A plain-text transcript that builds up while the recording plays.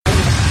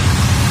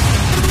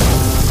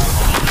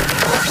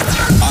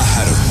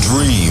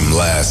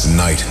last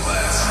night.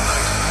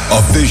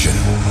 A vision.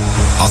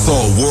 I saw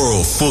a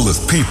world full of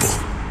people.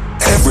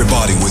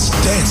 Everybody was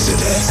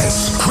dancing and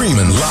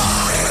screaming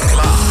loud.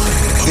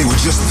 They were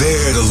just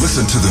there to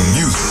listen to the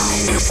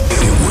music.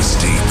 It was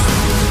deep.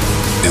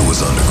 It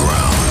was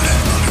underground.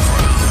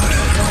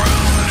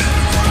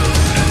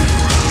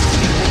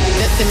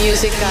 The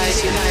music,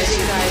 guys, you guys.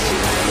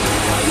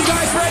 You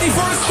guys ready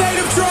for a state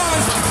of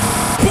trance?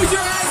 Put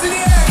your hands in the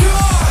air, come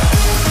on!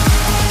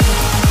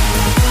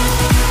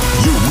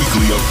 Your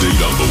weekly update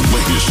on the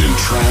latest in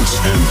trance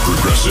and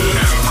progressive.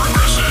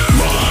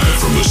 Live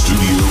from the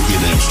studio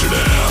in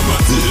Amsterdam,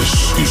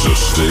 this is a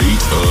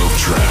State of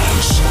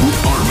Trance with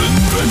Armin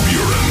van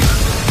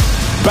Buuren.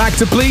 Back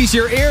to please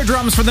your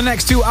eardrums for the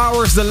next 2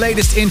 hours. The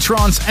latest in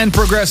trance and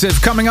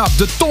progressive. Coming up,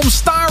 the Tom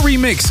Staar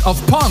remix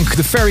of Punk,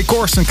 the Ferry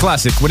Corsten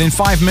classic, within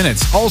 5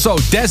 minutes. Also,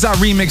 Deza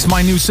remix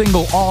my new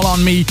single All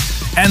On Me.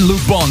 And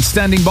Luke Bond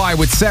standing by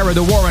with Sarah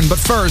De Warren. But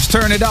first,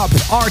 turn it up.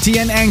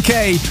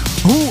 RTNNK,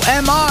 Who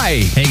Am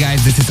I? Hey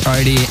guys, this is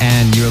Artie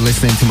and you're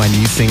listening to my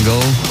new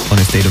single on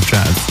A State of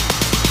Trance.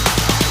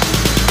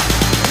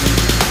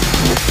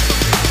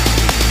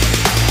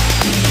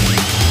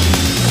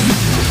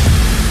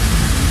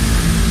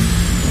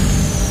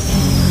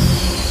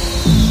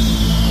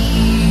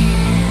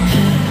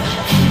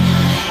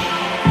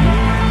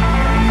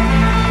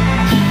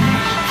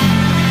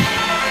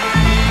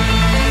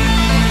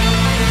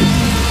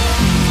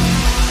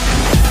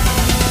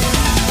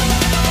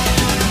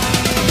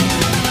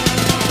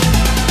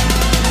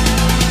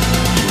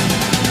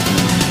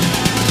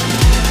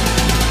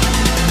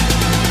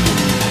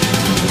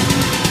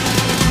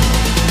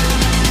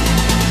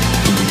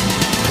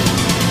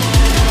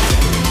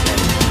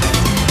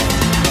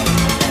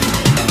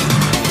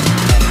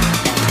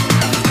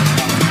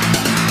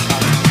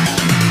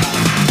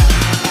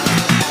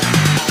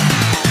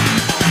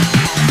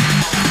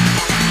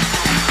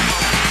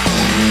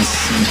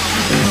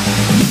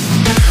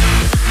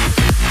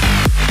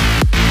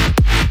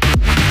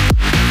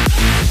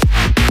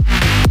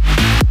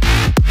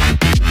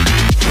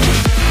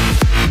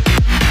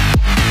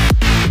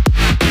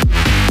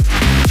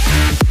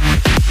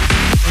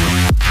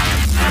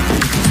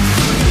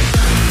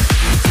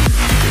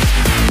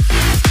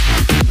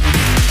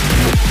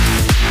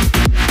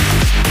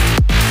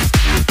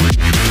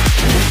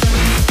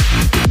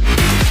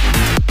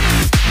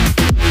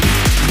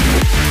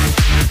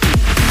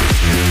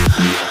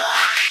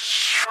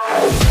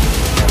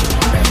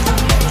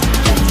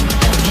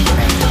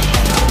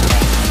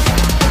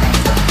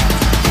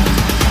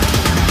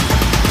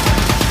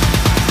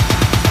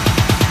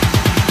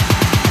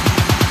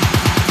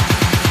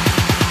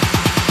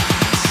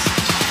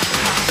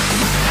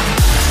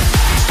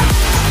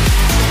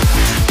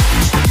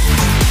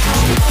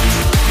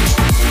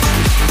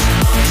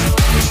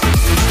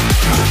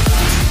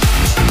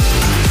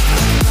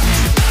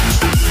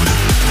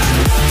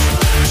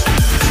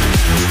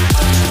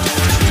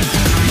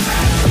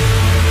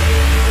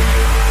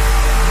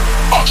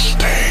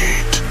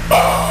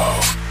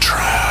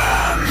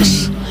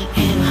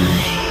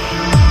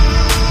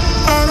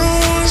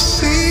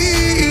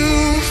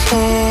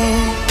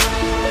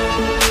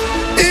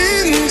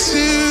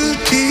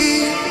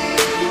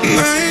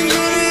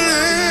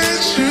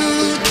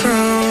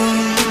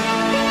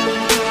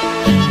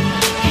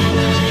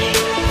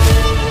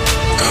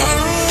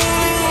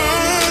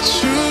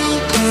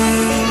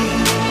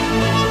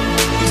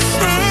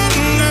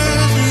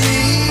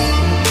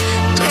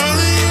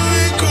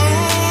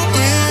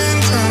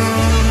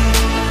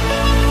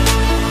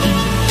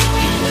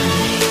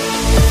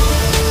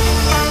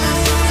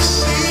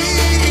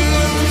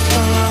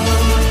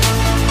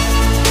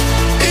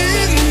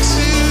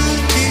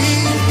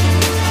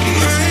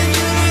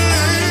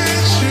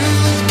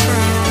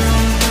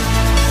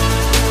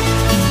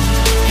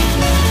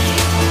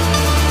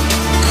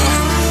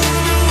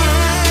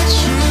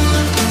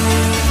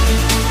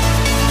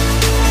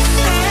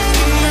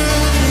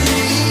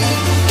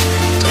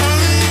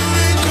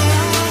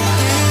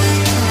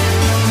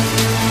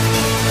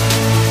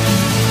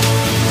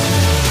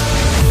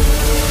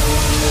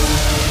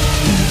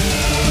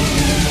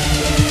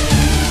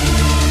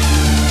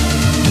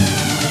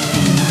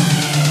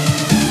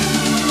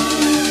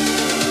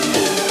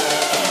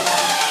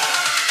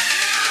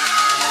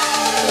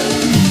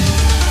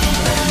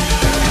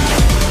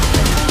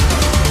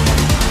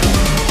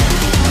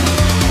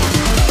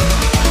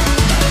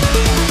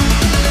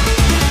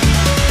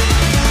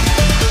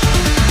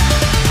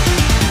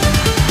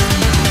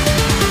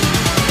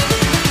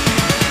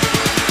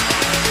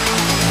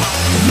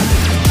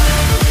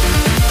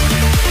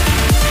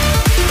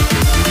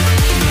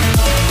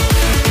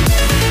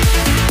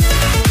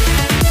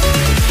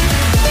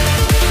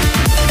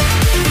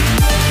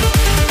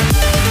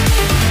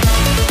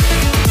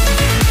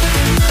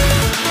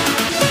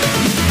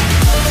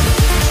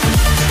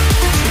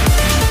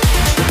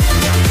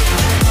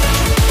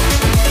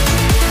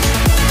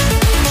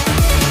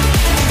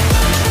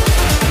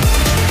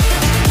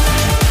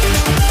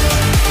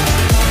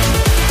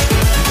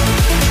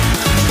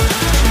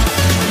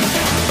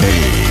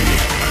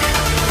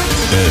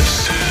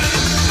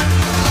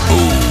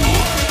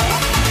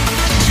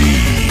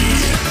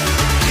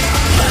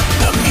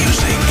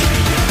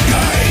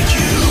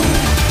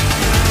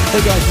 Hey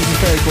guys, this is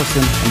Ferry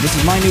Corsten, and this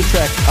is my new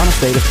track on A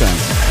State of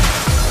Trance.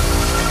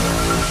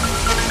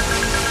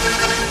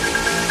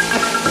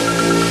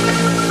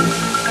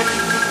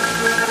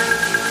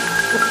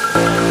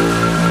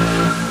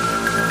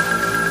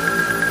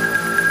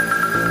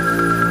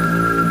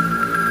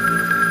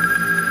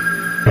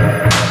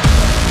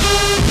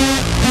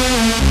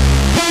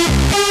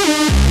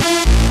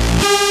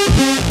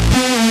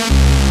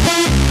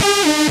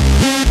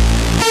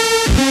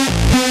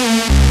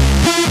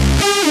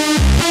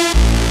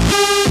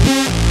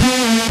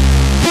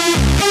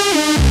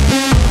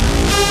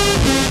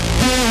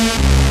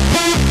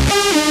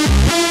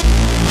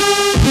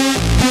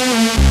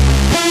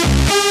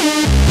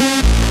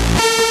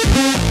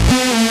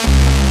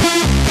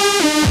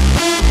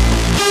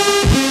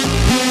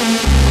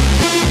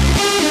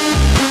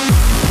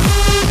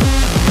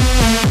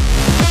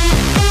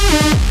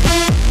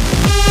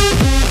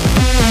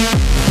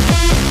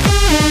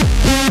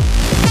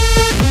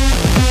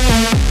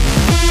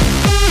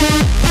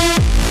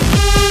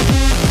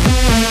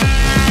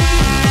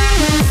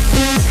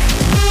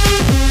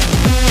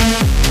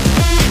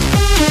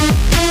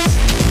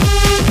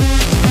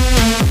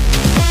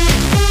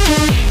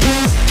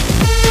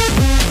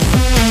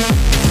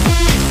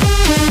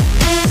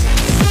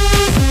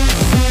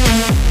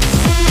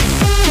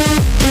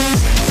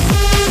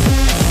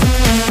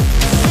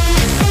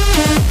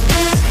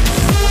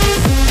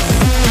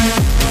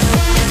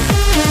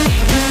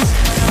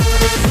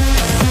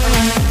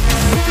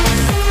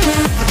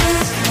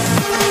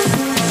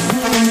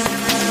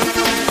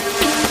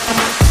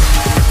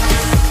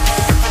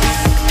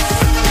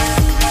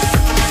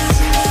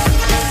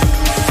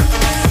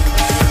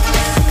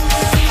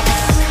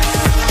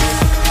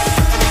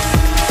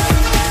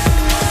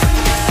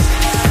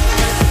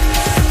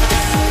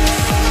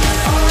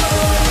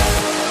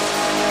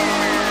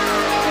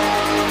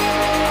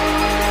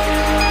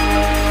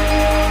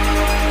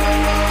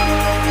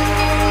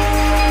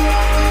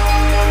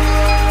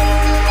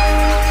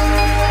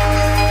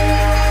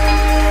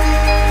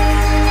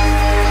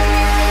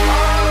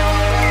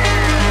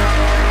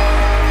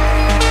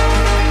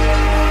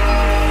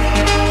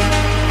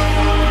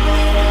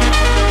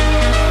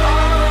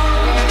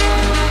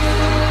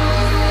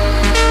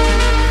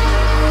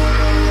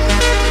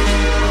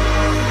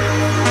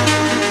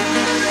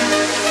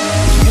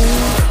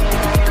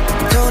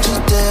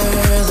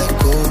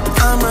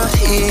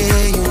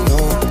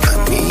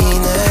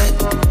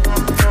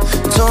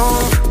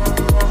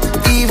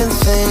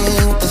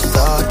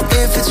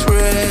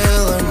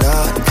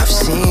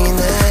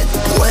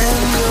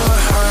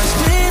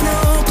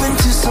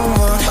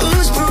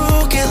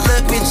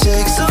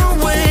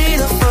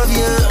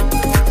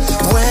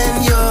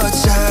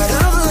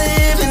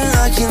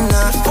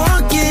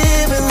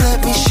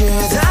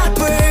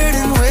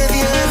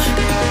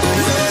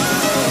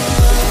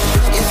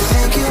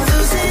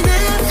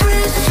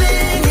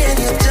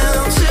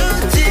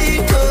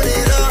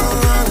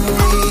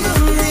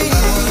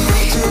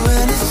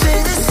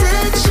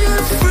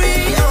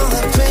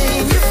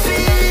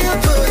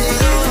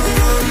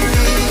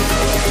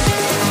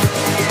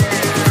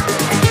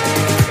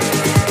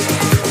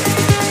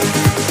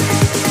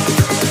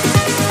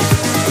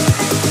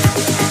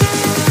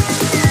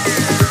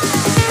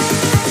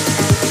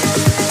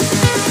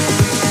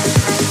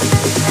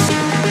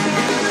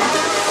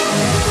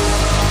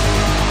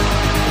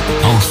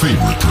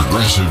 favorite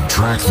progressive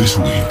track this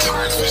week.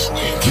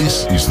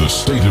 This is the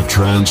State of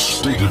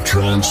Trance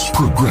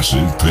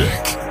Progressive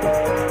Pick.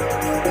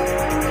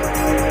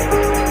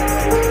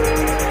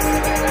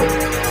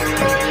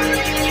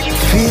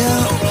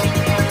 Feel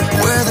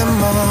where the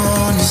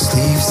morning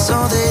sleeps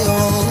so they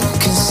all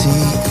can see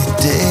you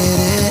did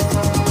it.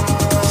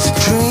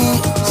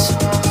 Dreams,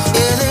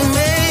 yeah, they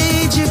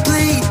made you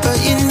bleed, but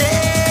you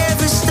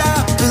never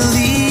stop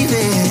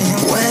believing.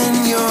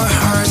 When your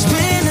heart's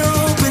been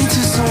open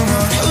to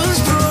someone who's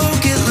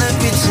broken, let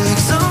me take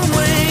some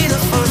weight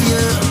off of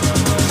you.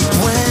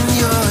 When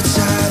you're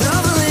tired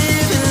of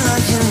living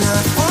like you're not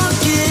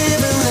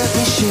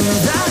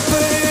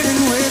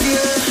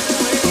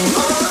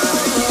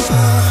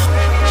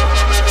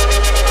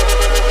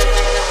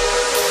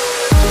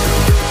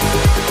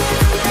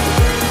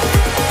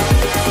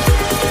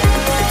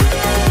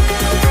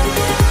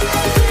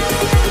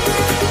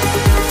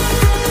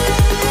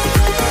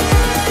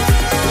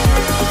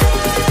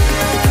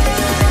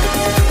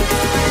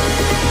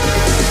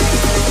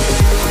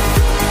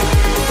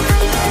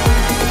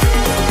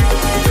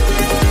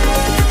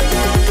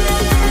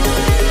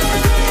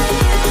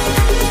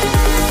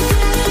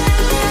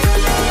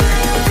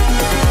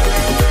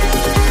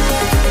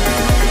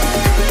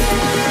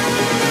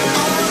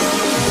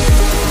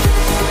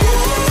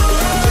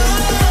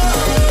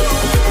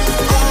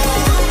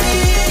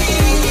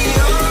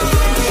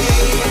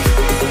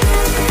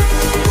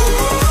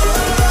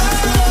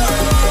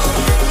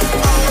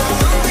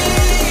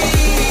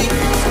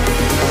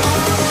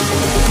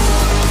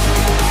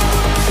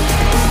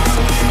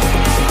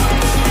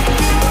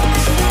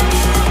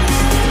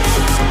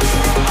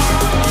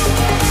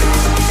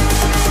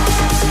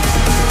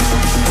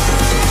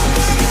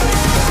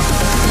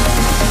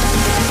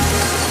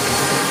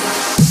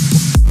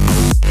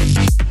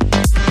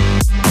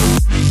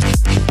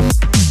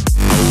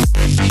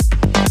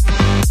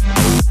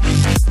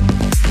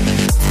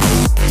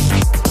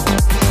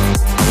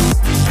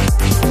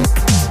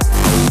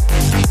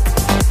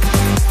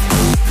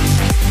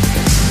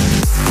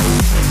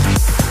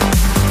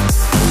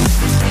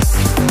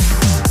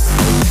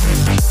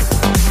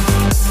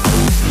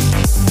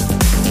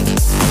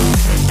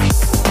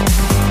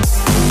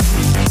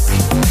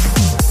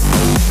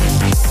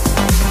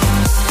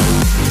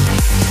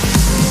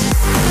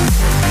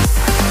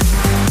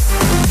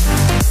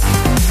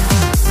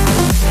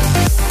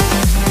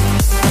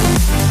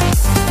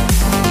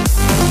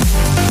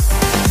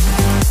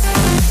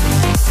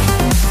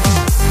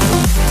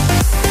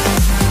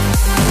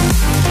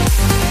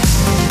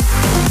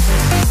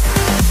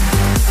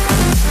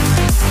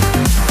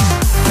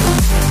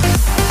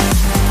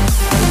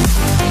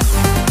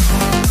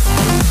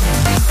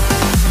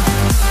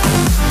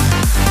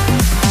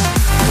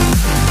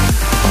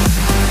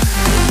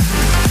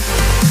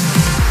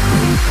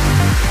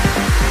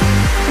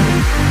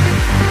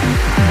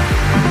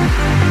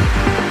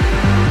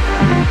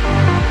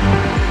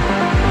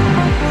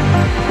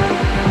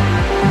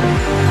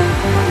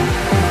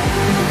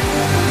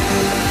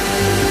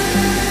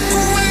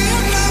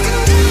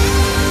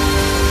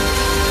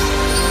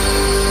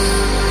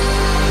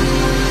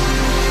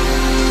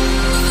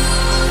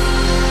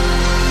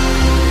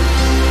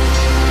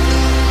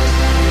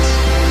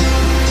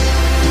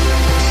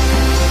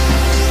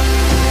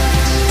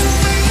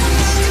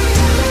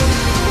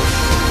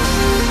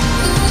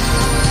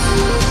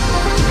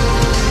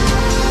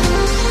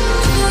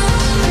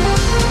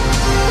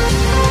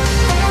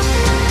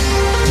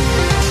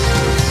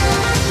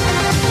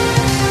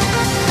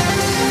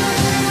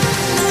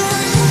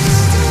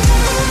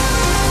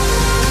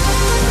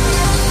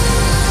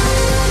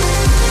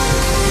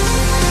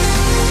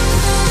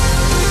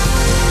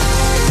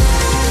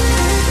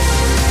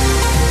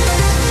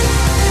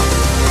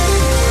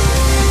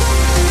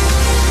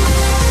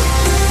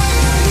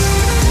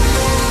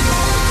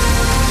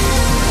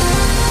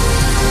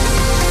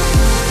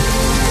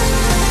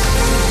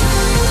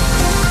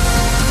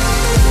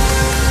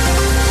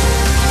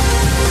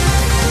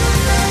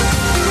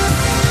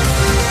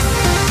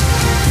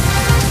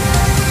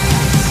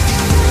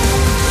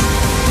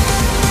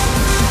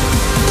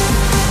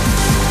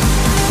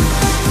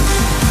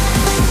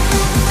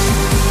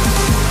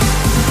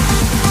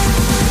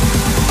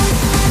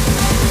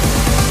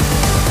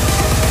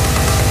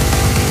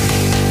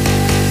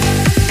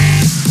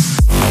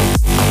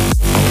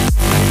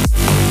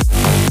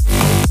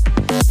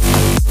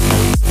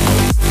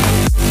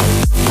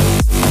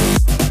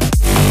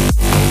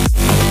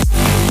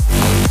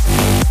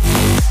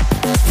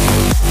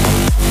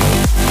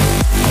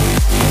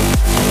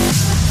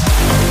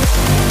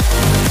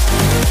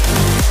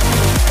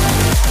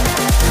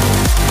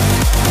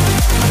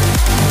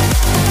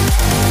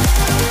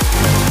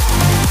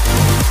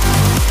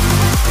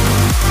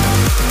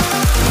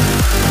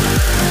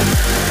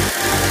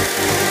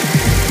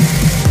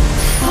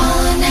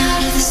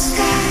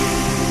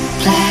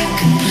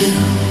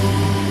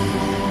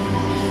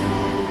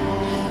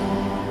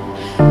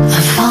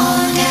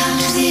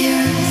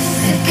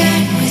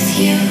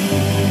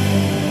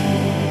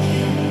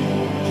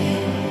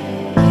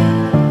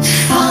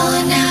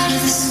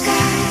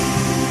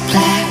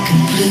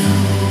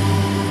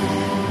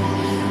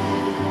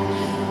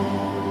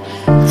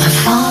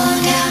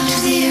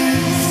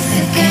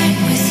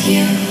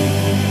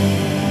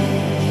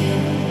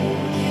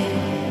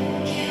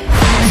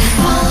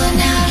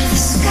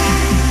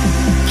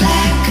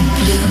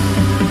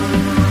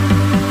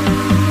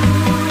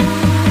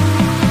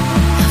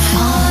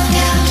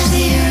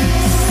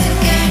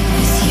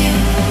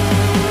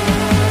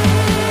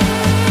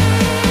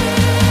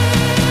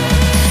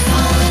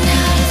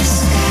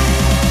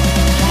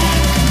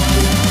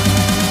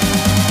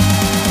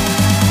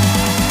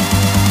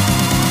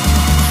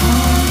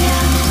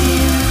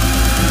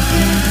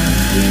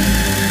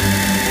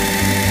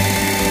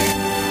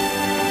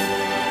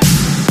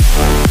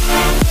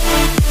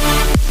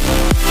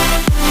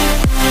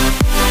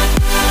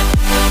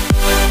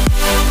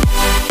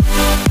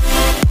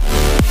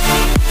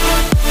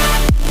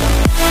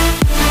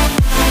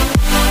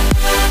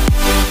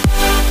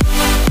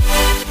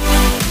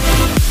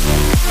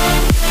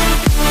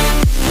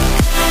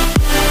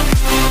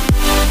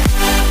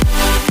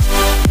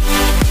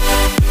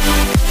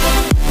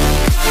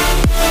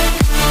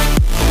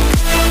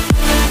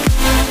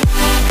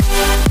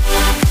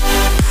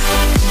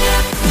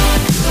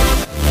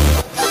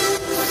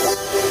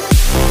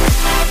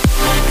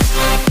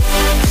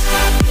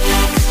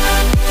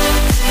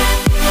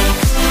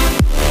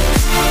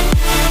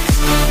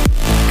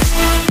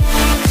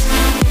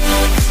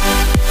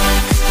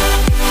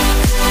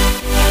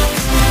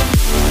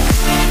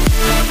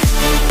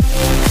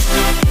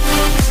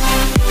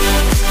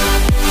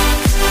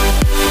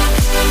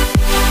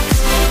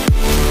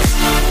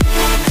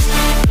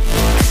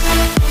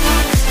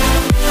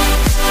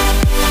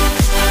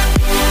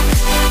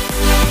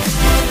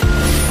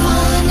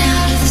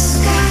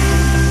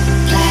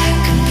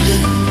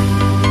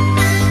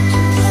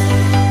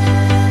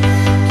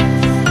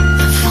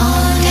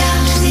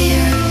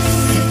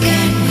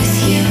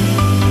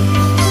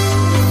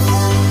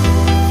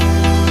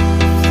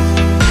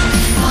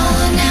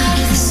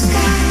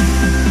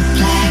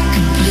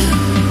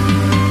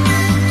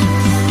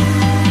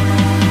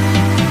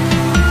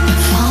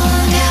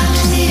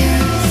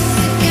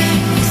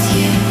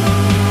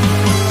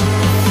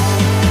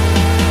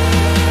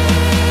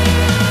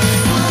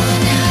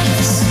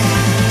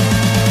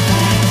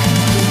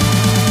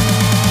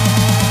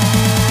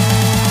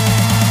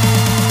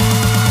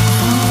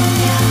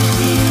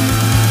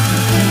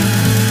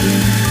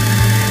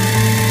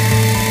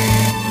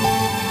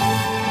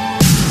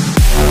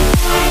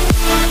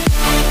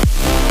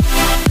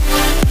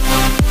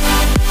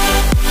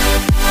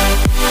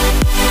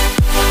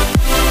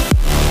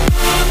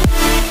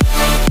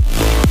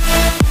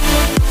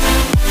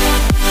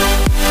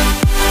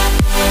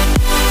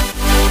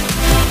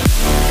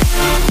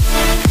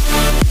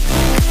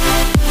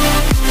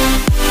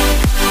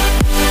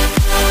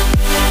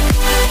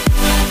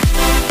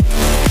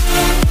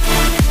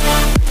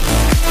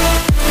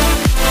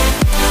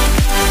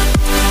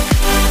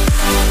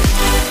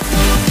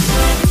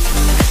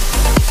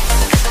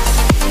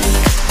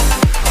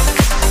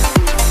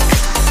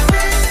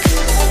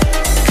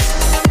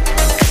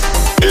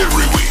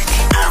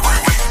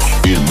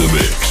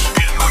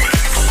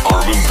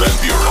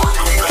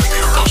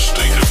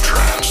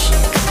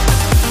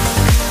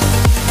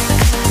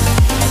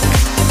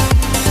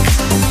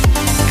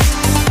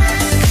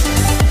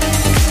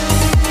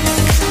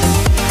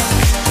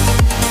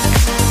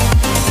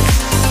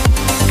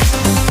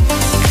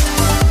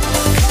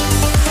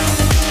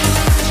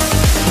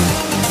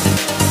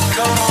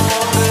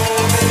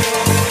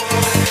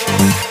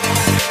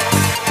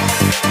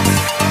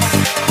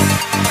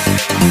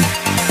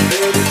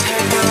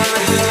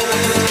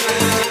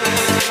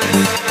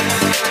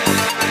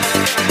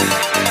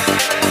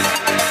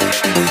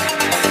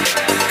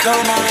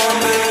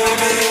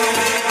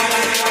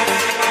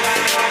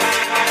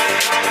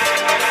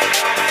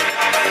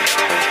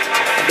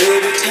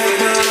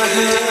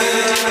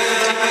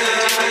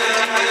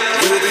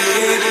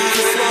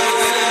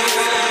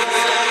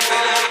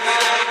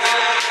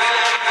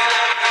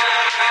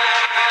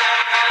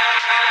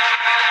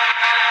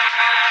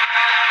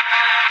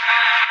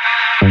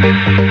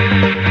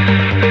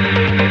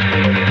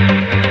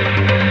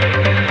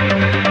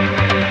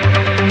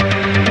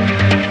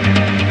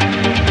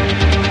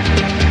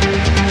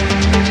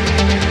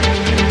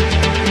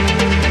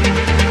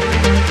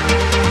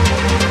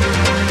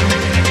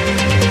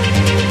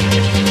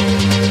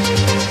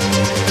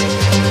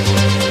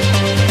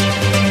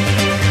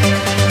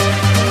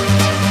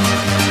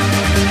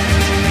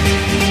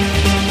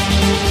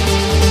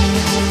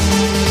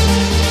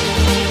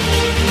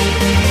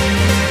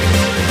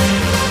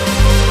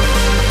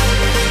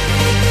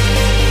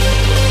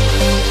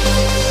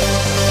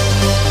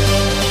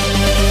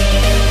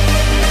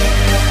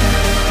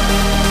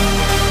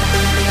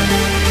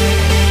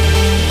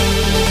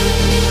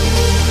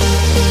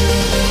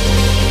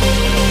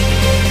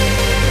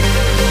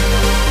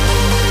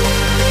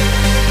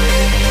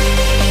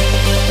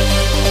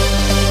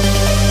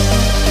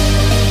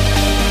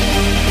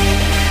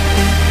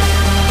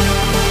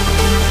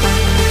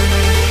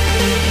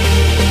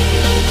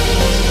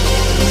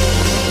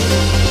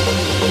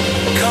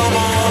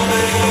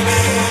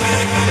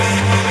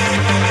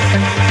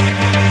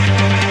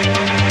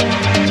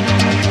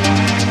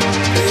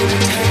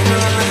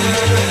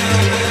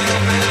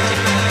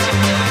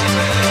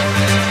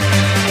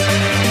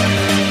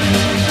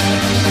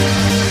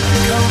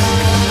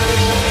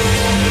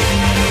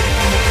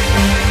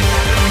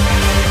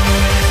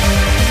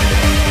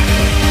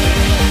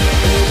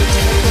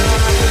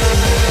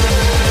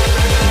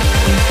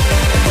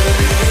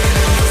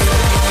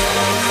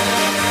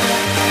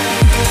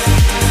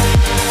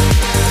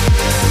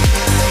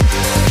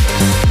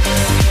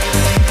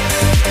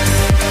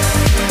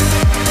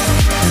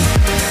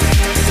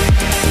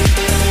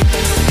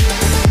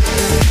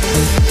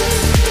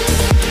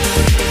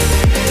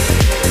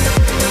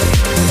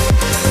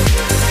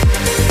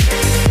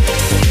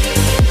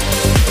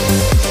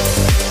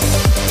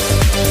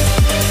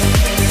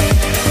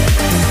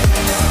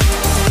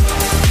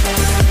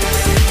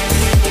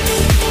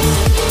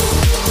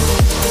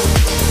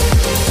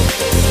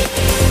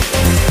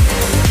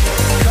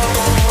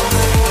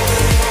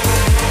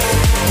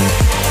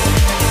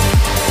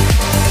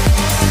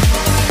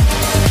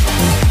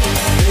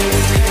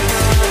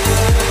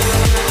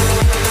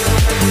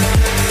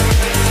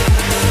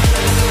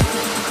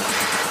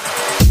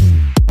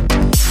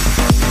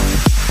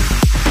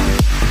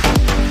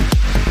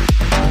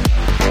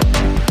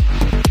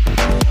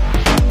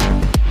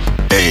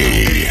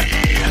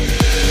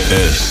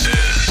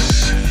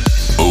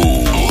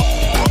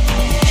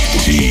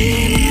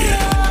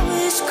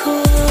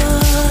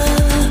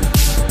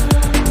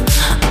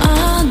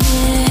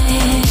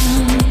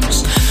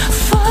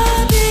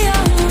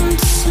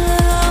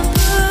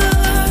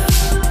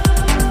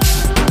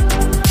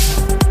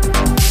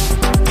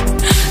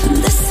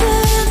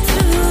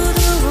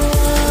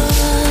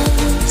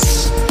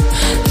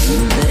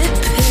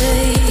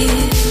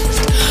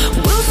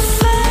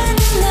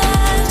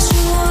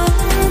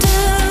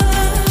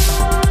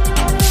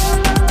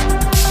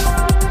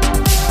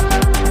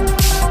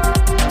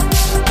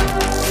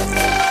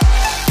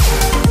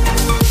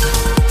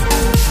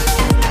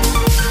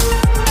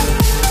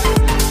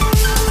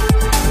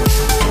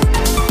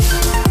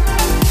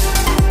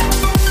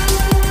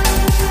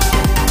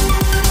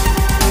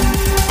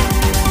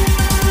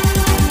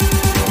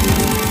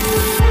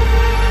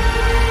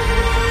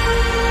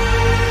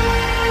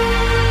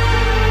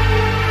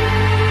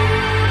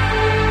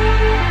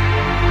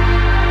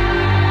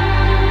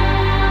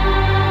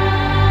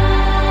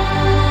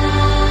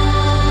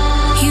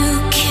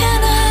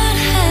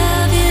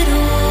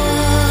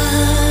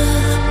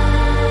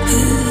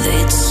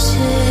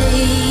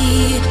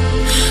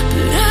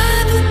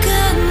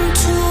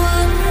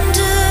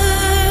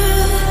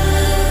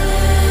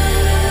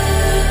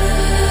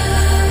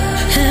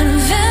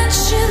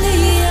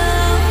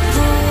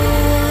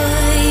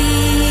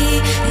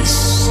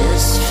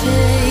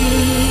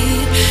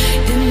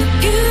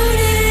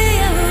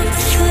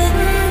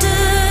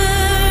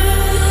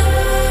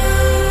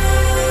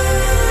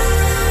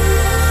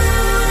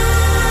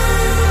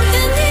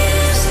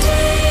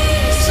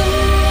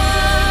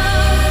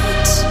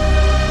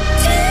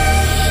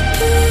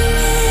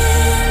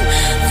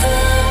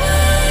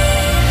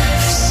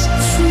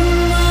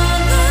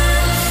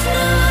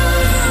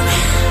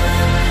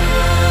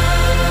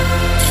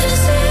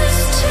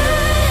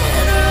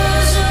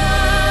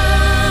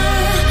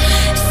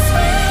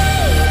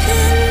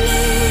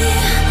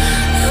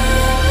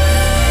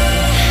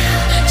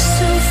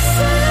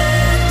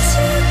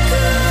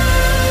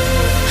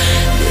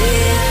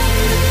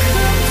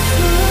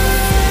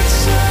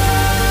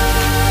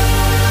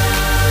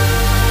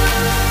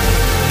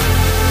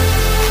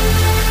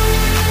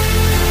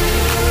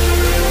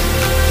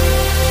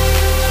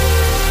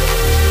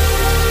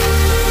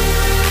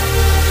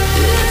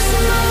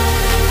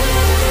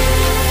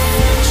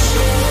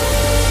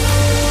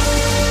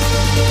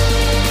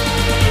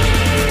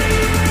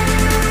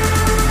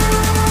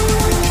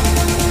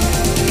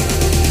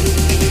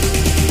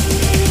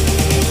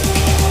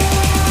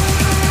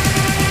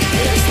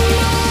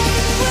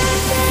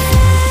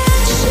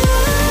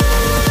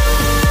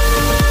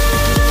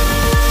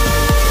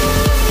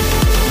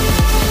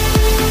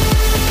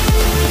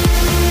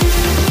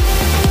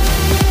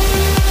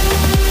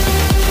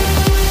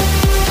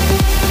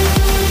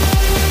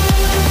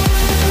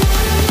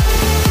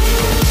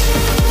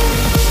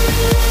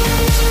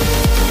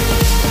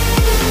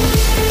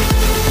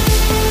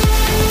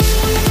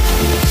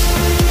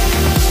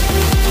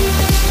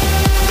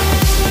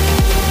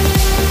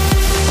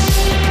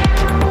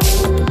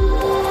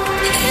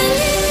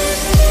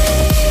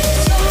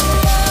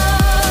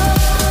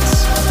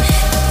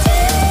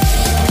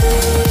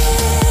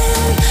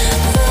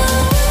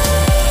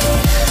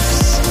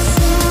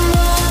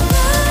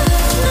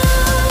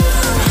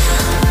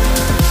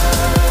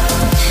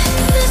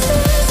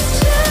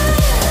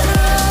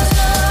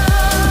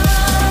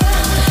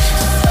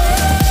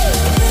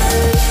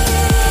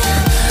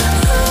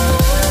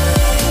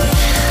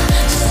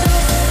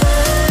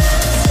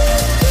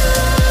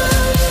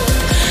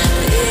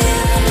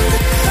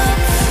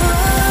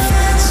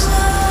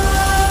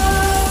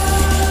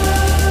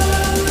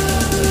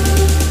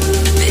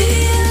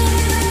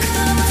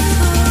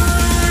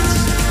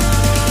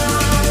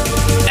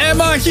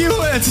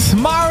Hewitt,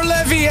 Mauro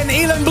Levy and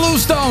Elon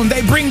Bluestone.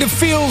 They bring the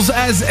feels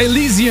as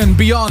Elysian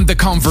beyond the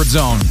comfort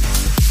zone.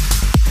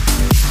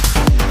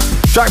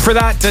 Track for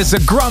that is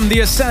Grum,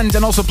 The Ascent,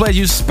 and also played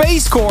you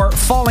Space Core,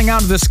 Falling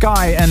Out of the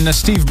Sky, and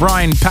Steve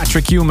Bryan,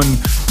 Patrick Human,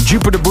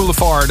 Jupiter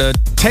Boulevard, a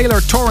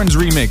Taylor Torrance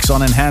remix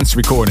on Enhanced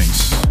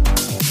Recordings.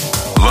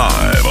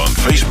 Live on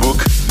Facebook,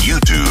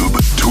 YouTube,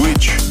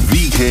 Twitch,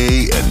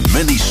 VK, and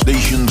many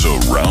stations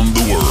around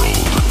the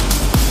world.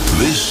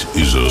 This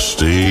is a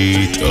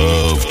state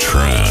of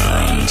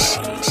trance.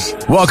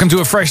 Welcome to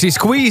a freshly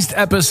squeezed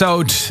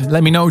episode.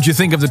 Let me know what you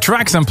think of the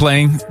tracks I'm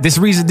playing. This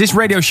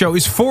radio show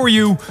is for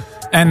you,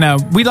 and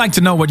we'd like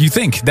to know what you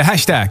think. The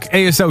hashtag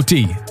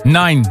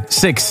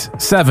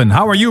ASOT967.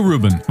 How are you,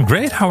 Ruben?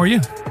 Great, how are you?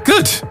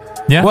 Good.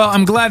 Yeah. Well,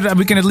 I'm glad that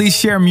we can at least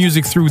share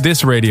music through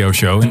this radio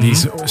show in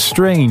these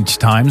strange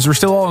times. We're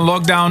still all in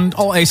lockdown.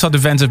 All ASOT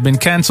events have been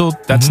cancelled.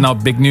 That's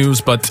not big news,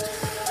 but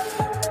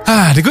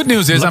the good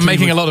news is I'm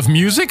making a lot of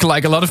music,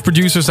 like a lot of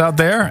producers out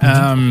there.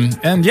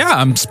 And yeah,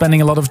 I'm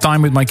spending a lot of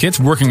time with my kids,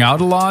 working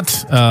out a lot,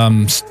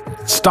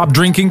 stop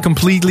drinking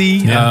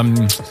completely.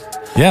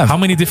 Yeah. How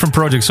many different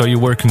projects are you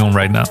working on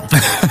right now?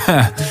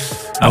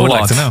 I would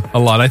like to know. A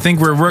lot. I think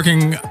we're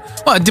working.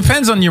 Well, it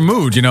depends on your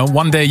mood. You know,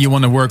 one day you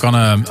want to work on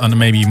a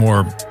maybe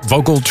more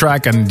vocal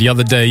track, and the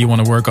other day you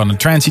want to work on a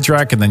trancey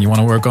track, and then you want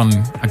to work on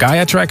a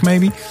Gaia track,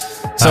 maybe.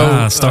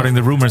 So starting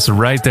the rumors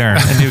right there.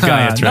 A new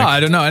Gaia track. No,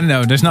 I don't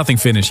know. There's nothing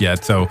finished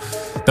yet, so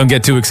don't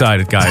get too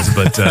excited, guys.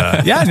 But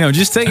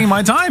just taking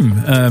my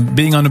time,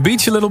 being on the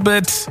beach a little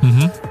bit,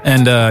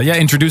 and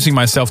introducing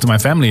myself to my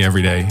family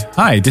every day.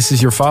 Hi, this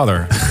is your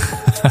father.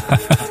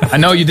 I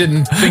know you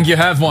didn't think you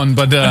have one,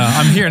 but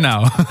I'm here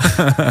now.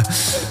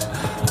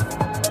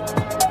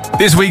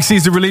 This week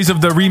sees the release of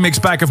the remix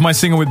pack of my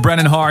single with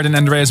Brennan Hart and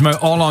Andreas Mo,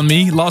 All On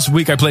Me. Last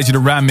week I played you the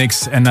Ram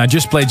mix, and I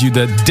just played you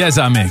the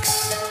Deza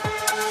mix.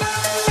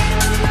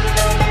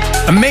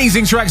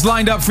 Amazing tracks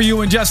lined up for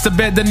you in just a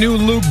bit. The new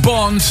Luke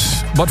Bond.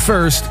 But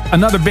first,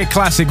 another big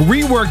classic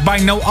reworked by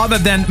no other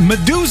than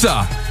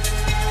Medusa.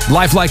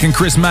 Lifelike and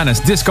Chris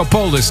Manis, Disco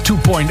Polis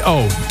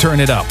 2.0.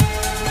 Turn it up.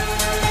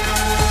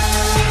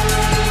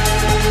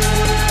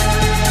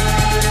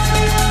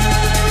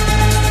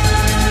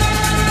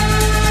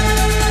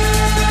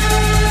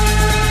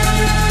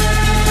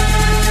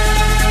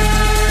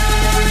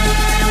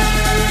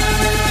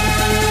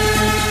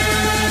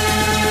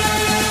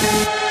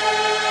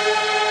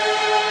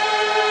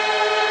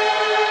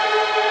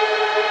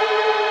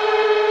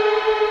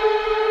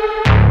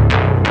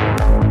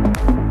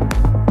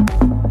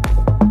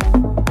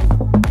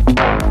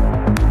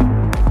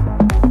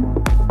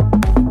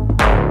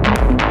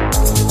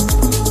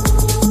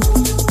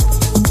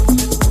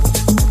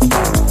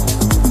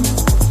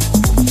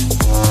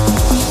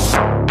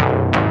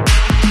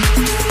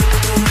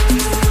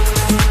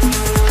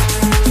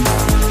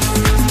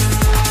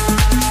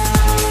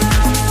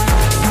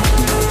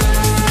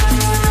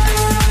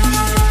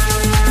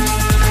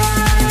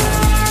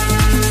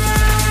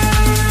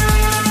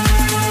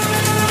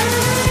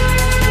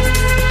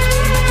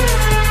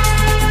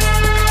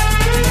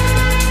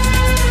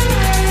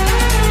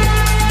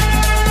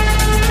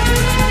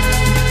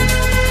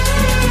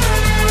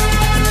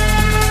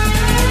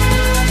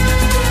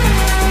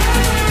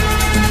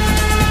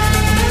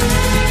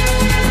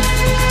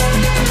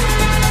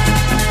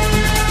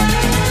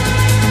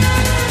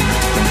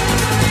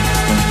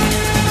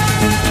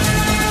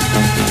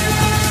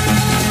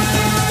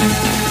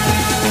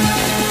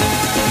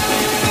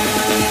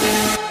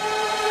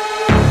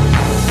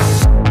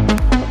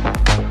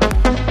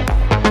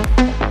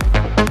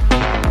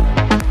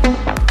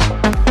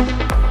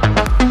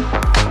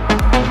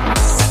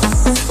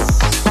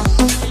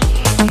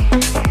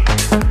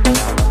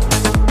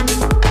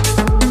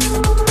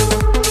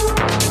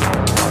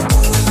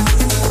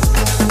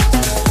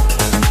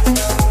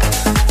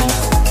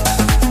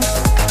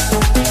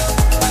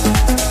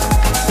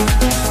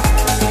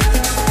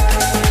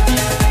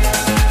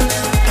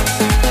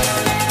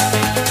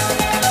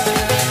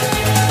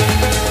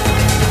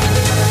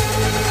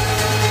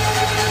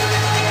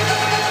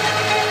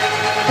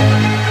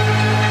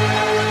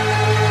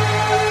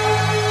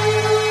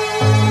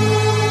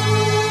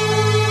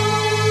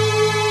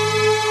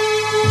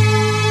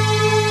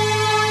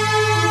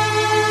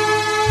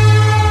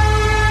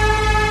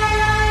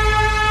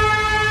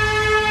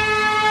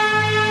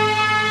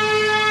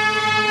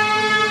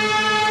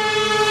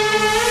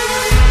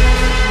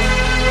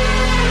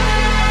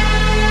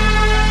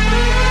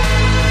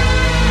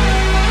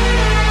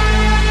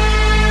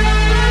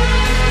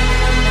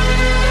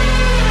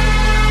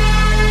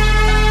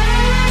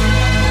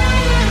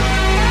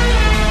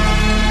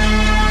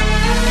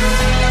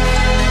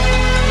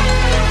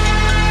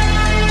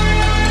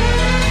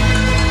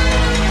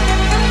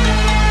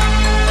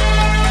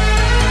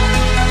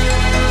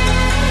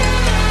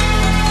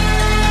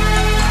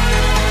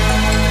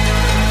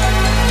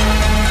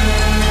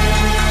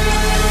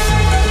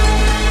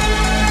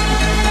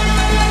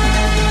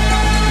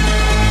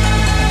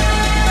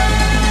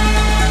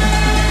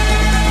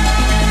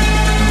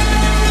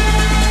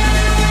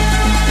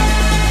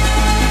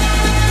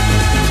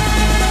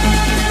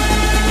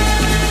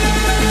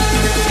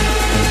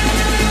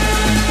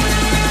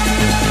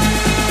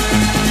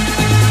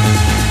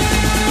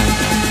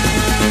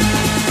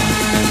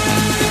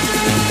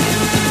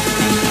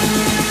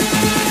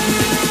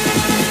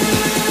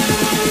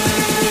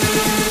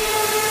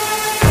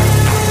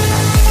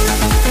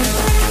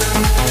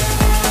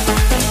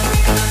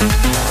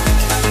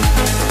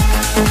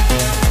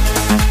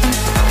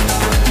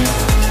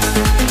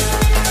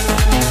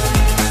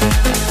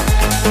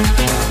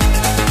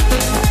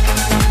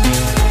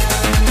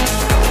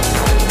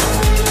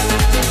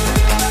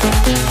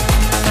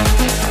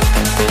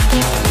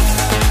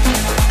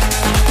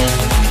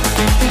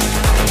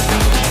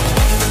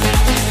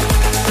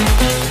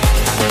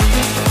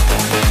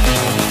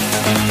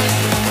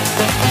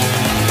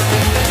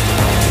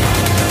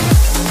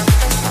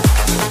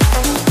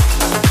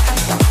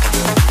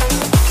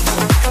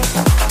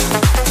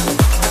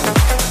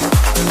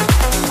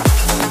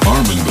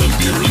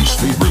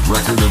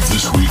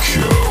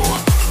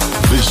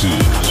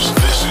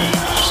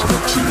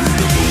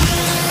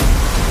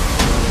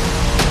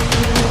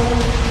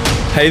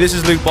 Hey, this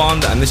is Luke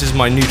Bond, and this is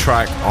my new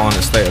track on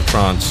A State of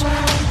Trance.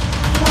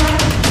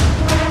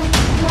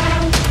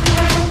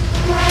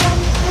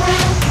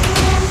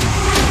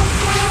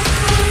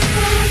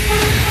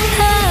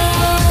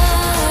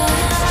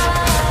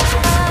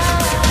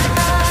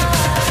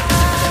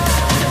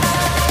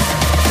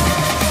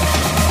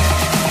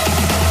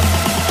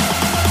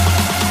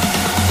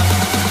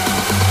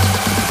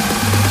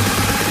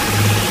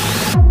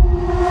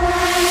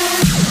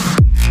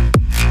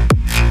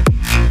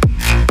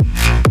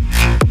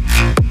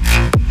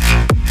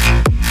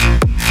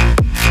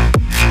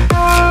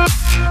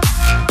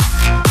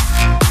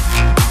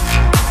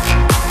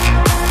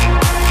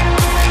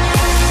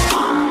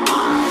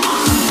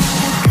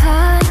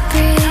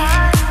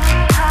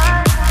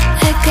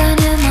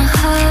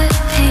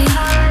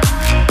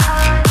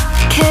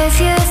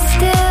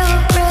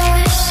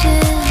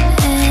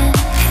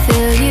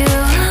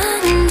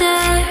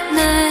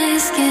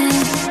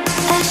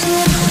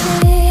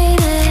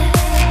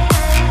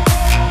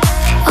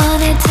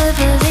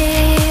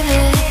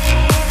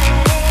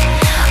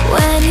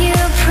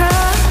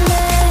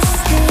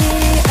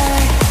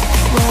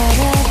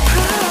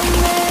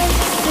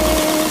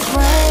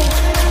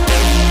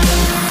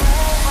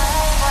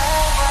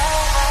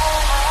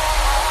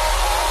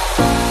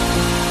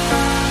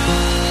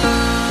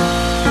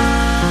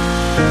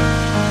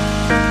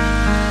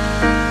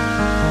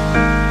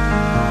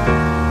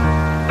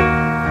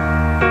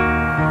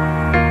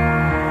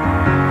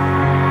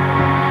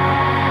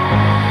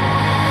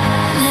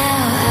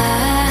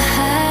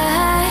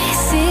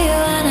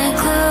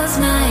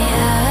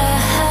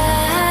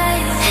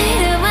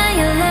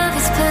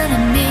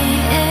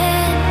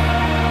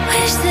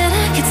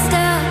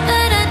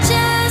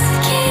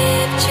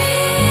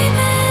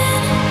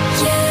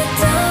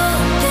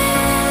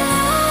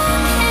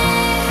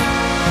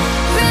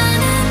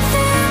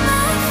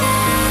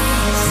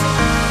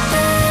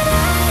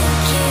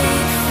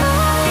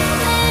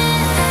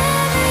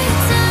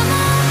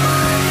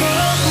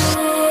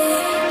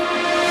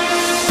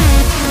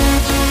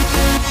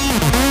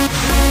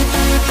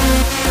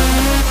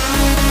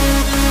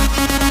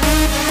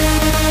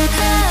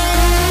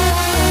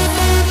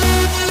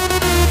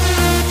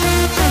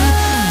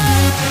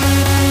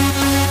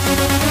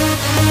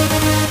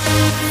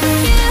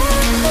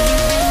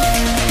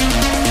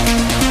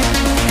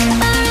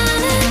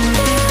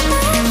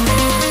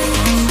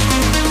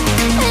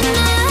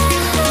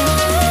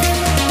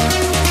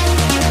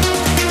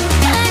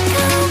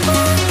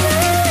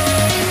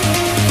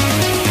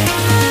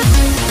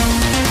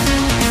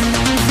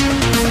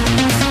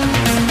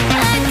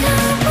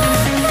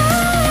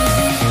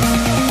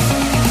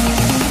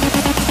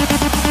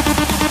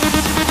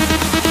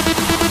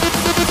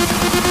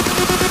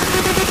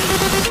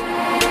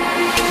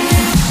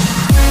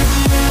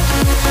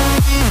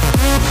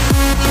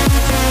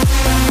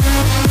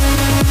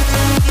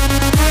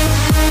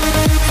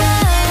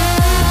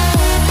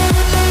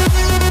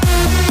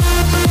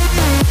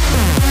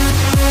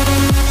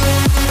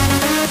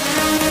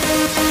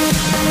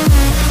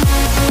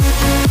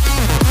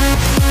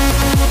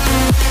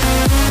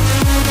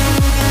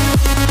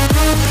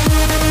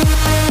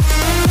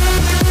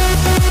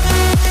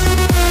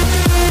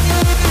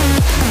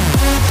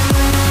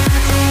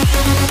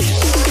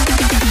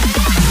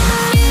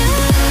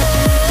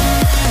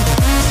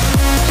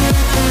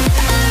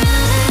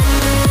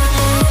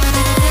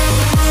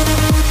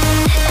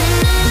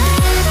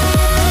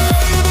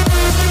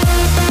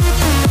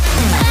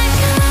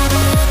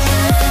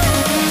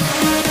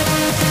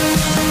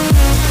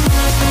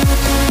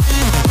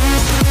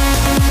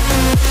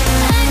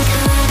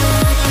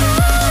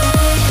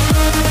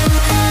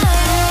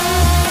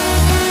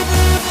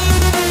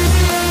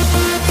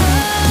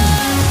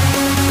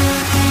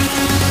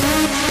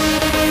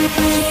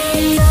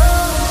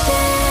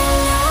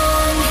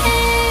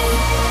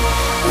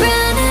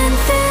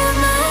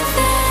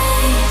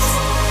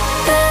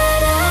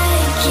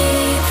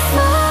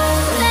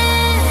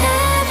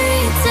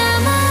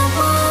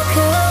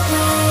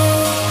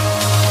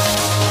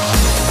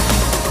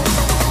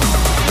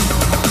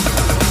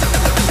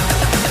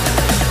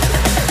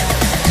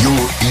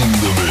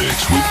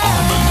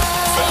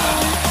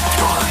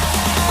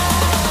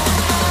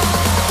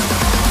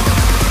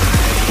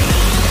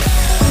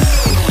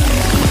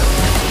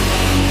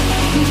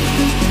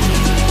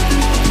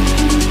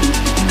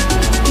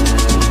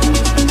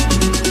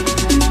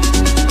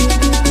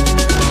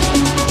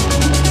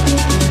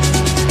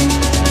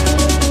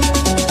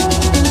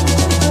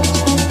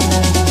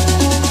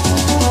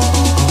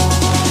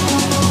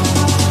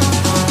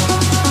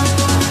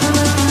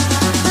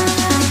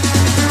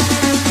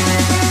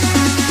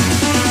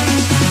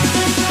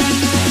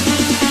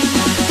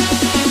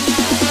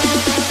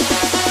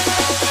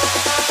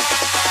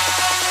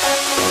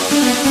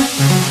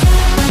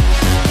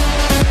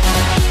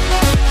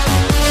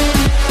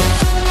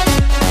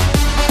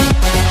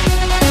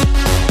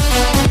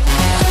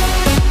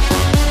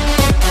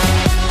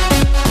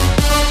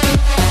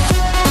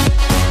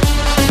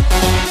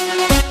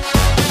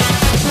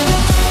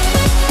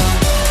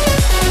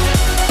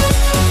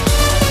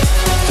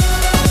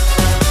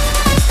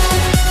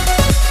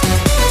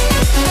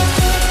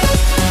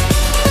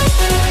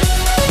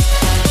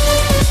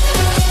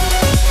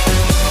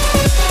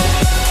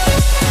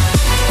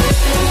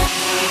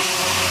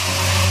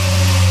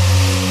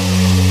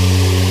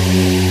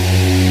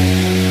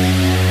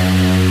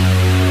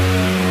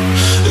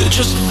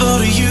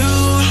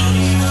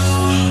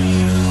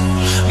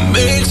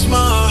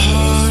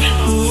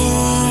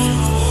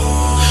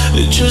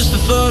 Just the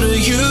thought of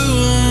you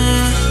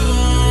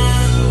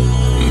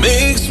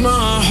makes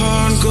my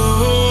heart go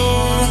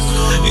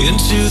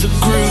into the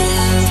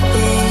groove,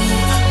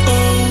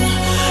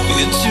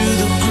 into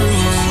the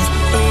groove,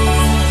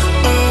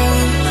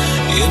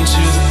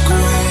 into the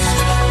groove,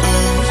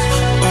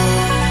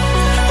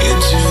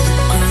 into the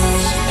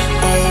groove,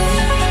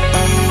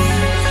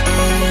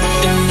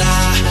 and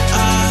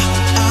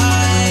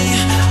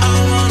I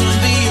wanna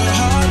be your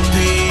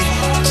heartbeat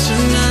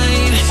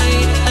tonight,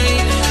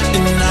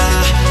 and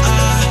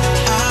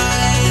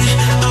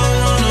I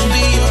wanna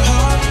be your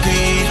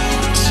heartbeat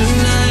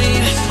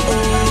tonight,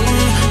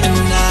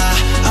 and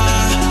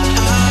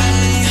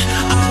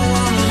I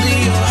wanna be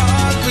your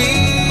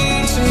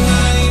heartbeat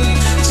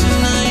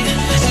tonight,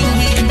 and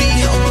we can be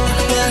all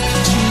that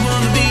you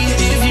wanna be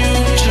if you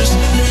just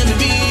let me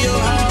be your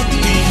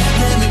heartbeat,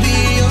 let me be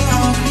your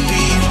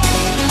heartbeat.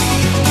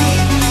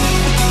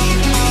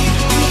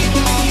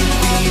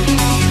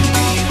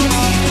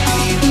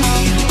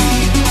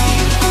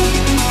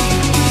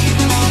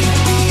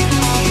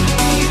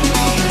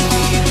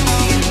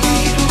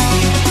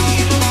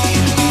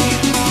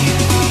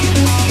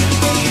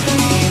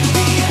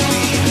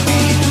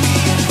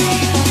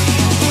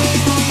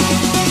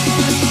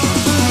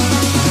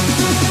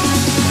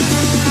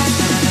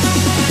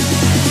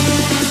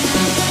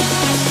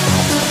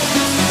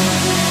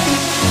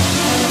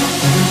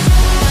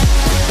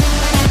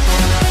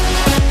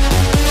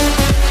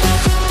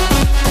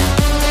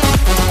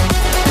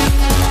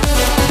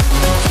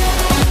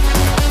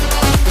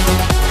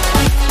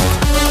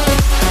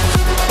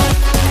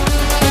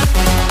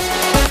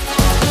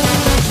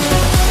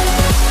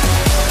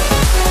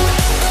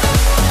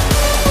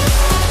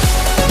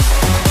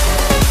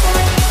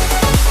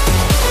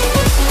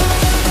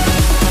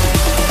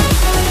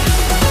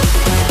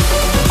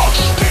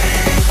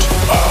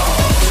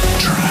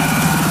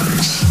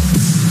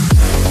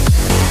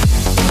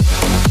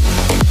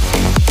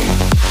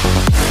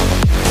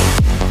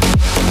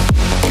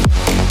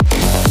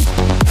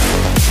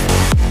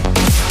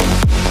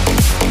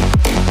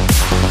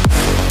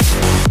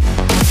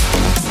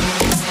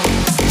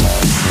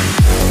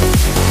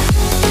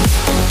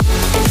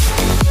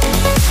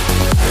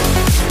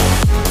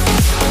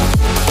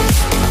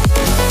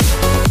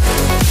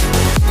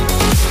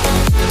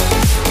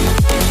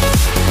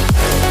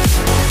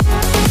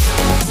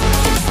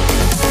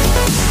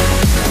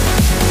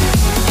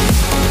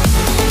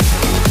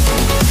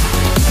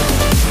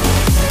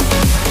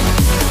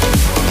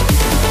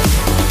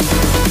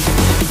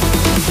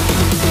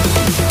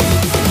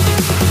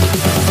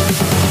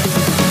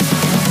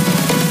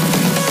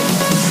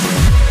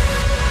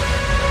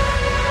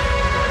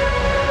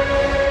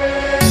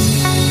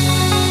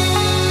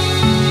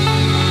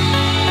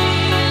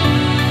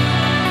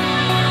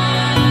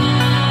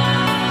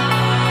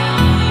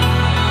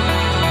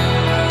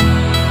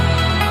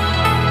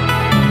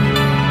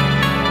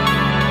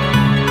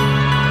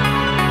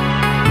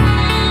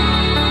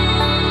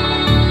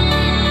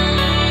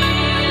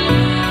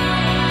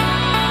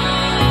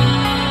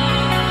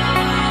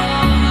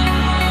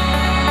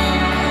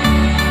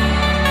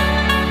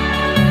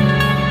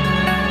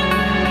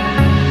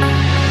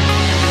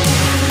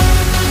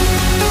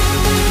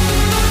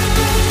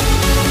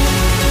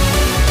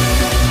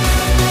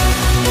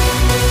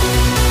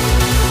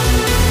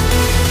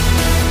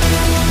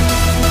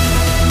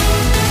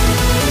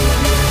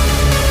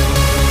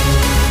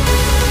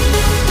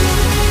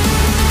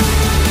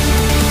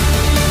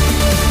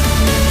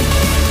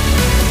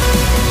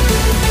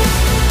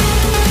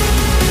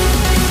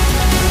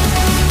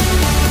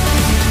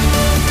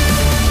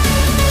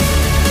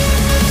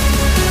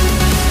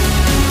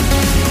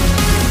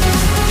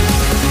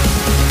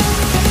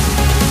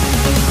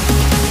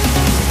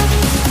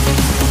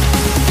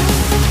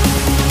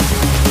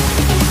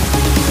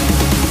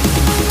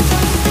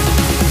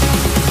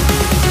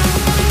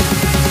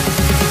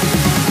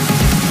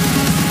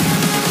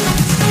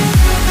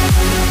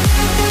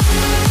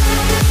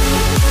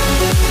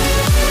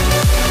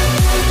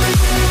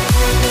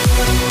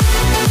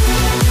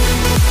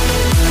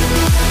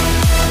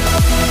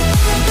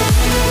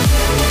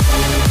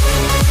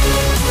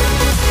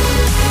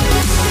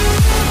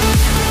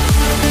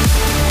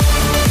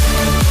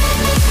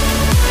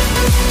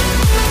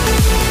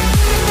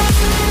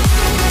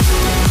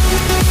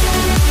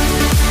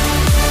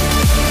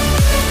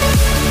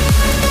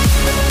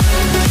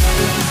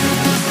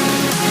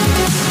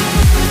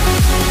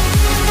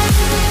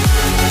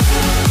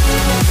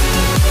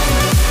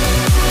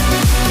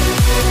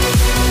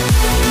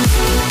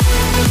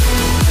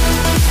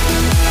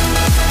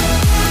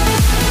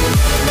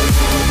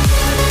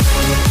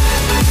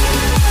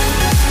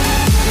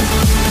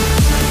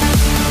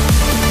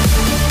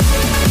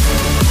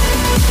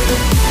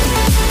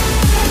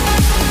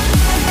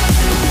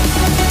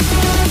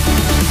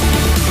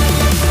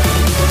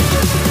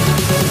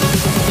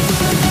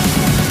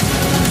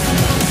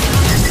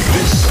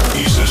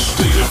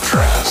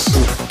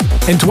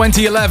 In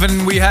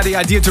 2011, we had the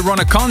idea to run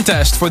a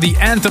contest for the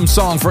anthem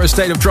song for A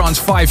State of Trance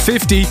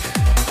 550.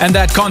 And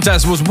that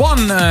contest was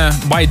won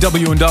by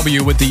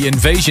W&W with the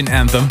Invasion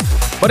anthem.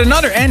 But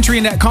another entry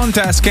in that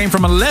contest came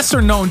from a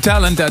lesser-known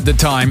talent at the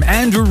time,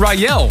 Andrew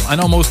Rayel.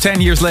 And almost 10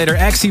 years later,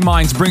 Axie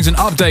Minds brings an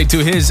update to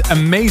his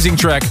amazing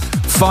track,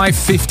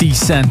 550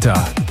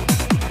 Santa.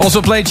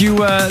 Also played you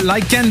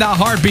Like Kenda,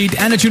 Heartbeat,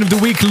 and a tune of the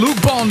week,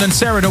 Luke Bond and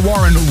Sarah De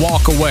Warren,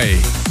 Walk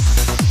Away.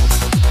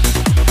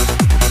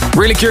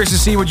 Really curious to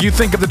see what you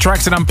think of the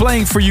tracks that I'm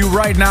playing for you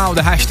right now.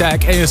 The hashtag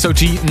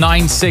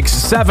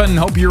ASOT967.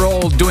 Hope you're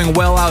all doing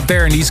well out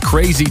there in these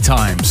crazy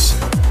times.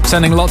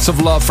 Sending lots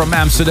of love from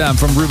Amsterdam,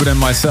 from Ruben and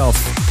myself.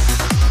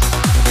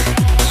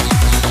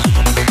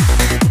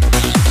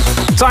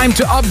 Time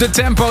to up the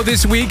tempo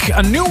this week.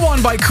 A new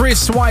one by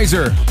Chris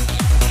Schweizer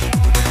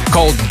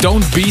called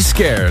Don't Be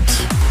Scared.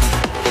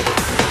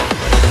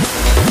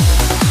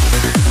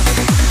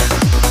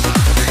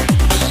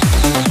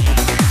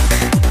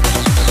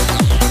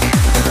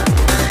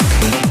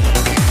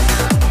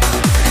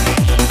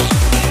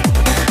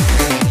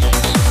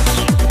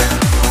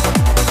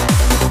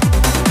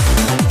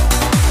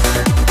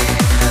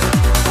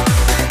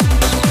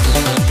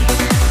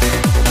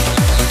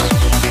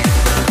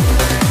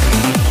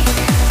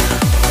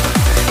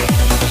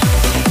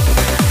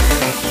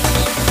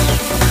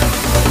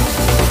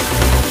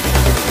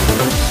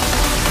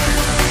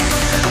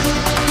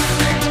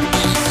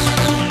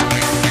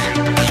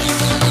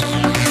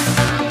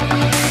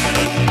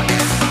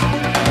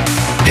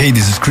 Hey,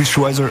 this is Chris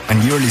Schweizer,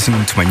 and you're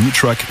listening to my new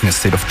track, In a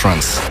State of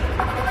Trance. You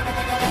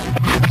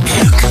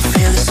can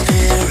feel the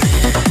spirit.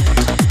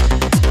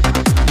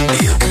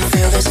 You can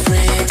feel this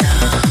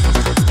freedom.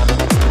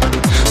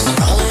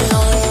 Sprawling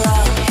all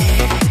around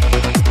here.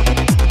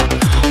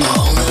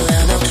 On the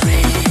land of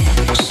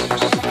dreams.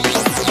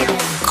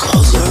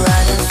 Close your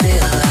eyes and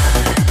feel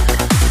like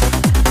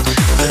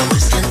the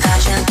whisk and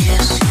touch and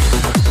kiss you.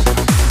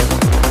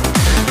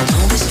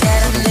 Don't be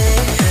scared of me.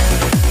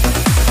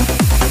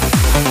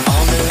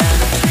 On the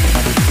land of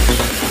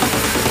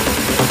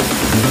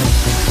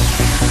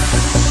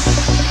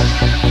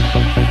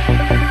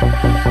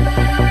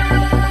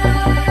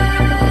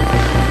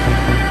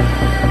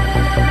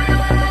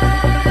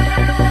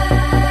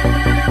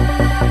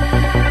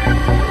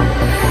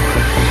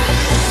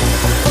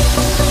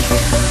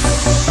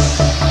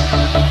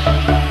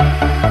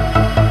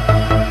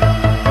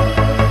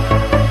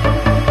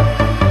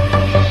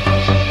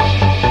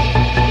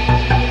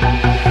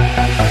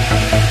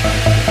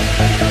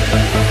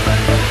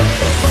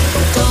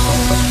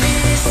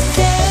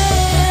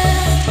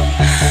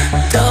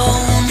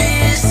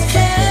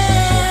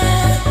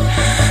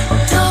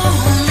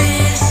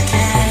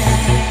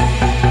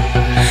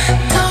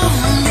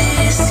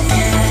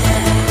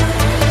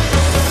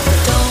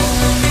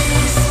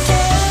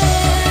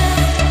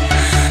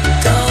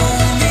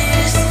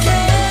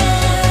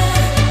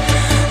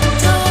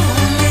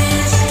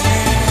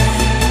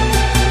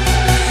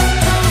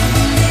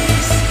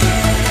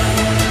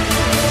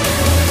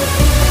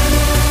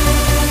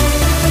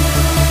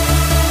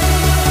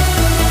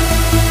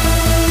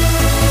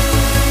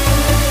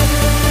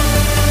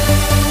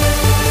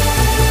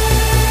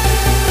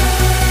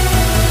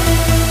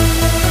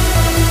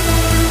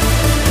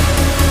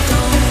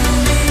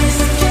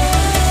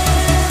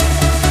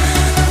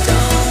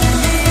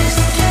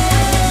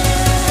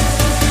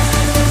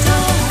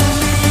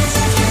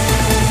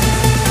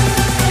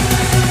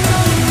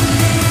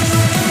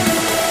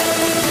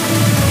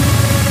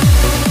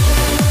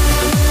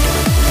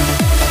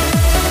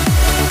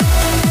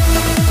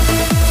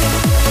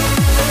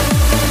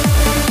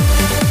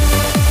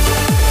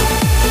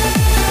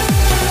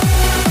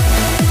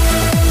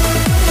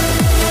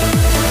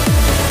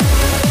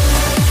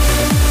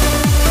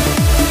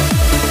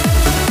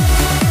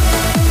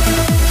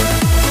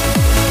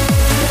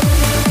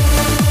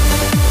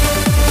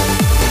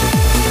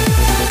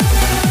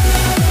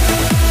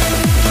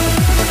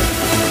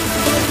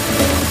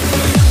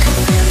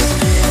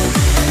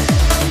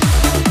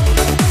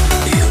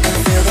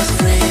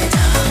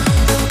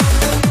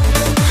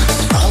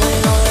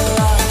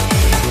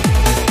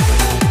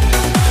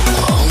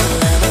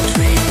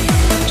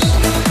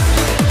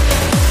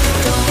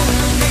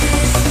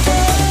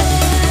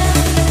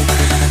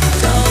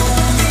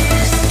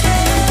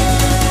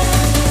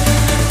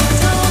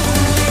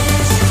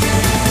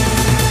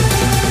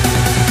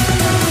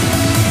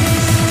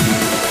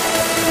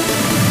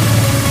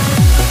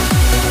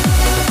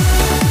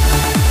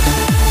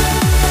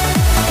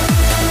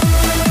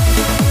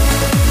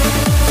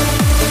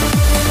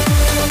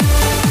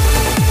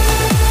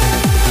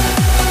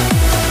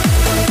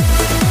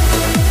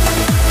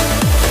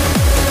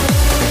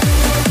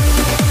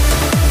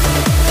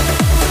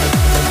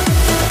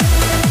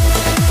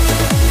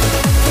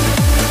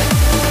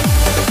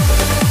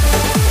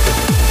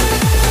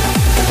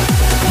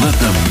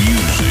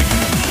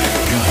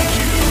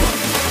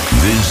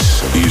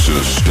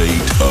a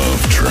state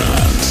of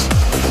trance.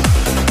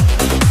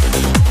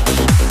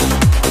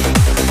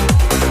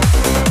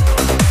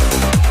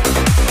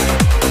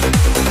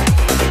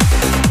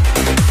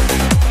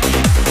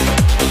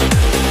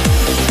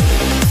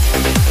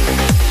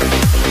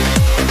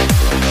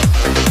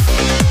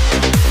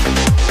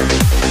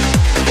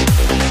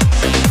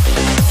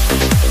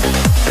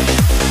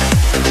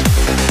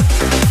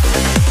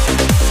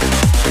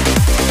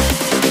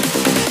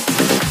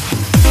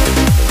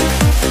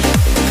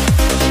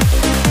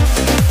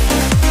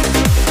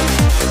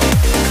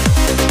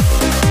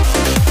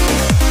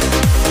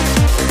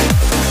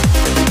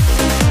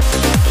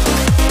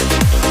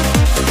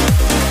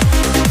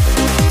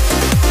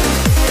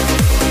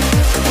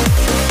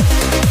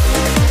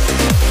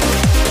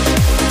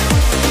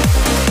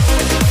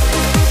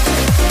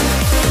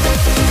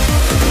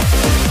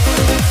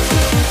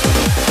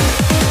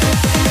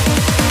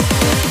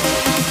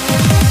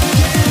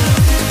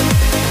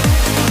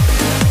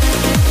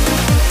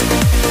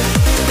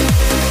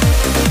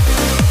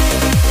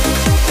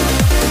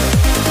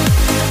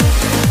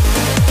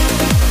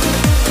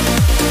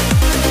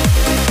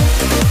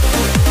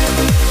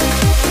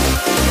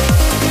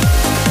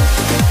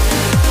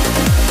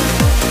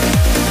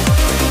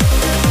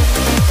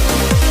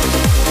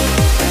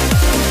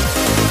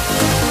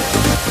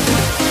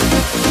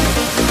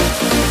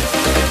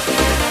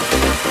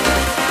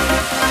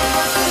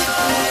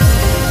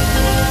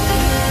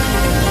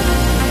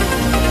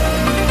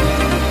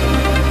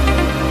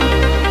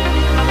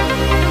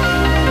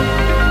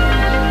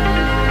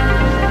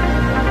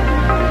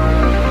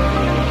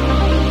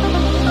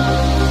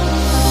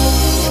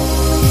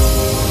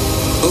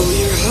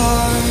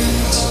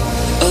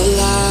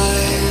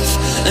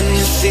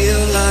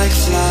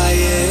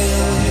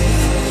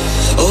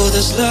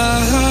 There's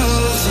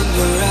love in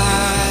your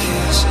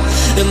eyes,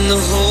 and the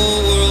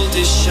whole world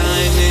is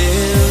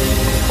shining.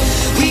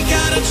 We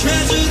gotta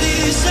treasure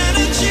this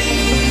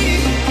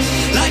energy,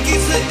 like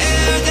it's the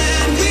air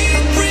that we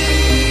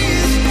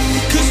breathe.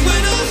 'Cause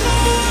when our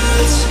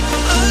hearts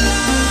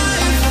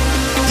alive,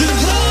 the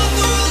whole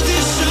world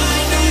is shining.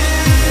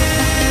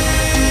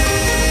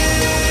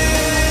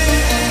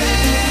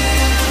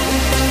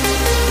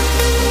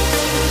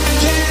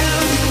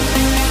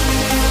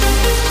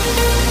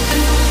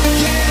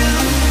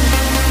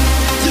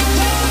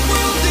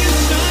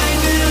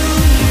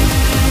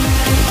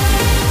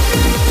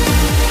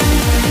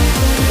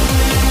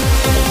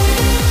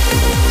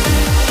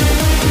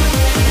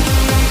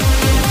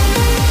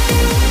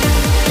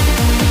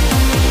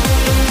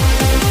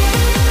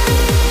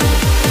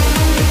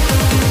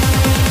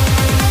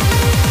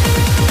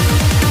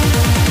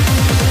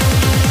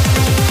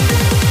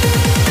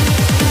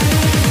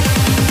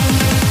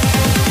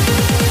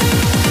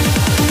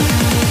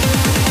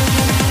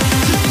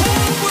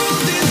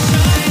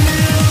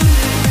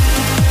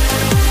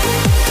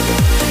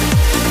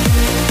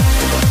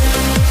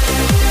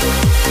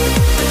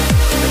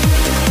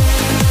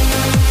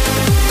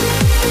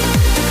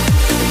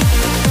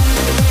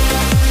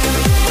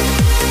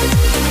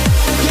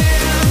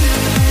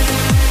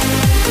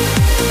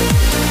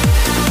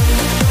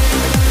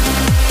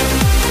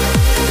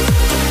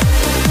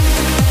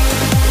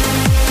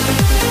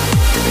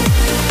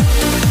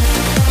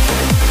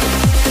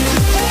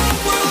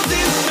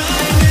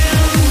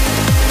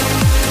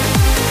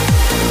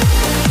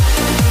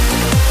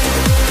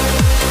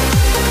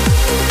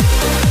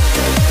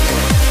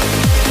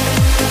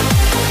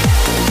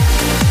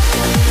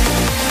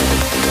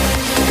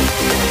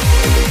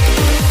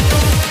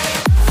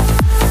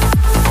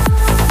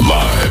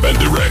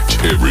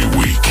 Every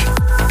week.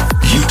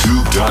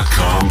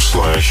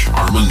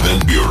 YouTube.com/Armin van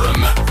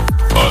Buuren.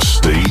 A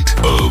state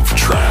of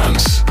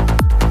trance.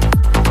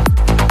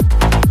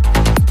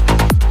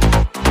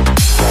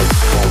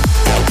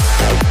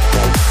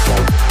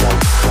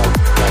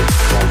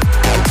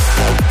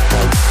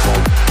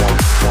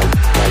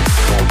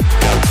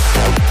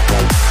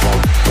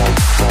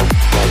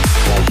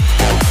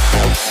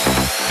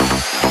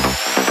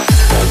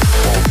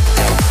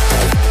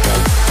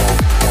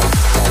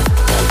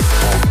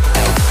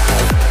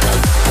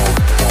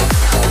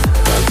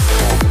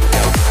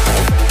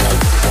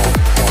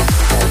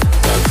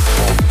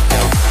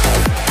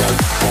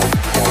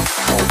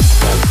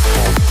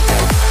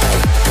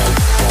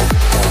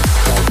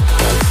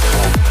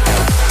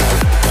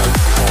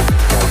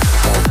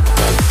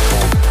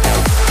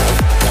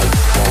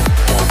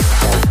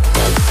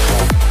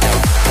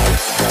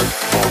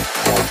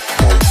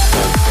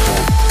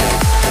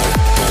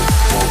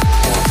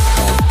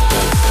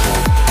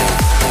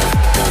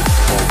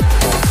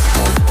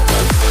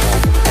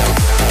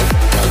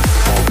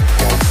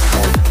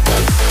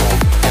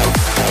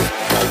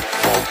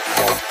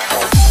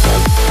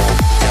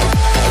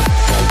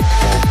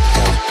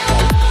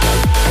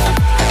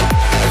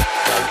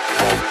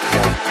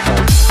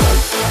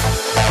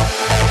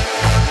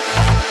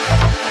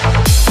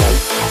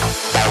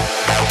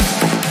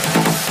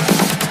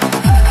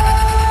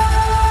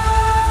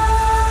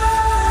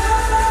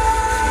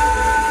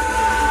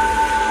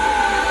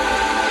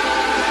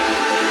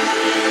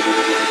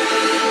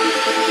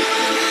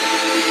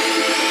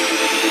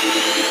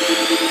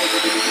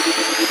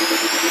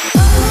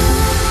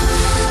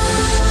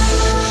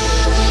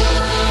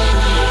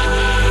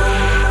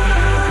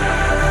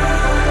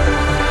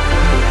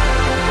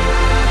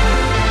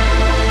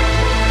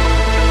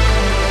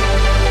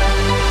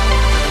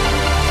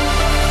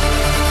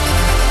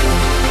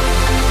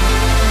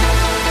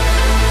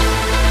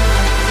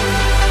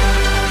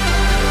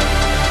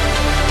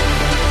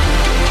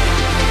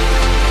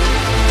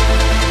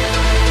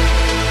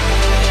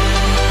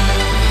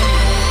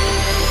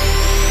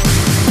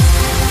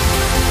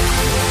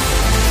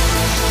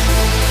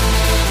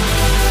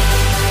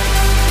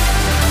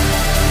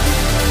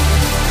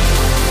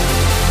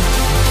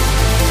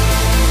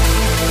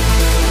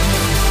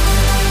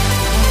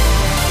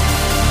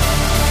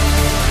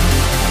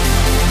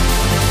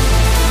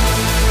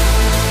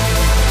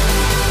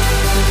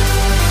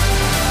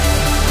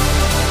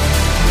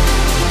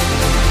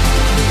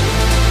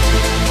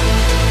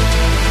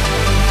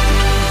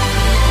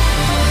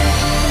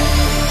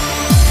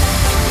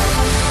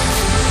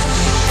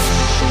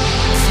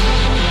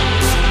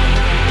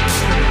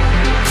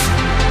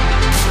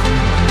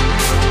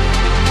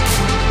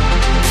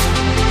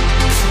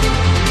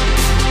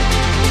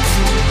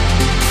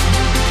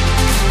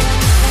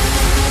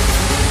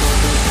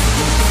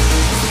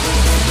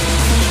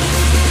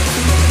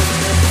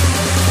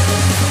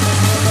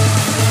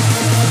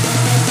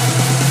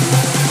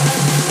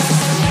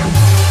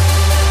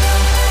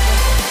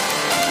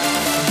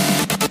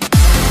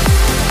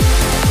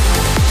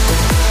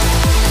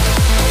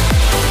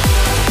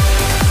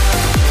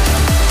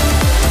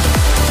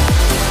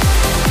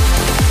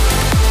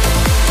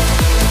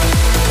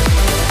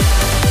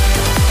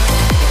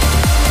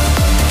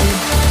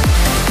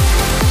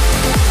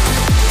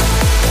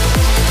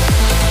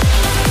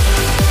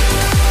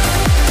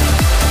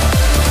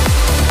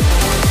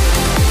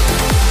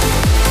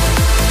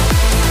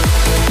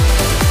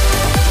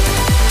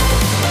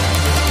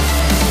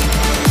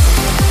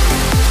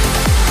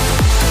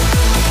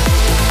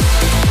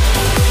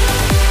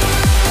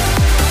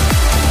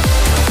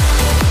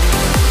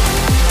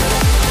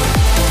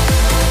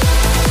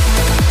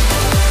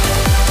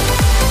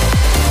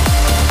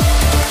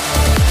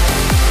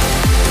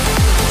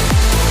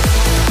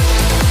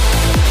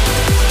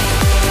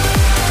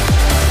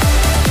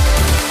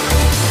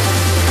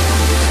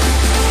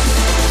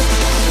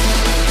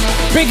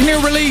 Big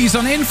new release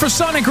on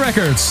Infrasonic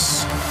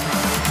Records.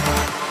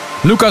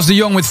 Lucas de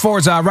Jong with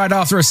Forza right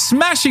after a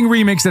smashing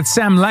remix that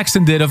Sam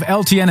Laxton did of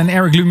LTN and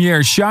Eric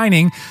Lumiere's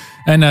Shining.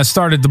 And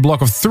started the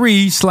block of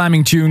 3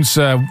 slamming tunes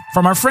from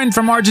our friend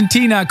from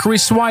Argentina,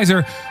 Chris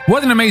Schweizer.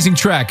 What an amazing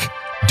track.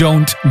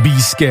 Don't Be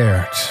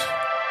Scared.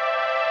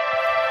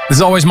 This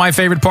is always my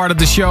favorite part of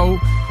the show,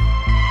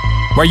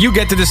 where you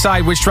get to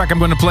decide which track I'm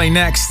going to play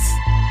next.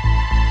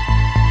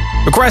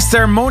 Request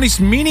their most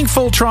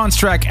meaningful trance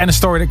track and a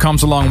story that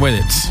comes along with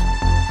it.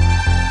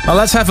 Now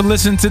let's have a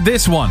listen to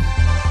this one.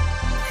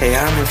 Hey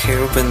Armin, hey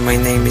Ruben, my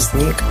name is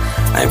Nick.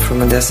 I'm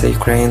from Odessa,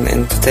 Ukraine,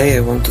 and today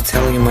I want to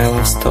tell you my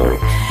love story.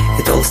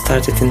 It all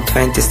started in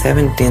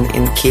 2017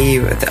 in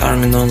Kyiv at the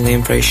Armin Only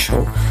Embrace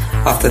show.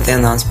 After the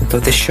announcement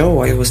of the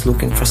show, I was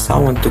looking for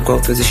someone to go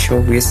to the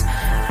show with.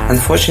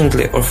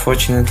 Unfortunately or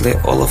fortunately,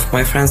 all of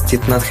my friends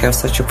did not have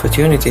such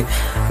opportunity,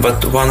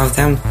 but one of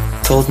them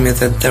told me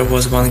that there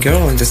was one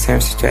girl in the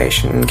same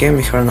situation and gave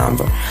me her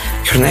number.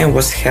 Her name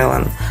was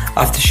Helen.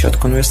 After a short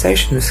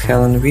conversation with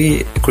Helen,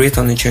 we agreed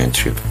on a joint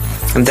trip.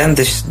 And then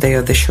the day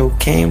of the show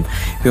came,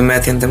 we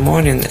met in the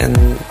morning and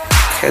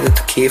headed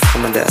to Kyiv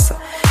from Odessa.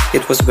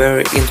 It was a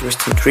very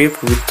interesting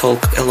trip. We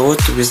talked a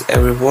lot with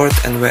every word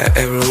and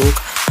every look.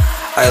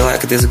 I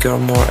liked this girl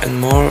more and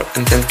more,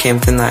 and then came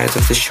the night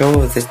of the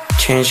show that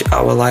changed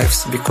our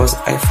lives because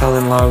I fell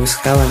in love with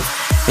Helen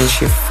and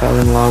she fell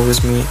in love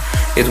with me.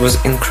 It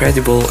was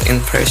incredible,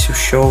 impressive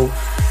show.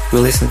 We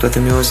listened to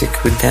the music,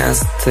 we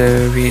danced,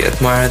 we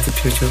admired the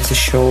beauty of the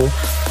show.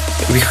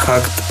 We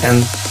hugged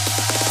and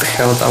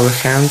held our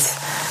hands,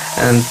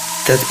 and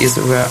that is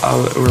where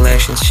our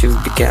relationship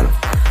began.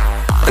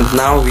 And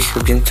now we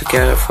have been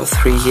together for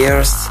 3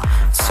 years,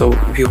 so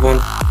we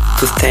want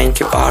to thank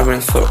you, Armin,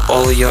 for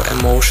all your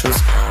emotions,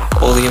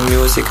 all your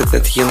music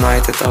that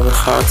united our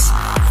hearts.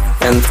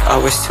 And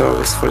our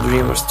service for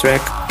Dreamers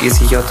track is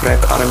your track,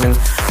 Armin.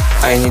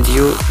 I Need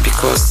You,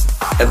 because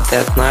at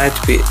that night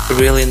we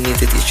really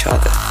needed each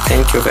other.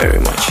 Thank you very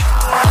much.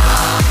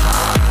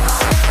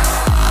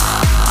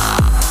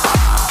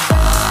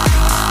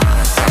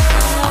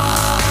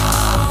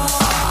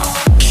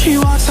 She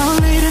walks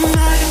on me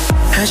tonight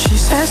as she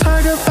says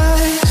her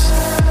goodbyes.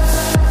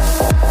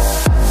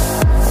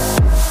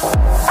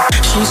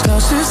 She's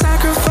close to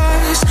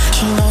sacrifice.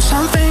 She knows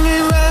something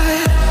ain't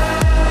right.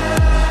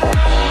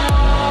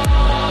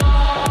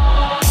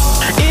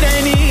 It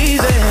ain't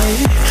easy,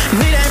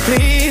 it ain't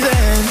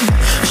pleasing.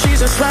 She's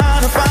just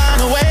trying to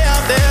find a way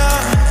out there.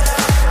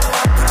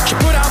 She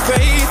put out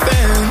faith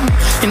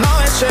in all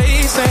that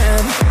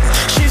chasing.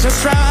 She's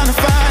just trying to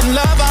find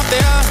love out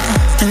there.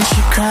 And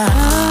she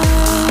cries.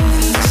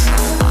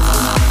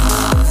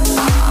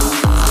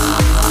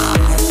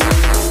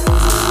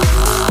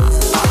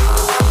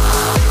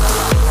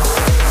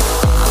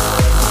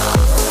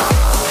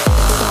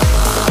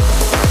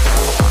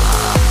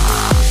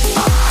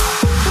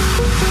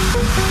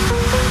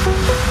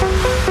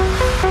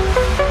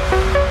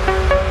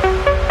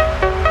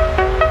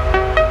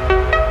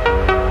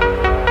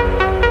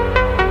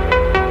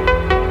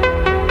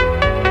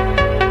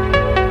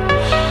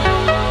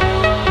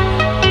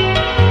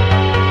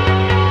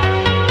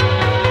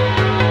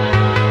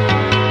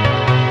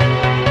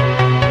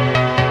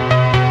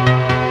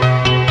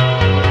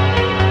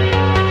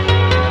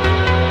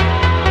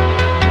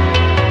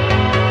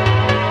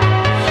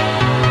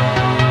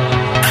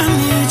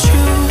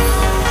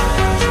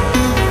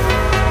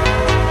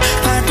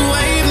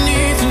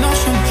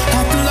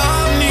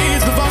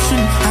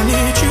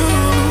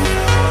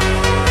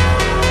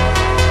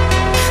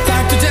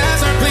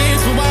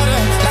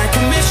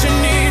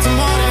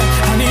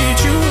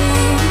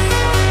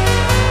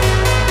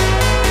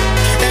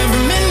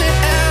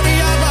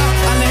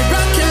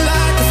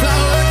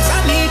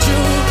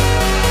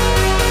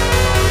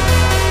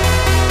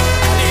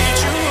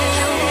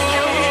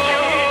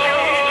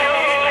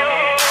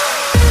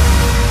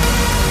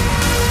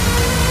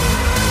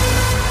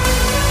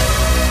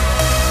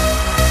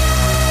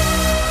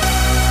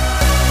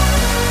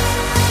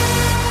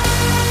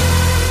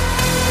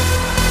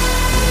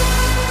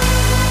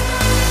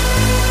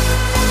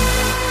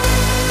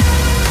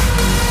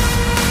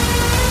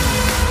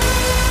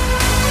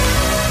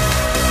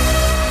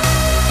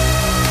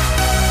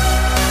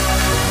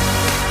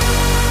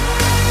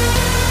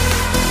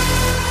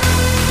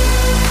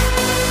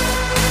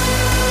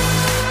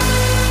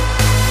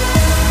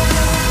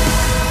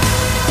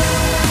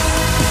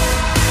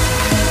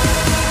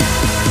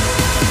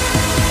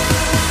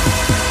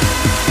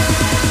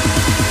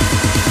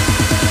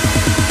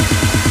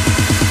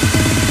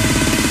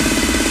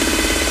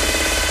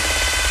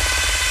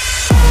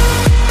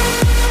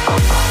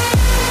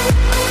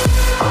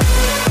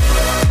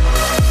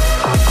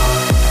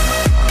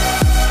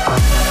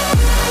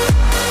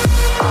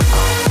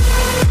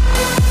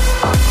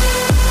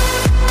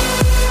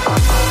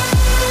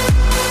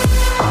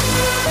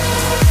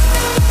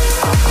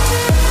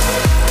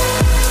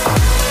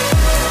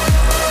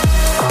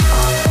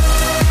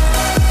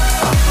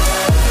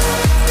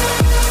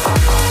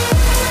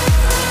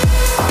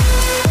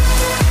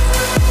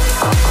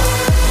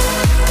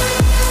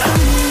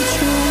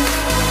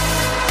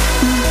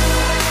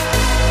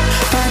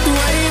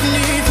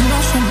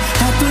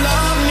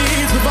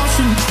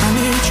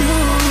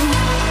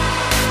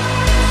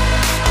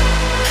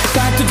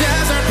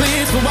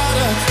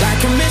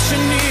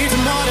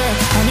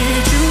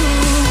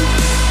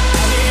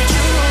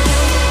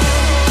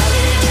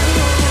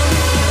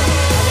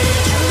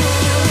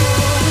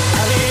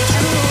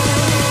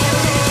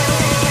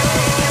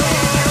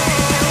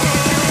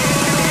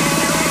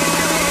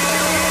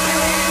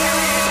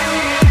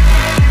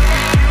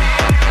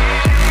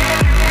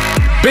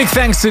 Big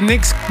thanks to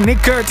Nick,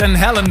 Kurt and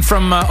Helen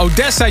from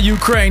Odessa,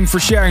 Ukraine for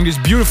sharing this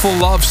beautiful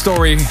love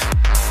story.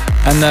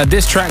 And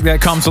this track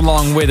that comes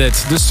along with it.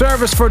 The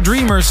Service for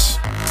Dreamers.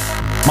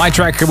 My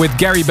track with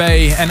Gary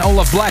Bay and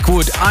Olaf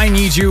Blackwood, I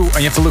Need You. And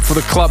you have to look for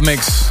the club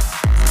mix.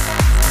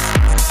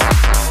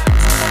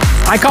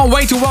 I can't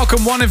wait to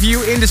welcome one of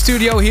you in the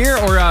studio here,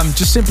 or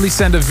just simply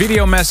send a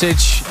video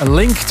message, a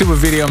link to a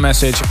video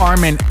message,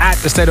 Armin at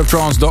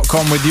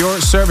thestateoftrance.com with your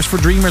Service for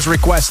Dreamers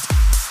request.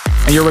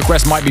 And your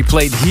request might be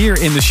played here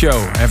in the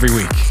show every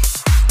week.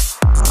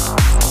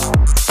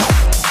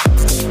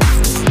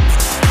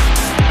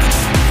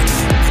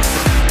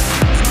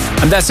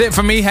 And that's it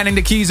for me, handing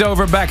the keys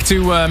over back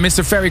to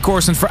Mr. Ferry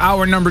Corsten for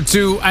hour number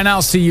 2. And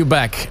I'll see you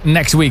back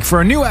next week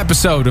for a new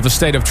episode of A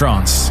State of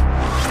Trance.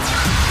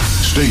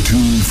 Stay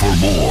tuned for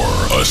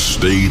more A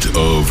State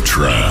of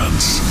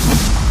Trance.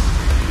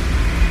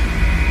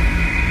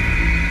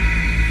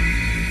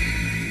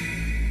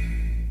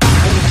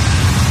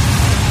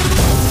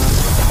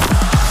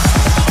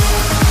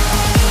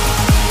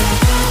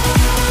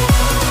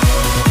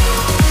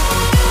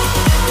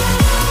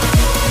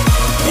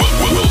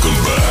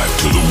 Welcome back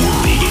to the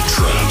world of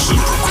trance and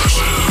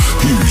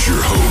progressive. Here's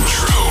your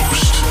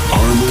host,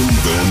 Armin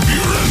van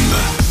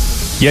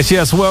Buuren.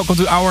 Yes, welcome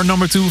to hour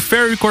number 2.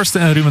 Ferry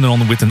Corsten and Ruben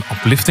on with an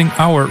uplifting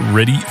hour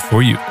ready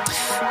for you.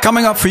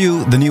 Coming up for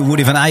you, the new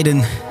Woody van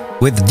Eyden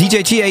with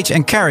DJ GH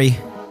and Carrie.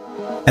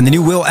 And the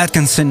new Will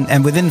Atkinson,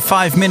 and within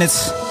 5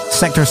 minutes,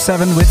 Sector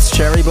 7 with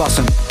Cherry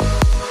Blossom.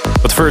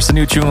 But first, a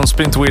new tune on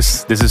Spin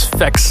Twist. This is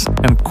Vex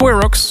and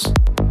Queerox.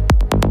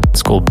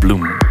 It's called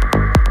Bloom.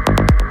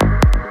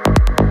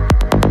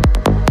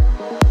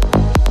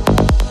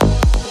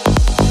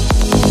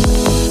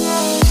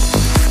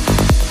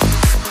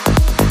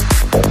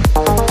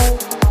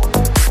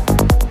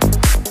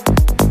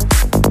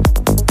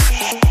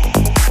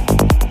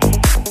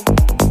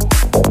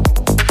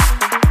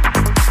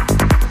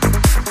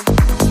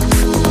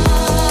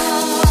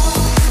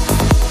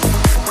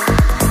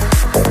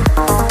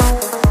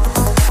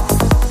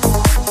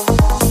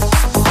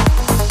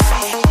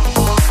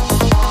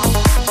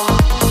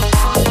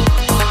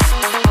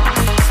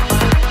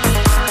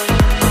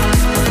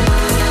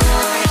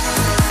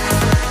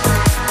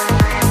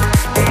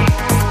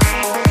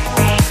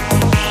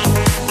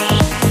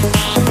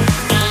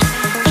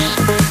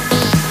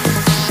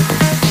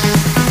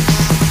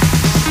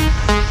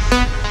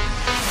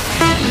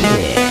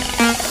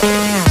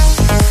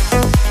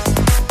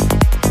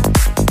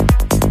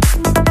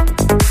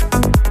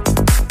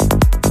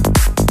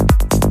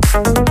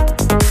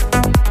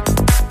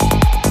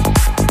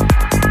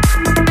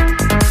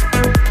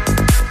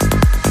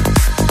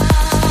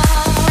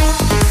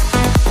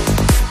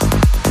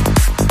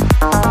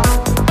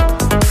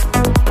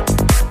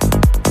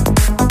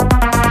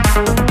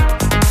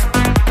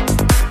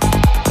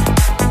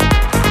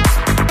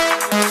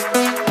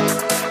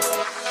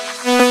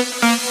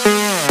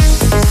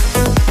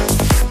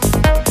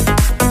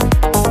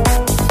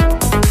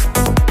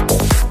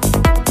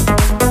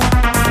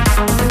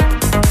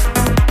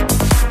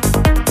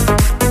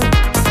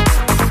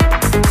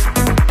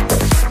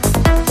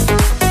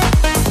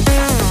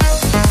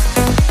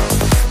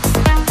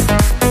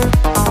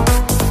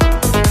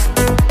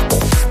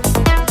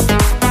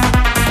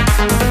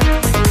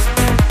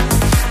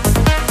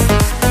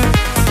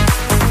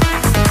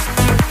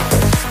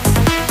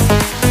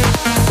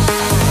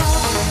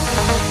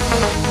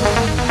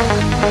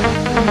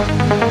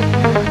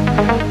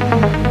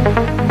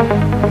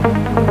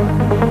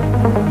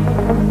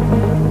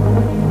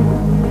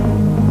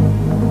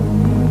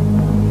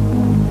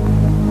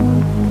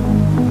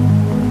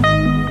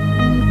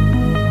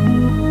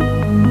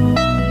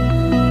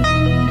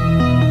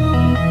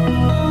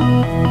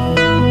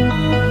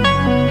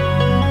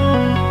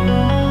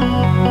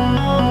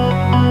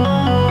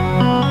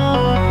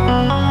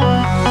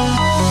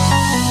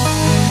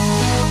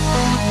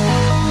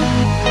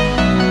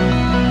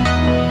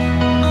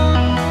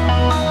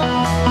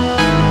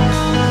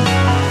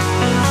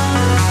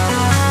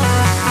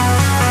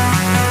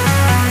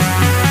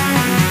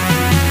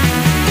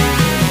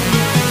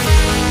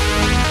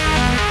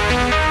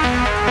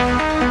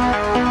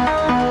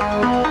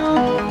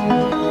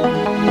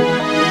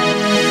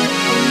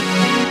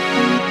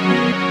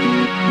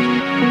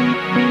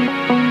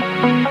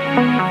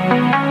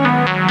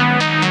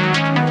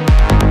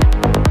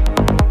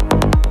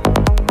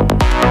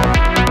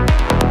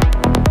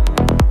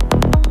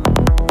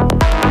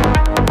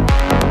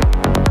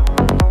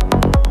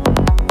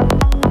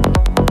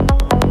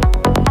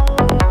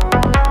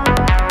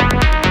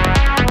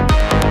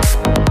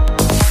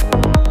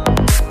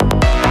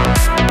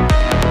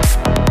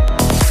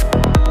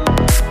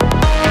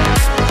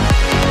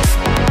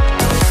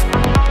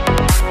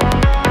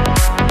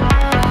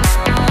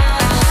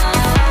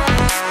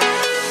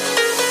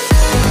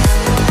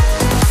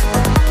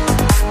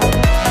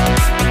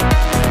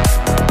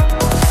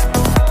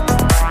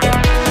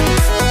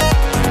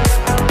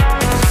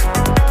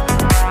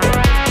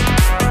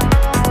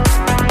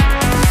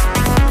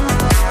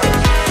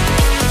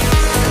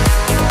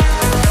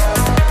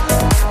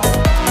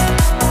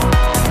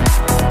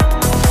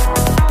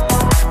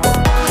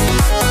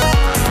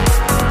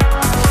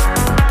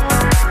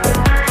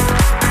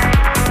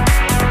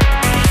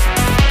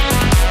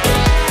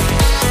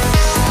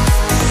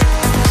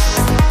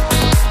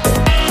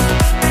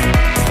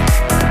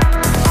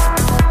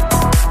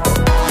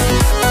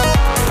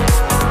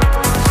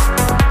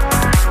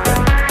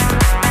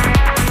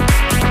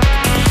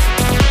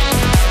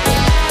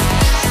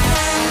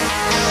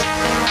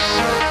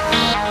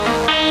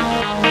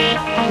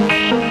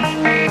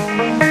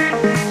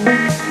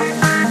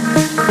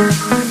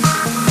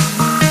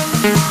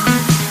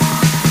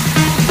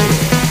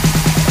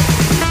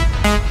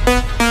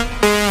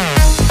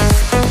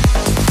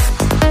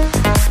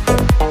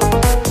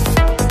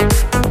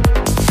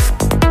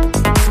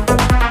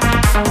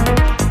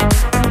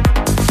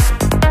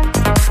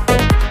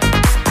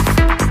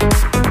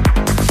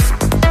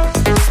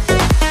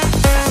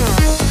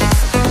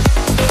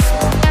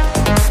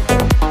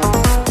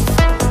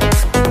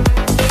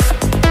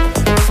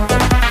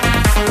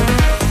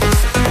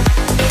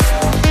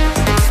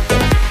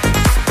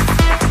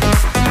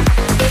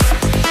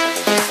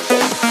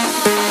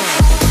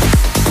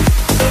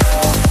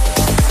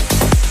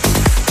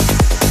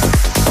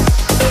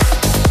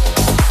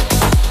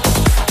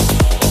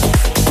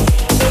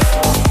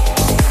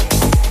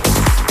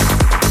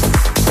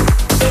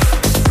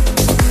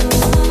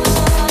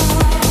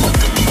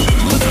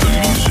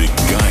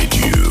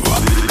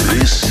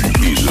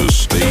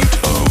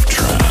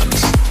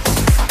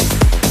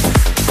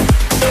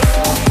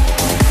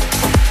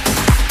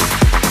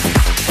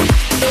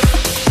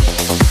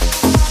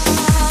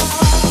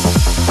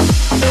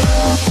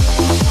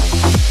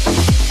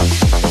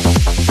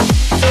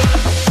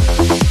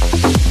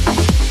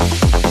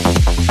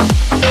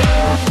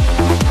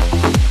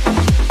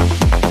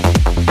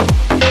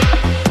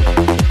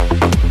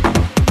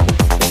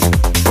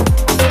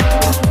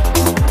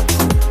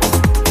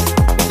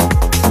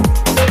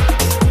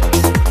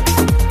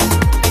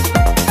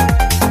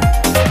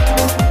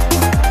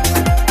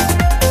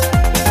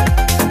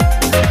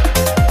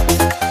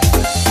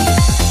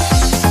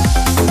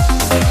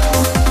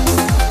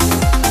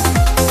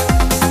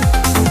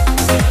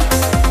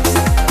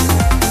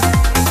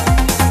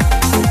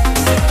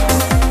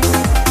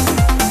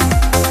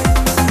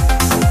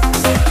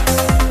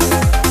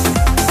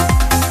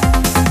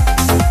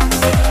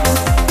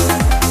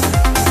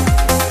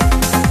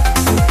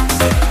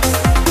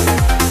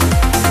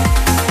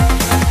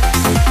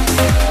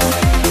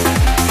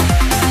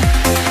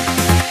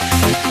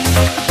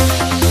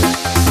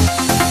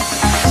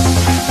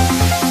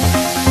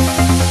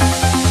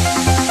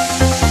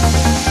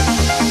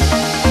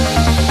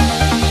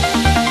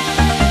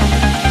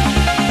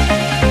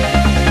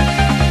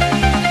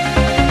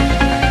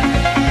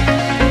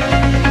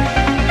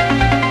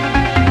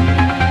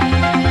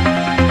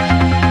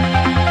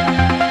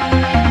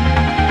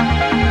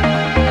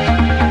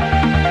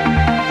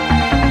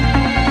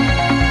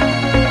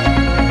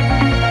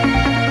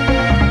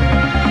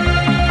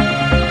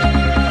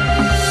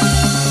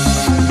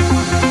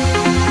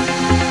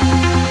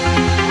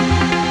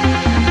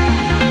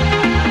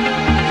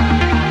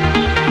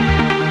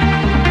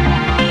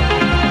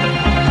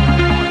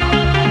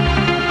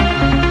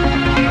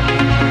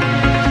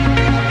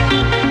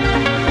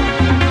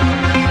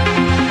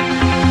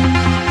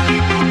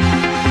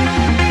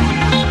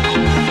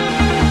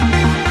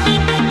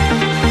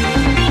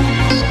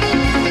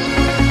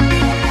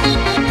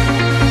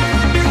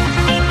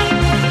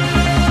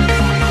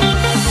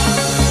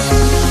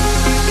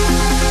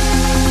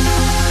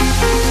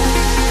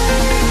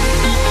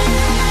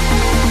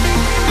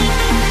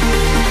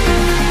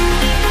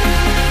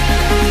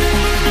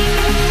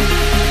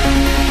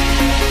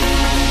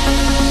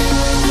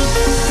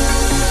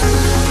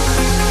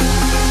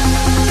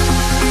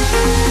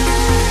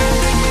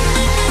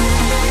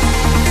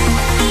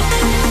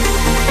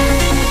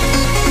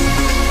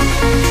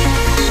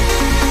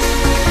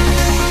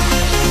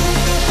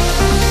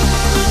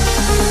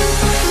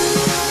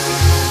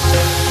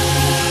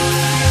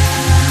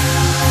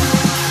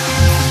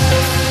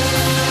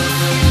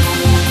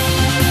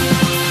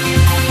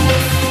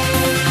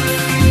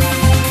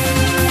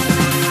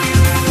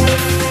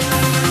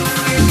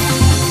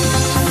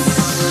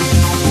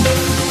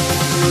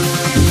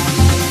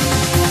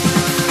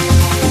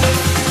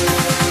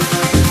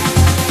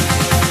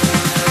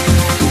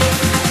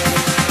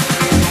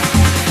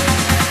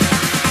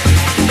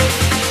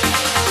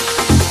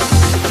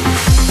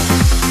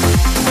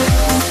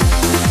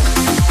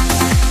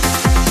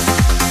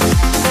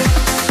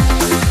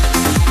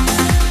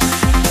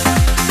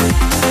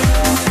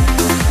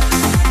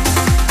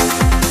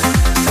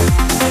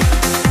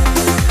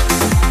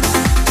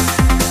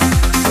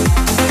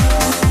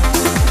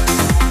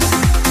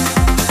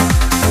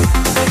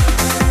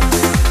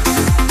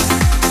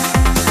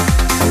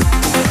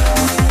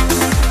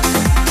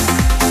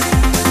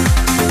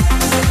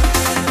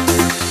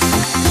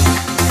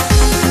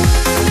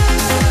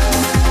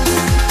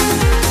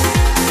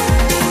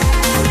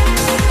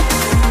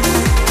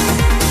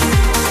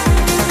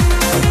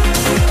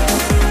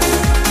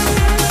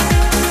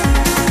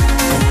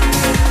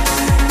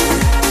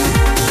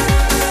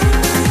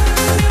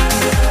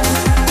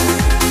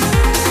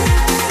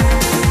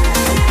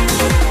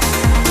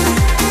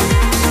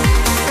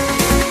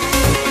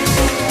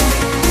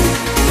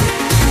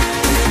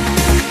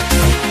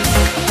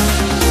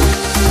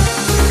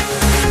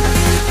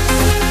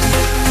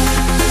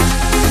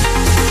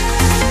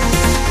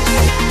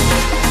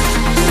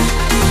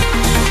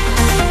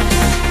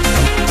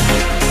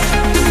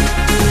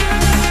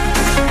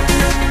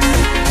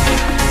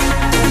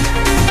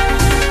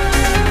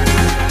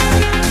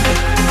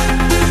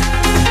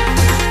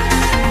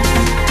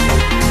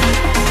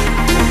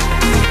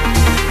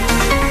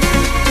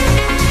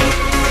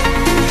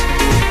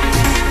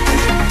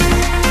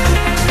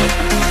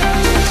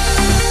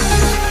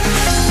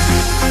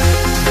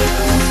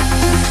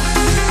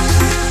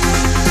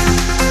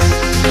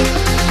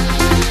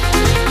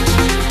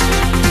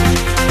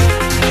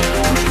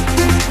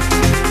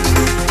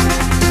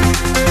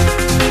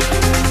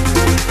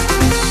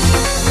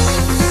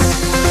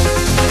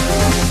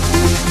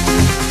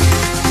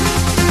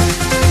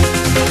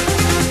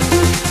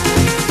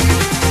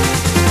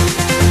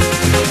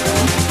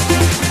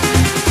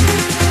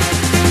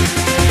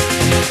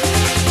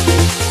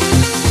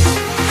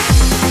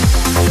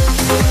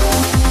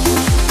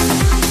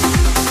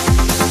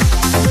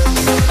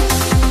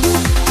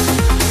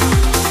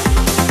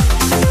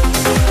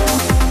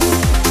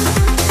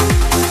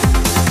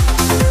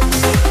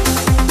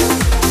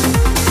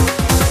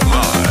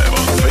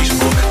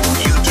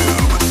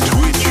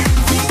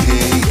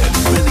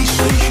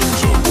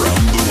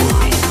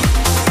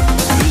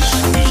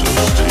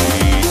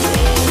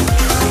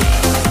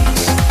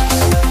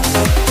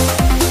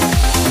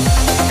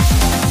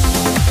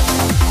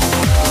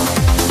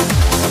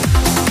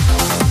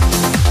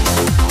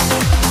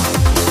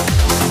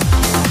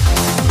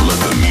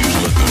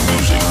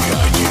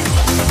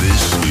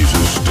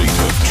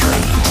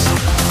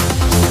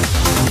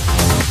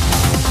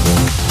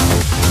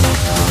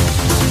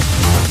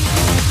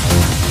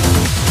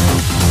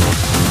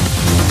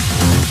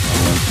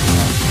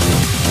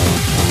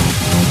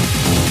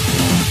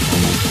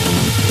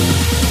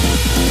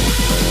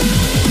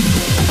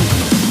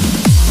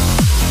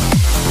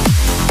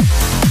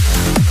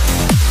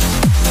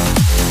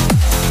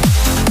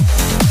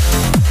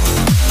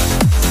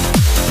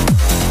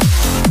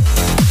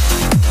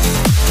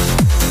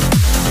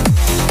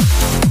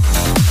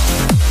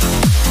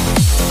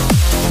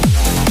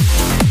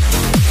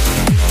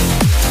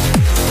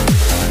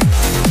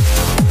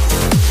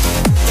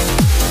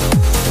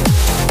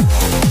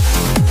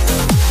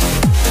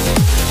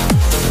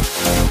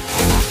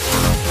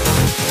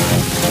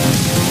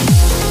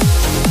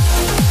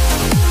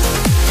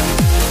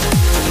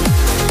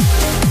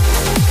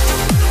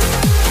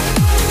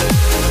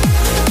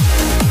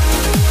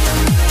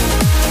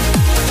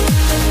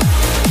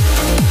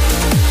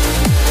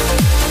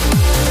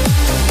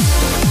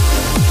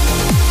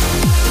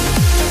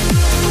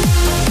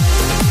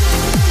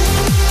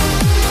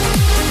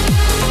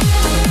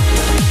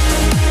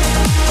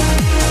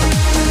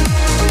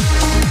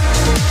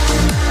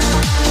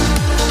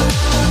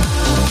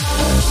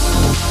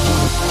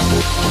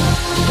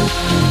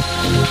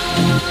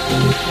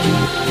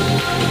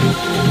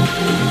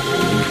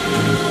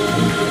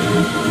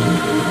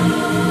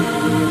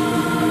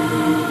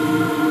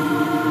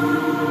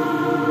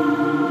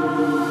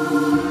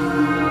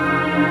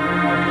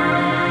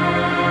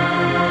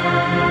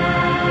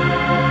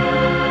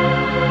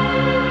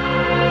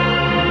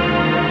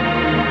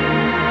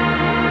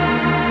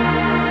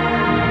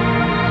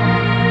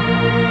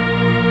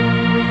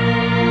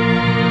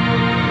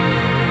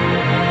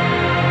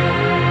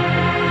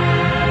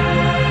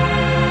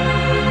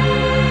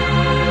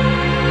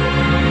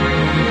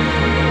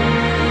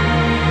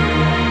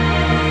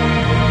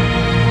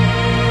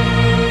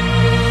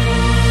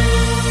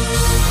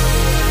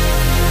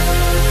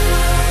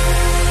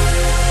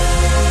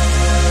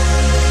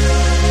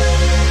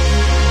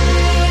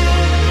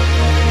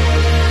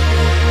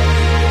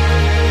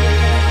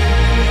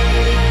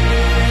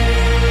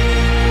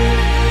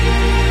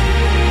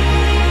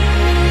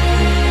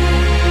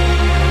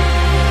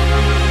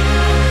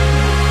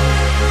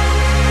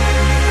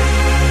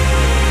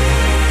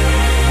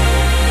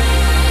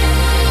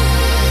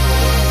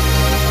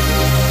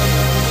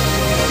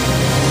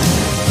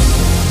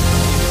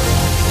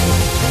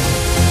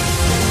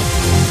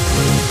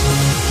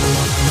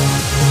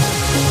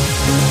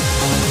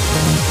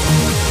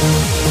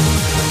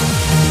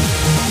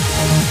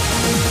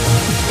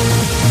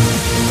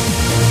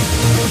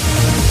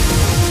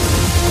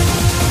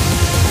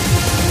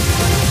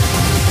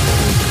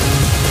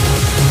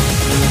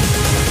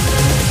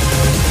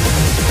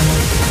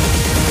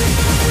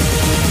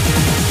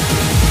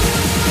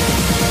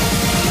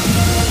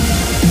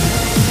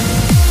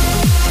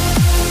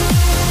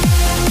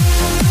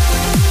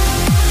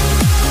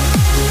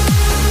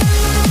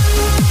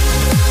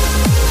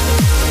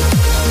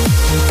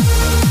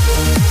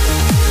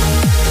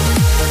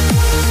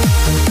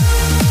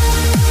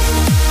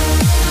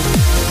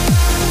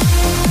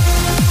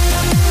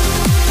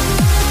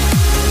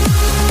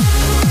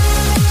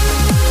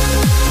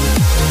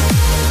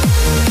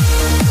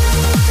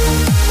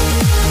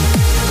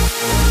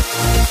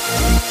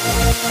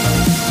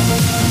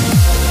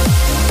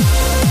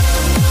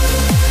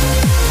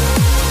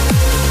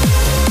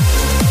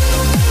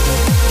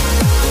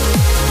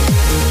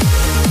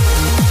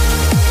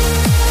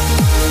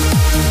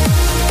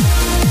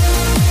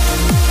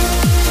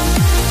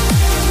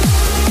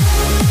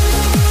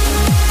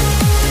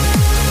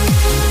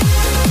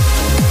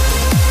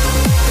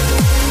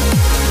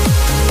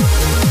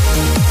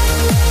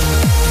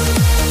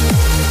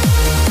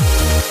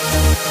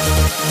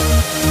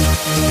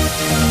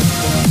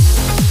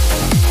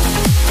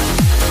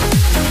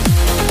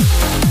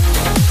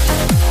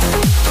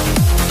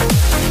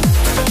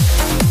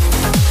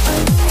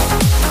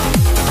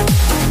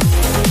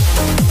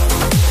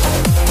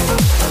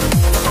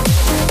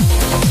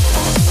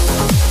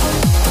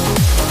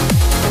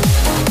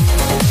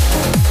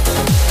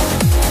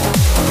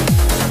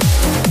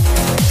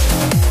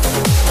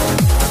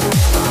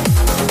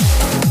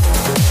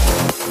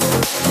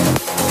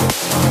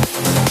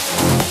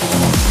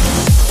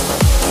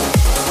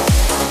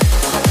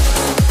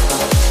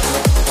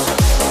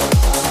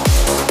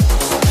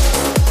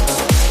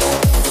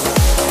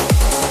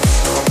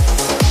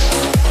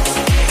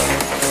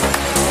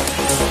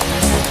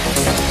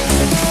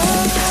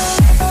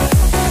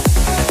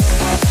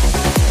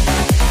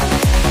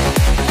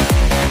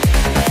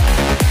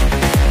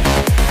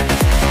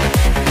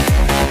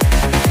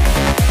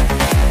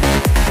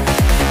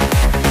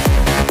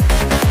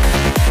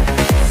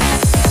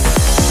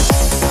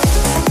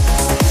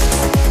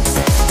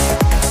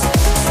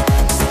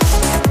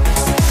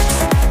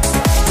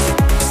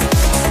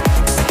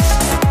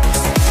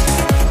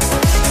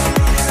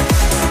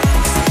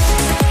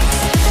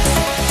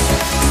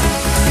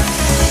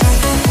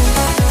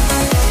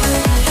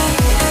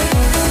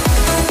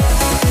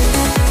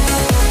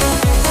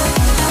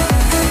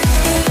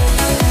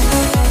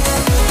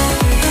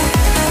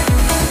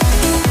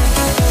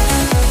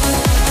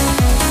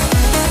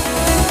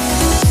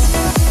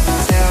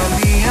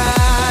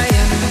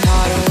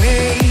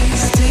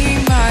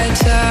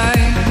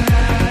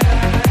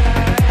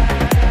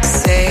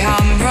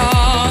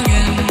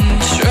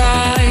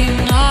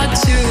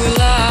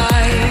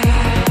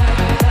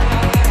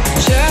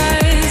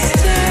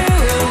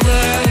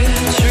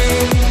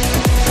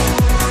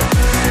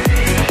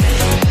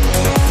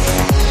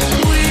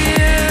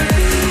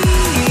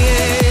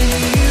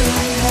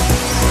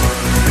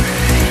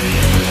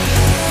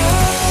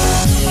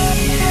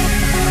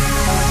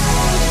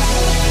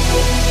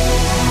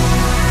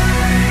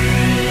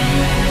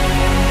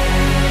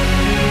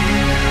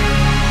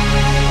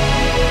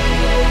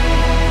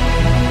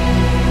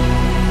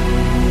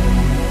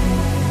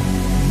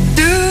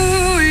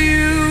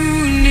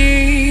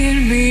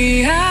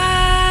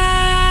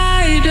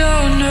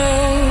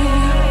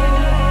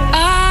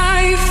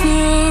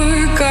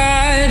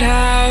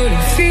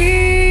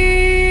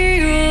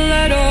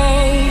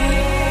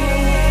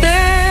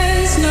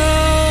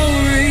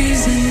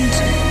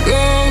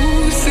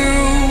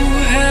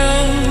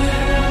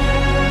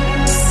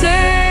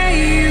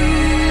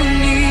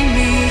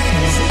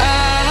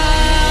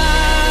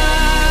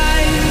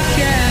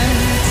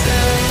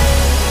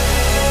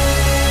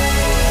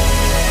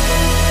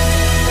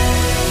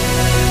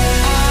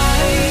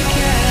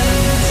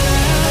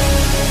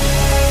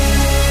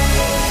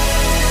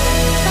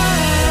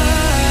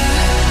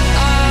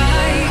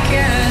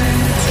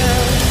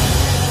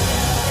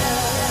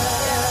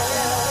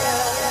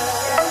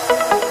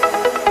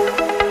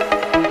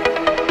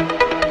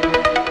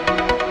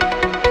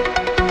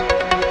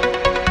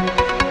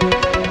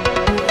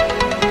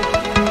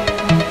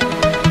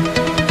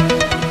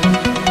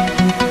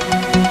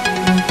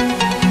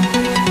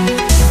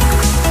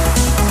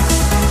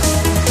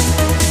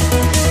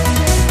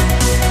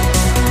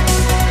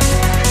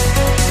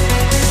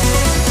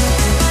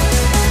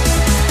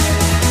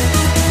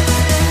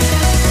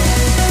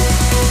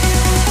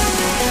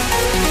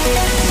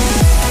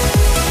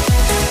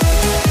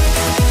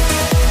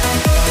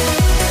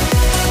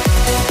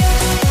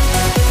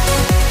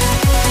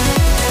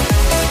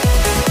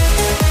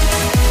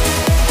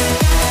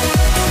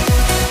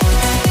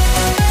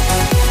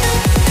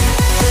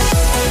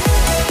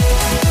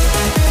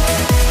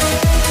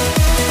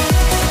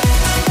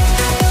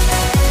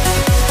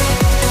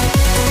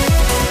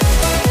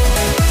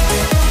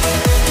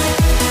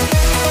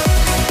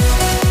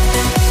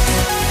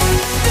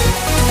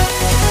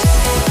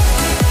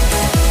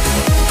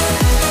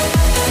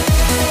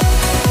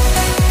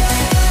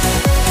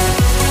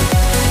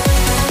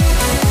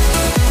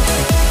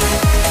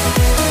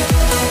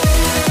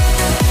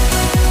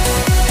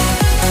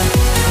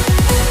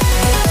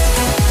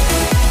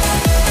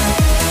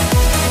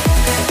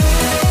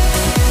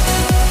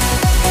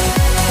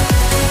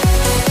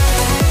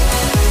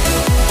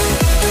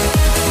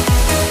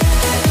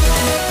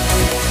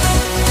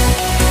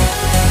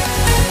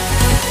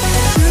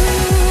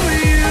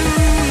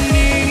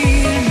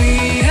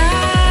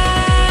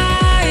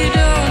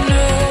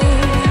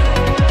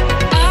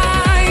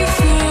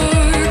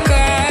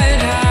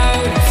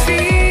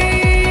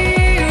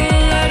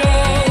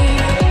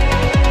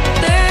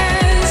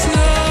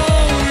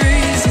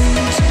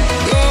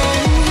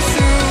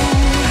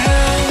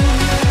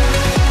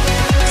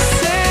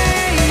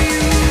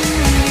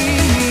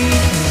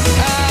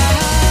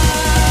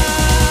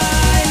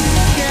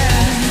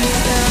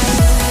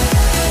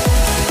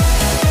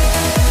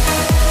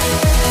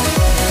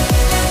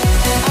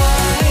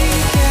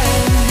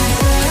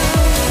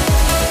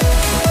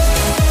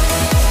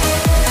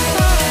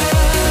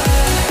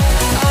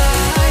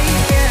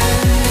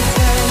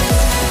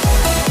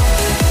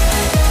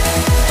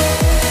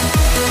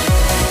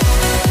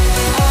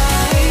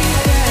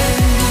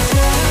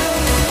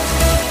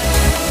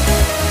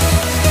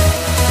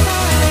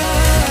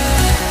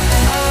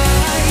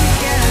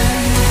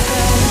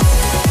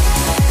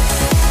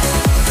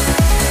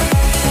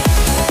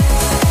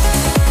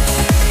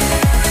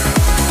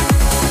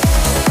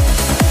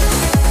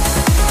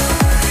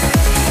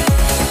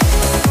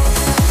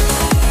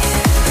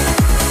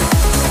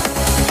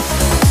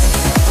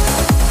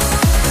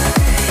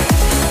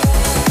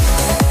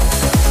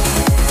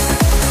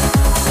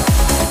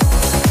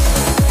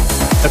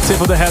 Tip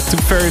of the hat to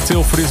Fairy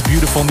Tale for this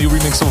beautiful new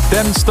remix of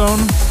Dan Stone.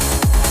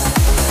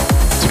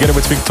 Together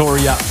with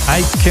Victoria, I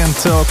Can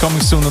Tell,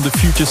 coming soon on the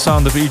Future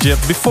Sound of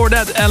Egypt. Before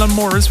that, Alan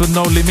Morris with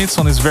No Limits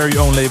on his very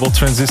own label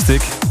Transistic.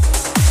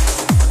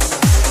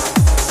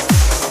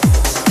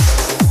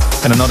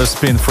 And another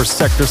spin for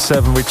Sector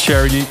 7 with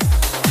Cherry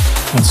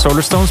on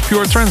Solarstone's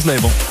Pure Trance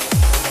label.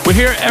 We're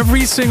here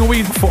every single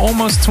week for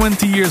almost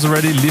 20 years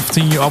already,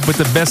 lifting you up with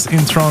the best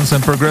in trance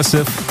and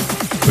progressive.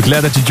 We're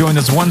glad that you joined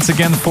us once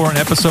again for an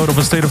episode of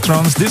A State of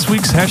Trance. This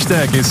week's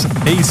hashtag is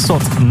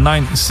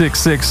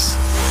ASOT966.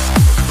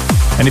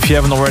 And if you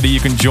haven't already,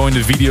 you can join the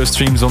video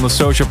streams on the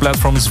social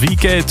platforms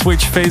VK,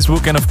 Twitch,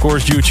 Facebook, and of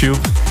course YouTube.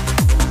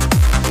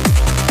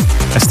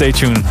 And stay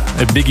tuned,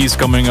 a biggie's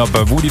coming up.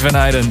 Woody Van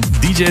Eyden,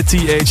 DJ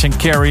TH and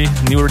Carrie,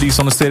 new release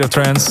on the State of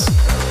Trance.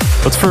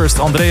 But first,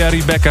 Andrea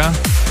Rebecca.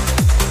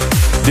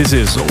 This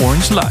is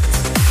Orange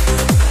Light.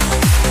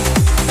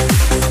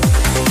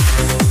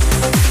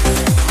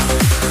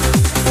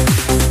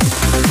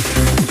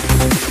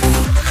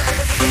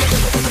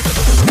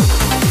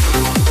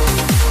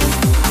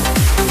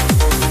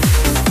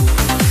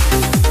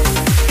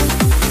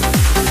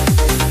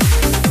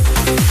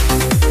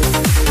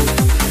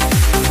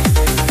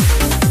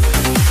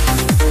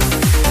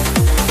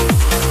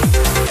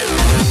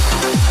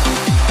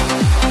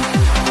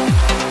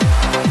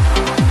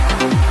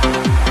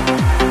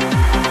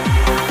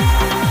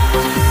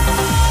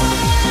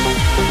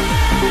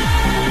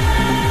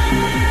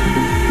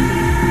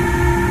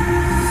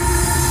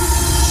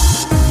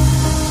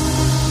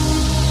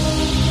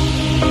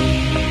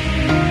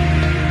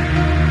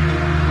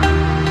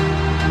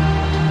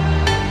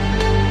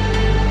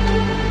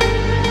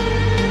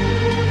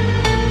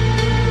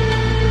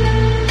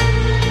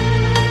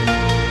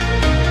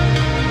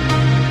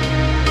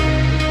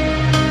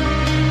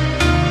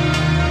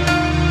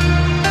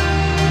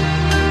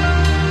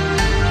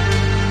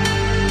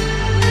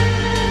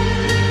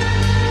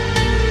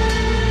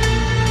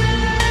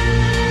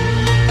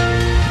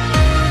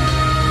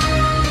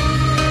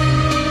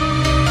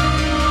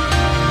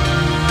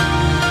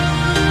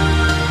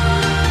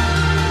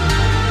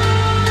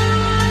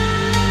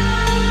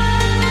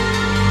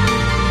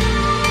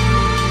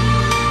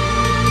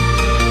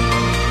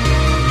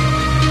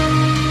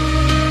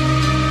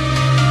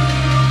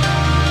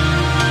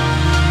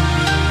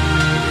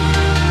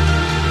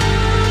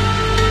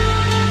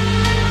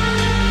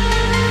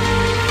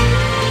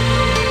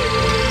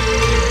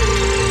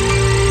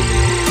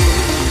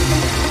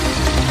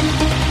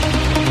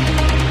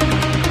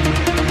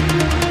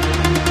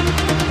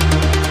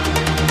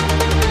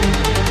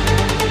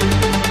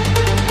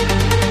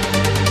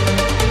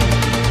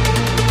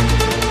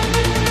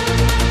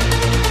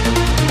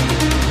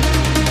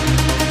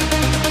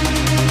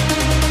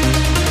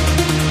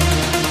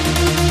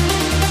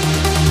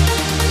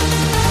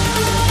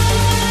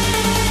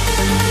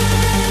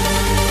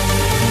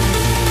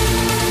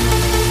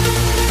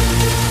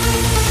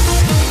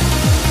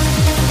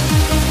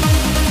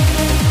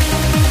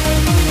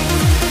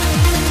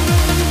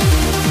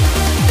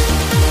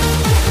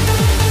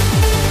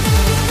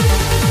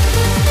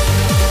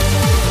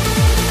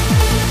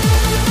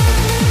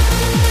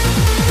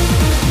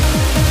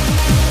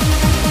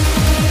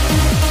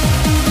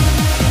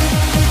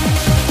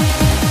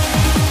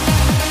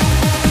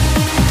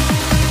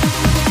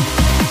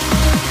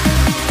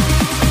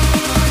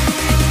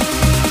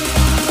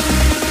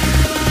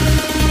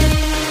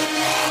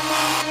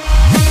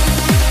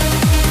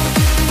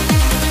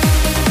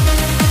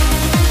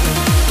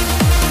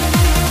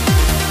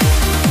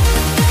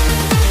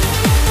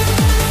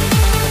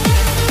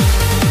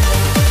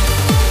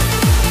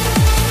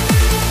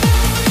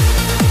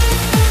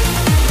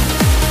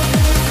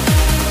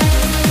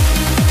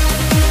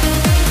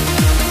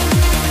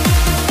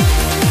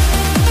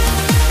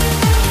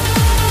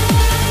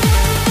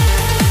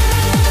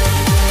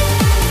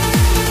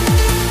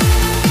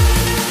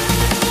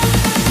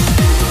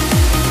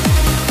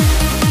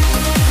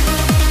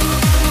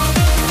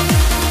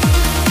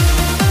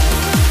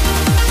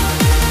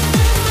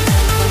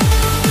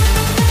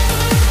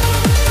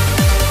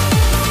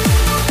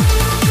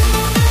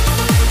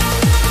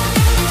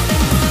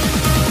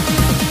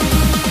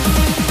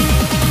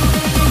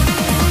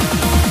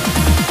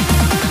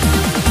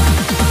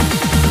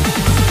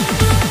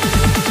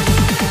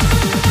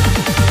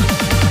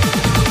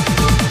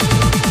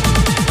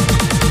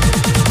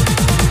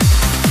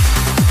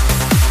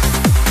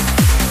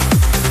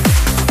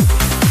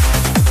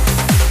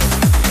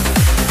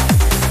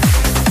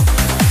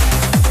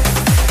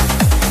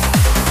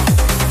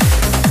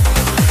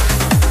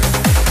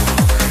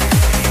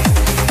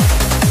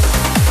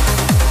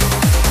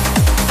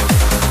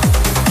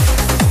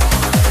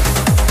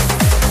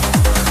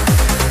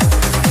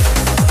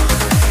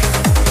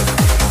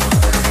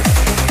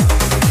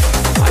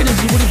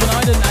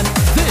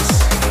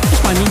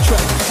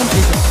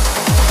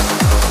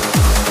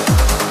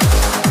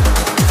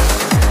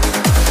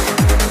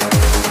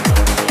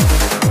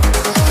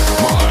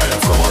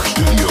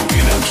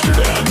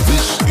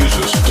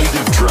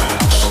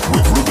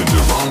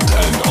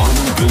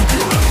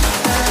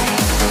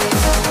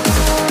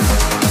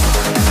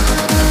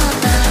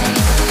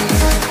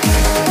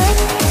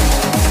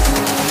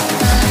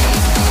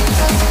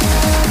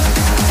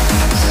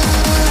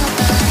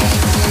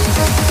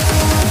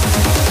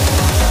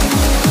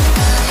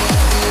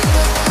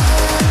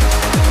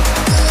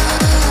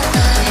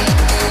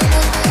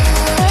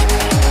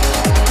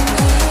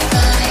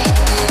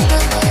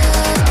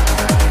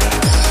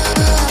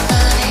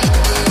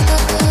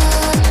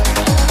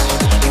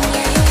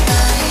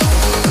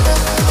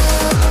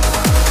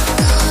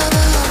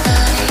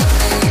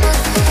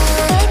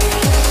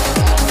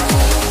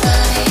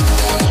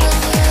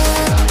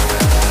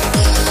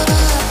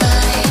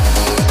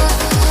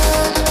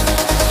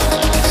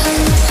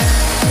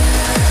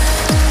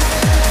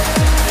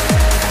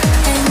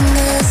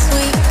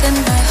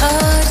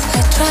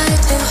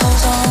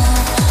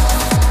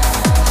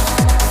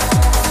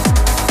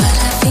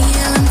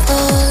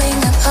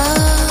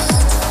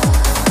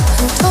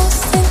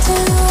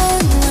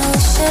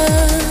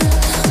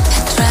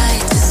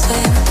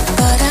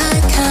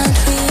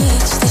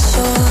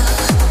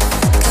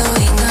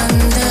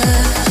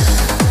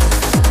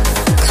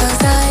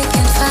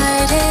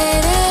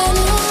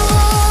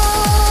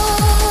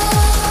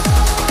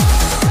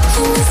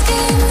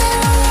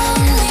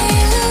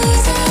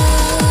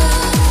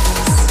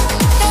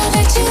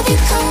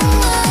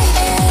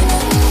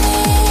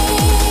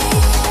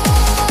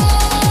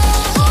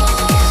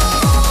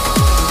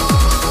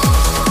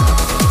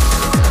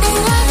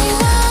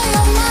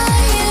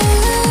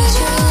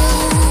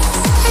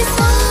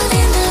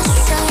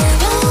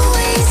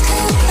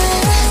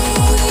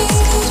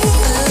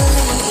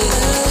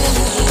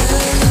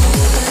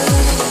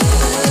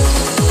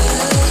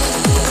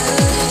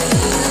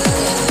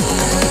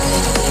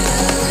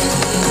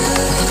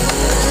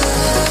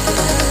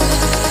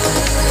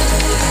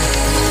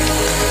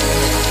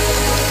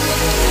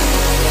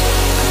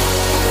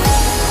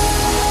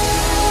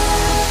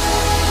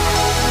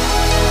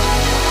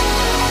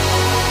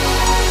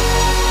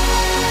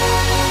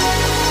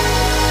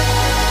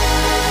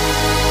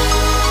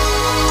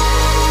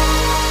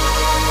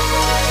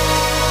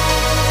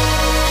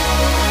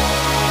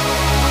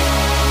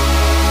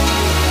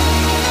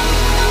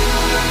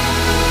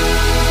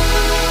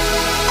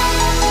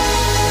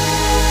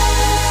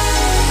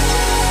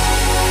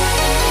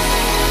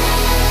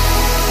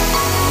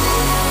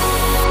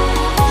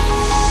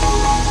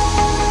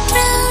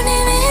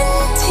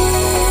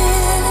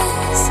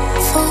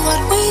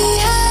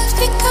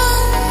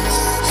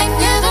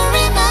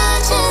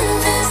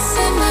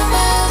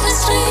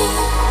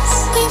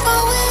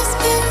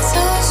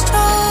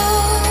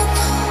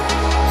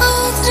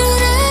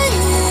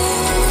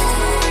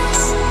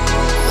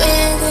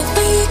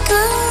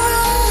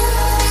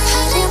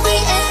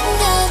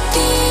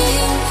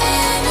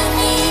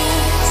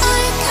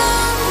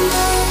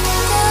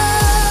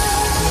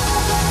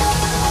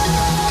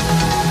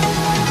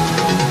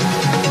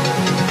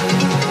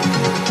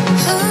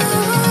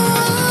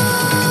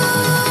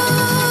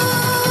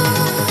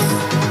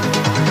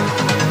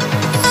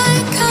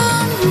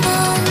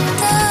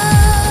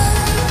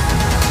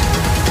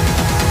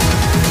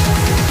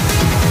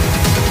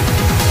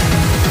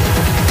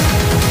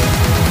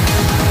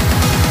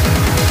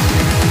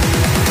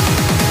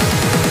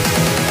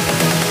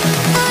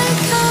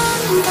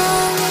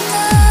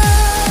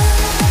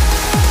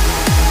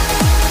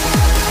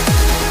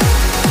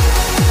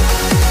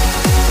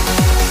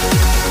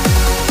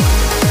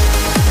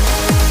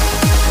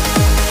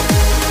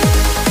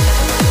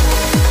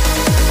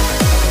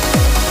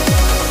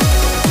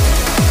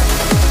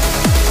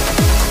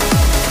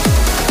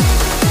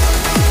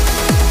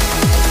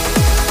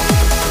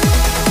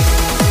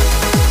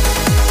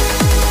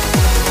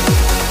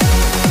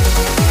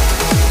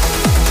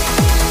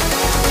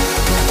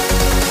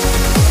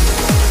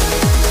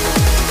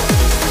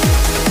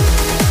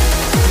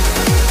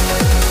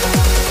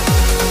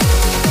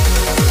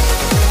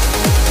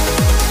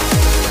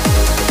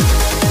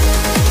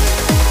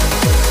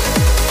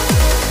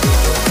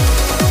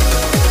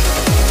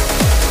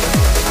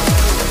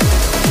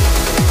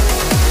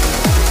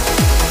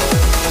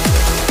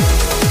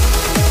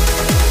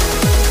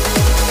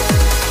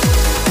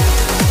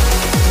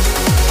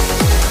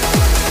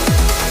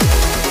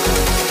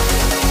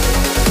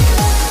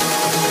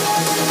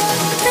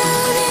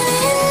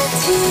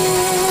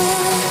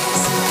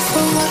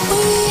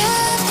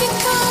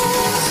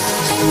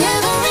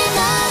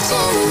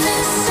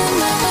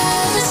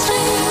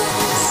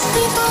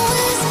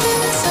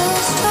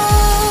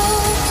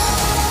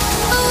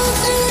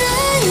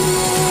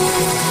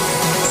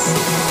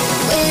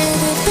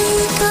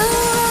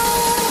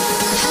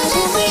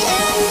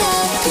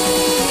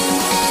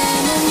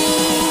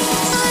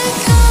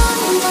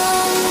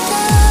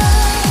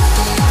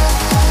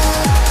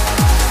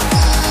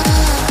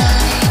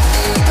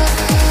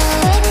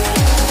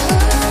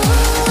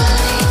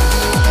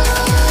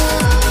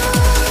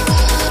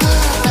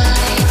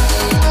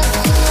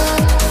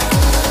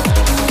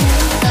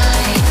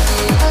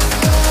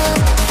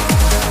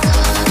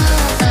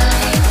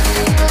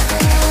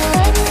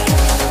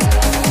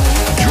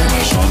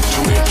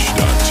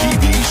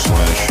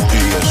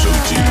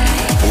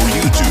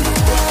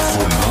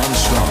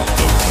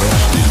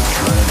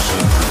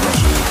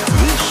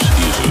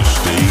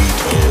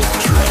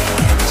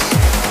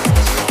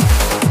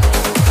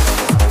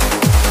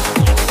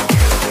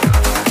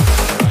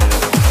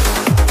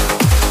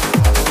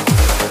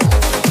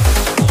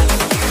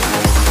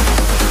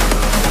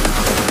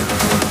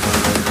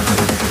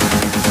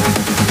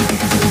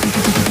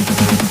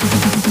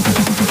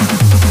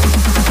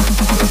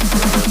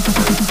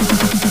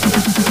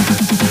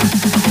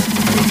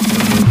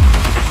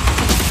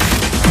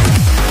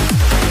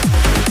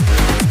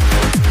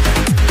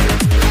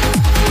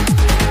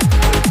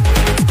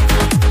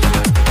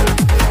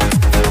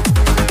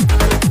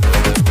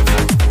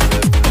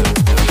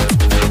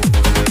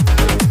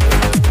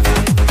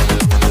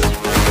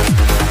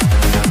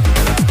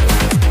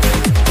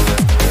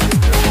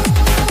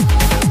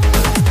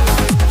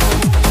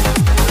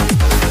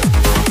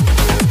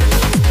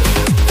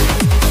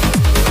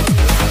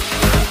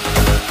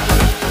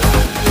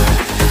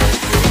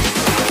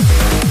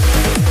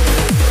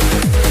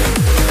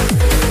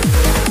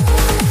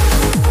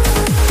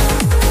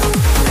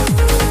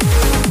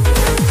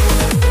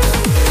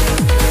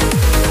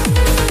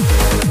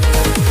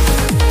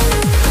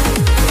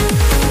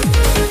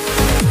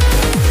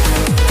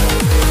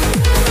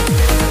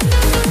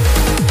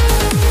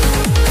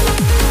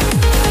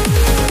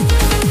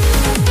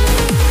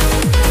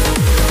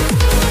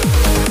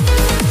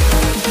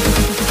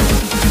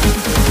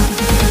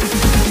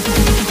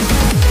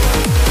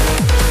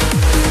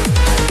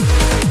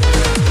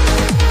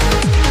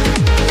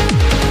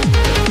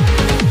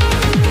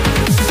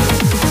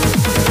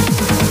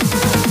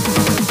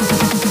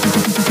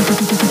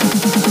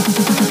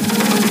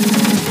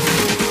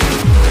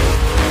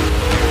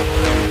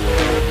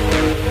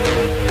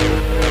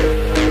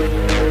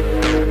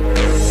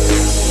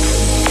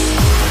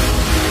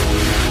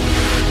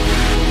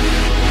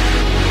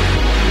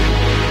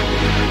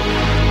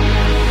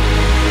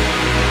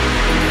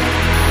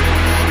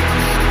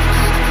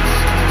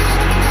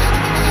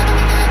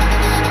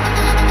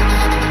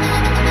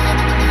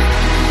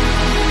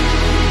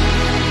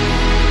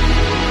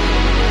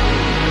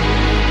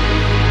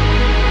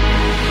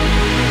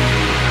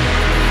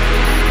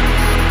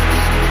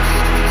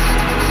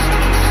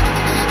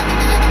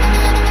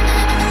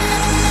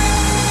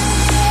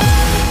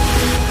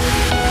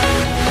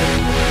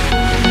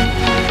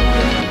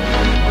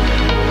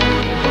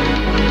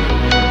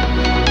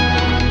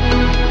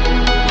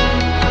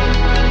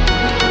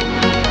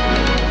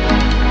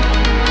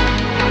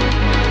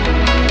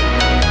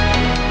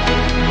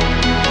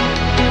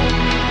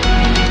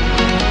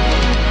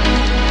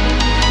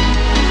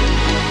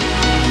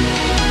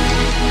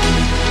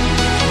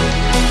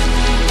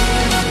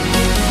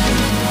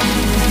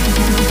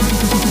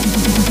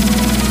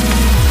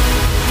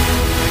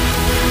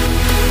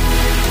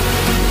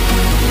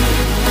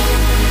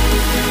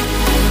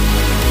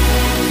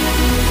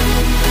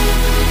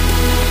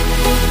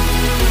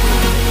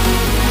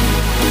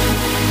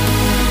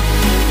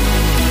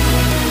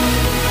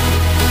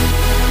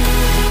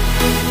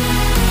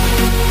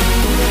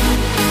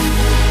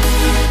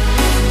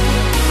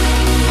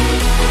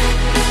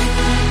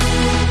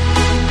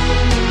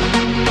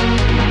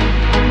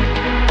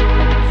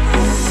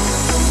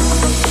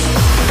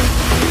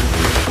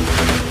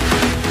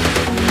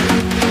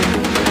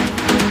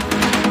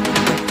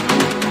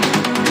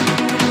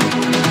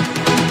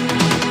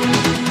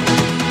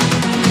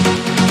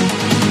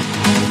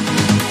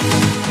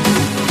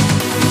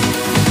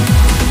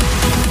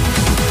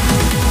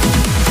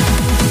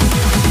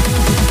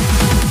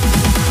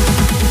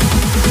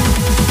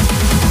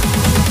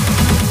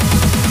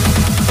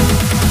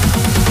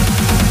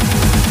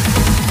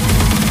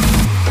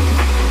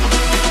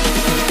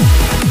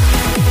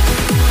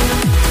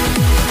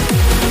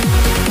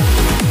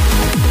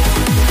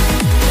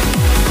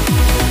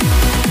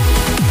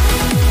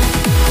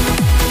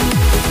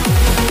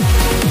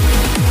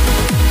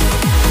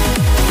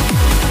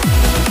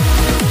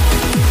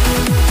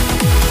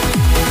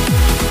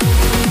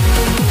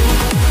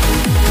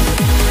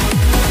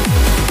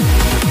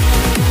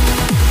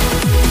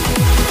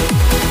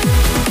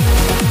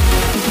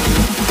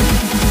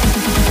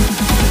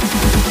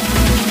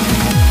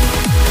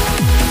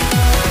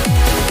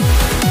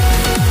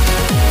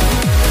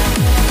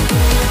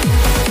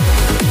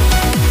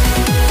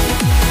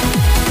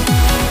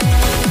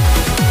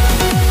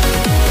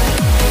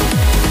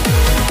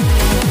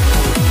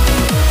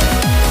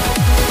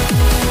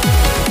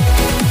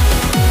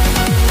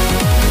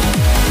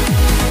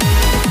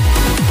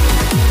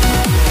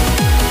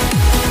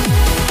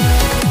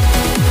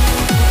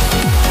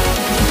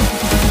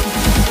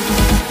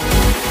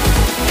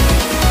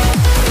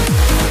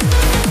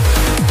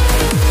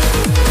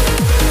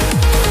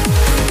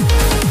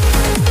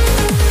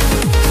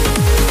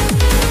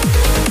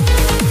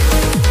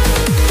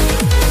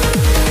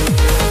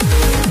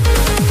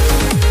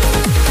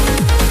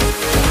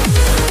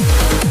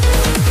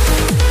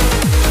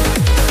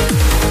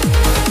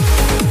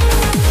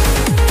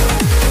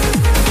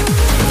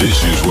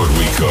 This is what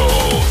we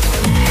call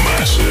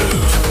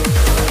massive.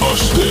 A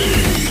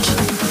state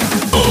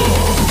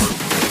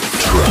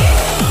of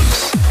trance.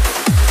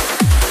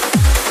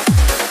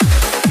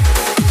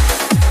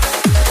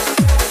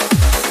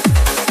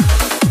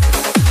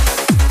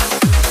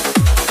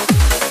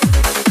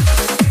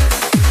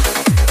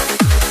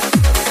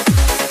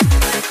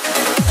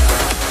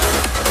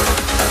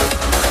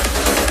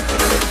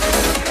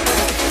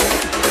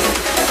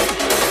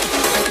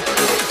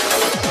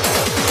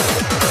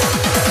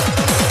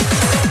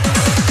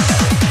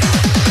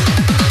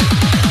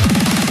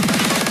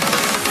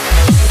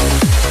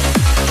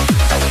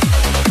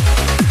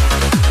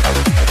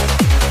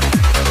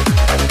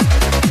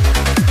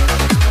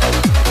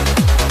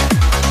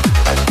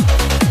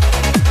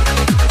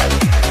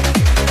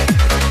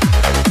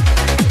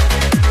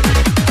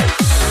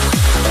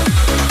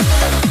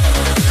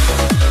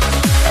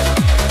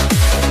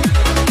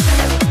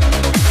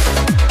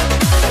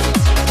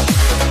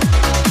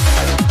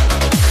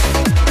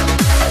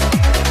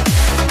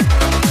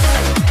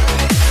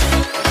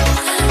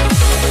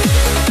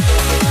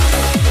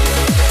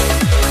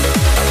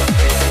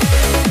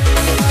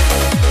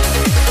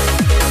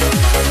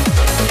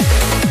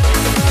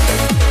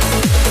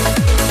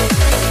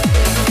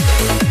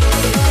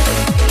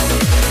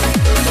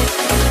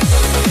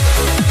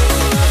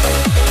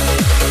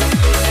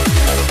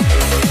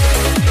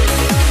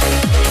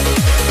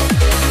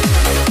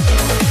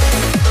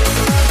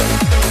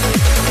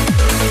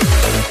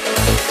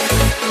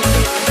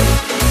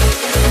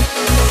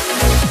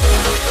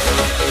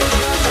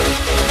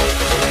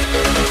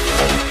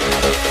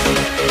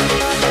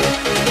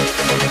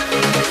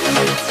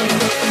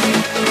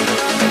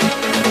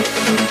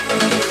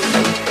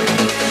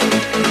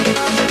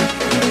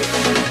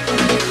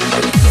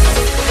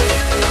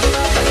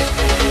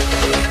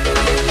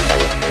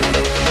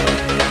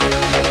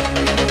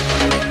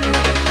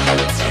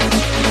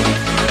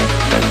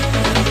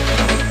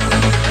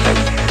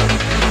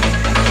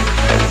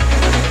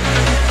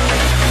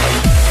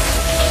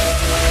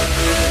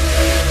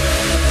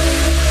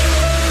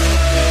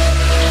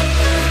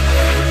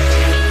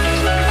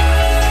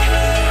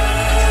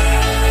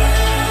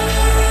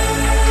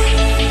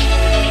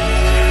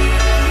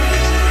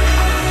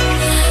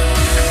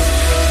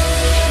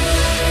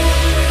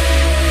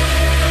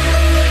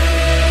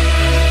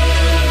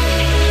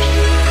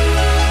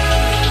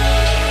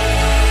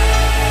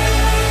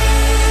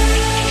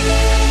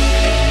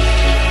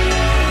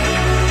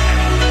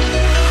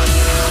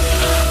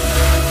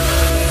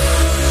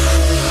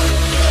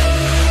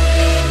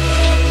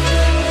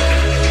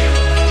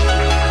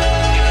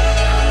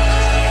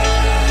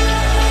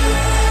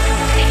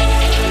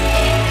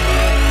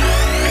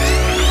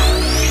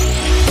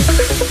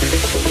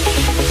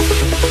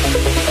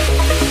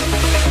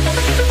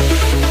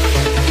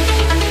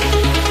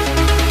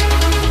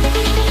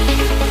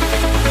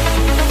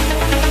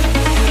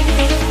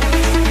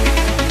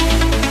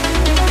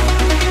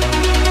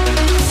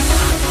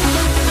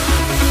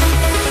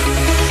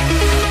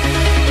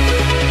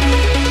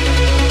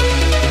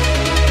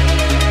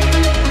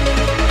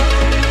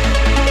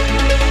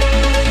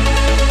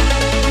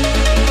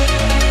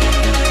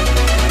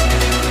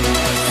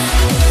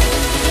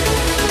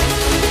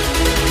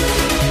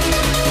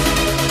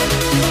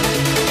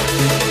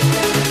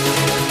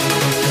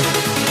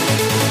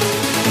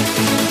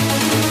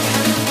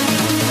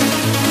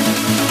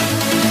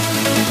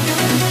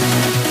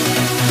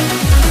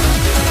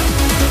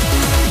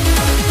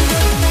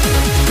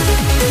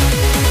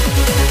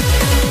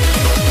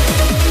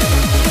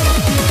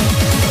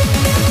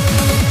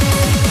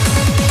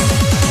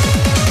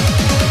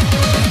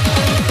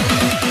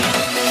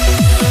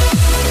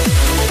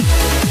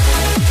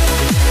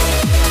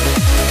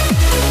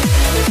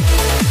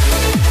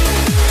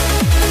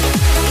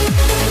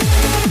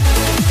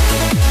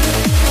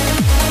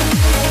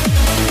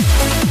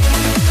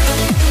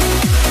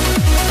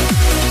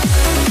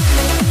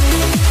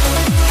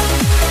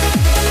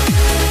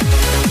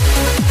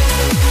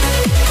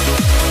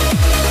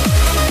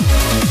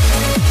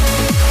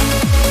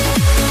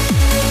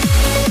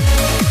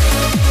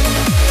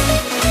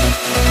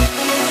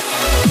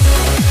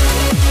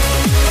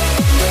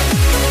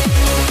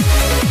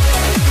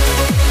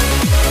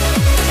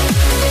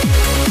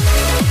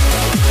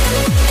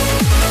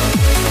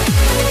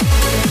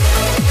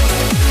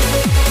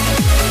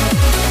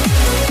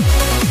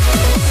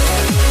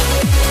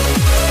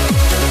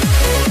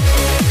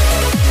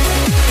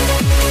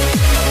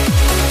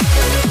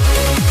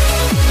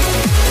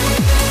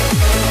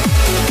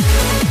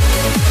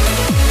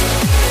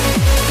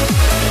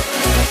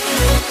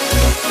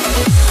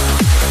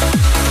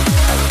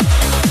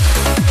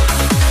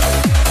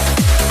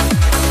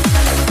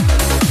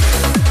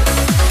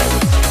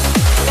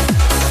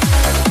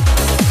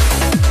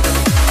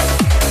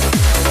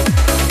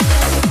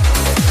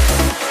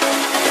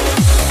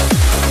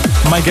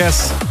 My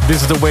guess,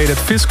 this is the way that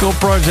Fiscal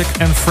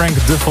Project and Frank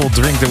Duffel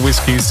drink the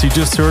whiskeys you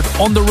just heard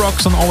on the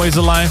rocks on Always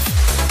Alive.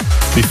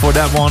 Before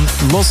that one,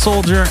 Lost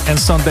Soldier and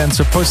Sun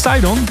Dancer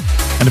Poseidon.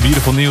 And a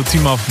beautiful new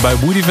team-up by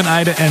Woody Van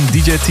Eyden and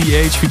DJ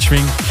TH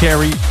featuring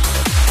Carrie.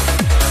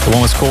 The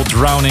one was called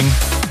Drowning.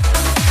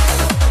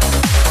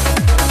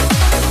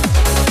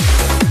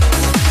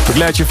 We're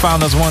glad you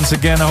found us once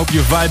again. I hope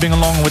you're vibing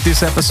along with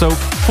this episode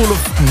full of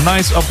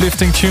nice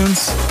uplifting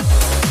tunes.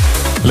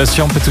 Let's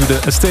jump into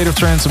the A State of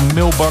Trance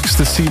mailbox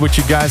to see what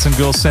you guys and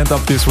girls sent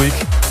up this week.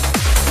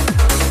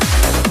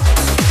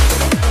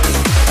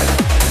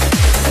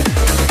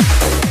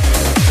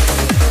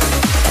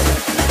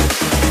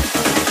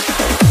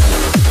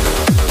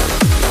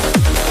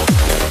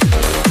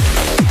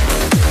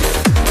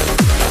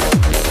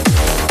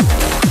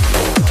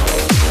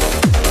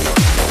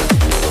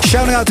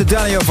 Shouting out to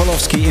Daniel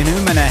Volovsky in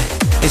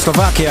Humene in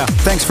Slovakia.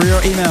 Thanks for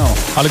your email.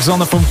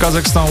 Alexander from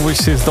Kazakhstan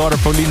wishes his daughter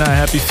Paulina a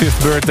happy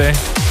 5th birthday.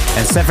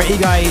 And Sefer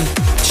Igai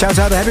shouts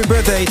out a happy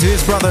birthday to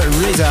his brother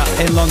Reza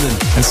in London.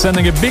 And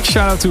sending a big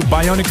shout out to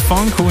Bionic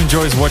Funk, who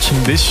enjoys watching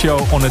this show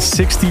on a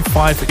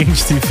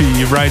 65-inch TV.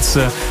 He writes,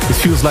 it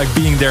feels like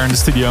being there in the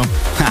studio.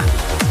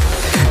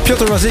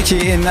 Piotr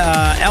Rosici in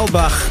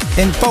Elbach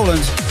in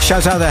Poland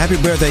shouts out a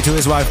happy birthday to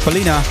his wife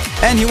Paulina.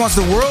 And he wants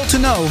the world to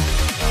know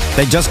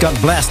they just got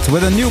blessed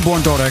with a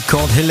newborn daughter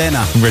called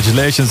Helena.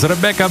 Congratulations.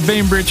 Rebecca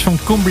Bainbridge from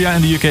Cumbria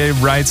in the UK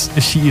writes,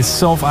 she is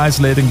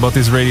self-isolating, but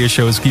this radio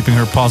show is keeping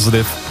her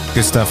positive.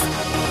 Good stuff.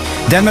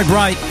 Dan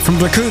McBride from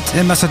Dracut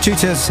in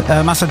Massachusetts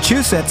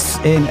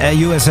in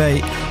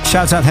USA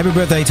shouts out happy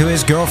birthday to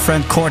his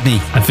girlfriend Courtney.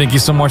 And thank you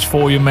so much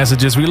for all your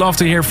messages. We love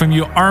to hear from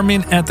you.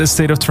 Armin at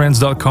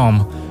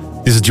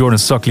thestateoftrance.com. This is Jordan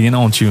Suckley in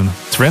On Tune.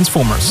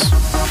 Transformers.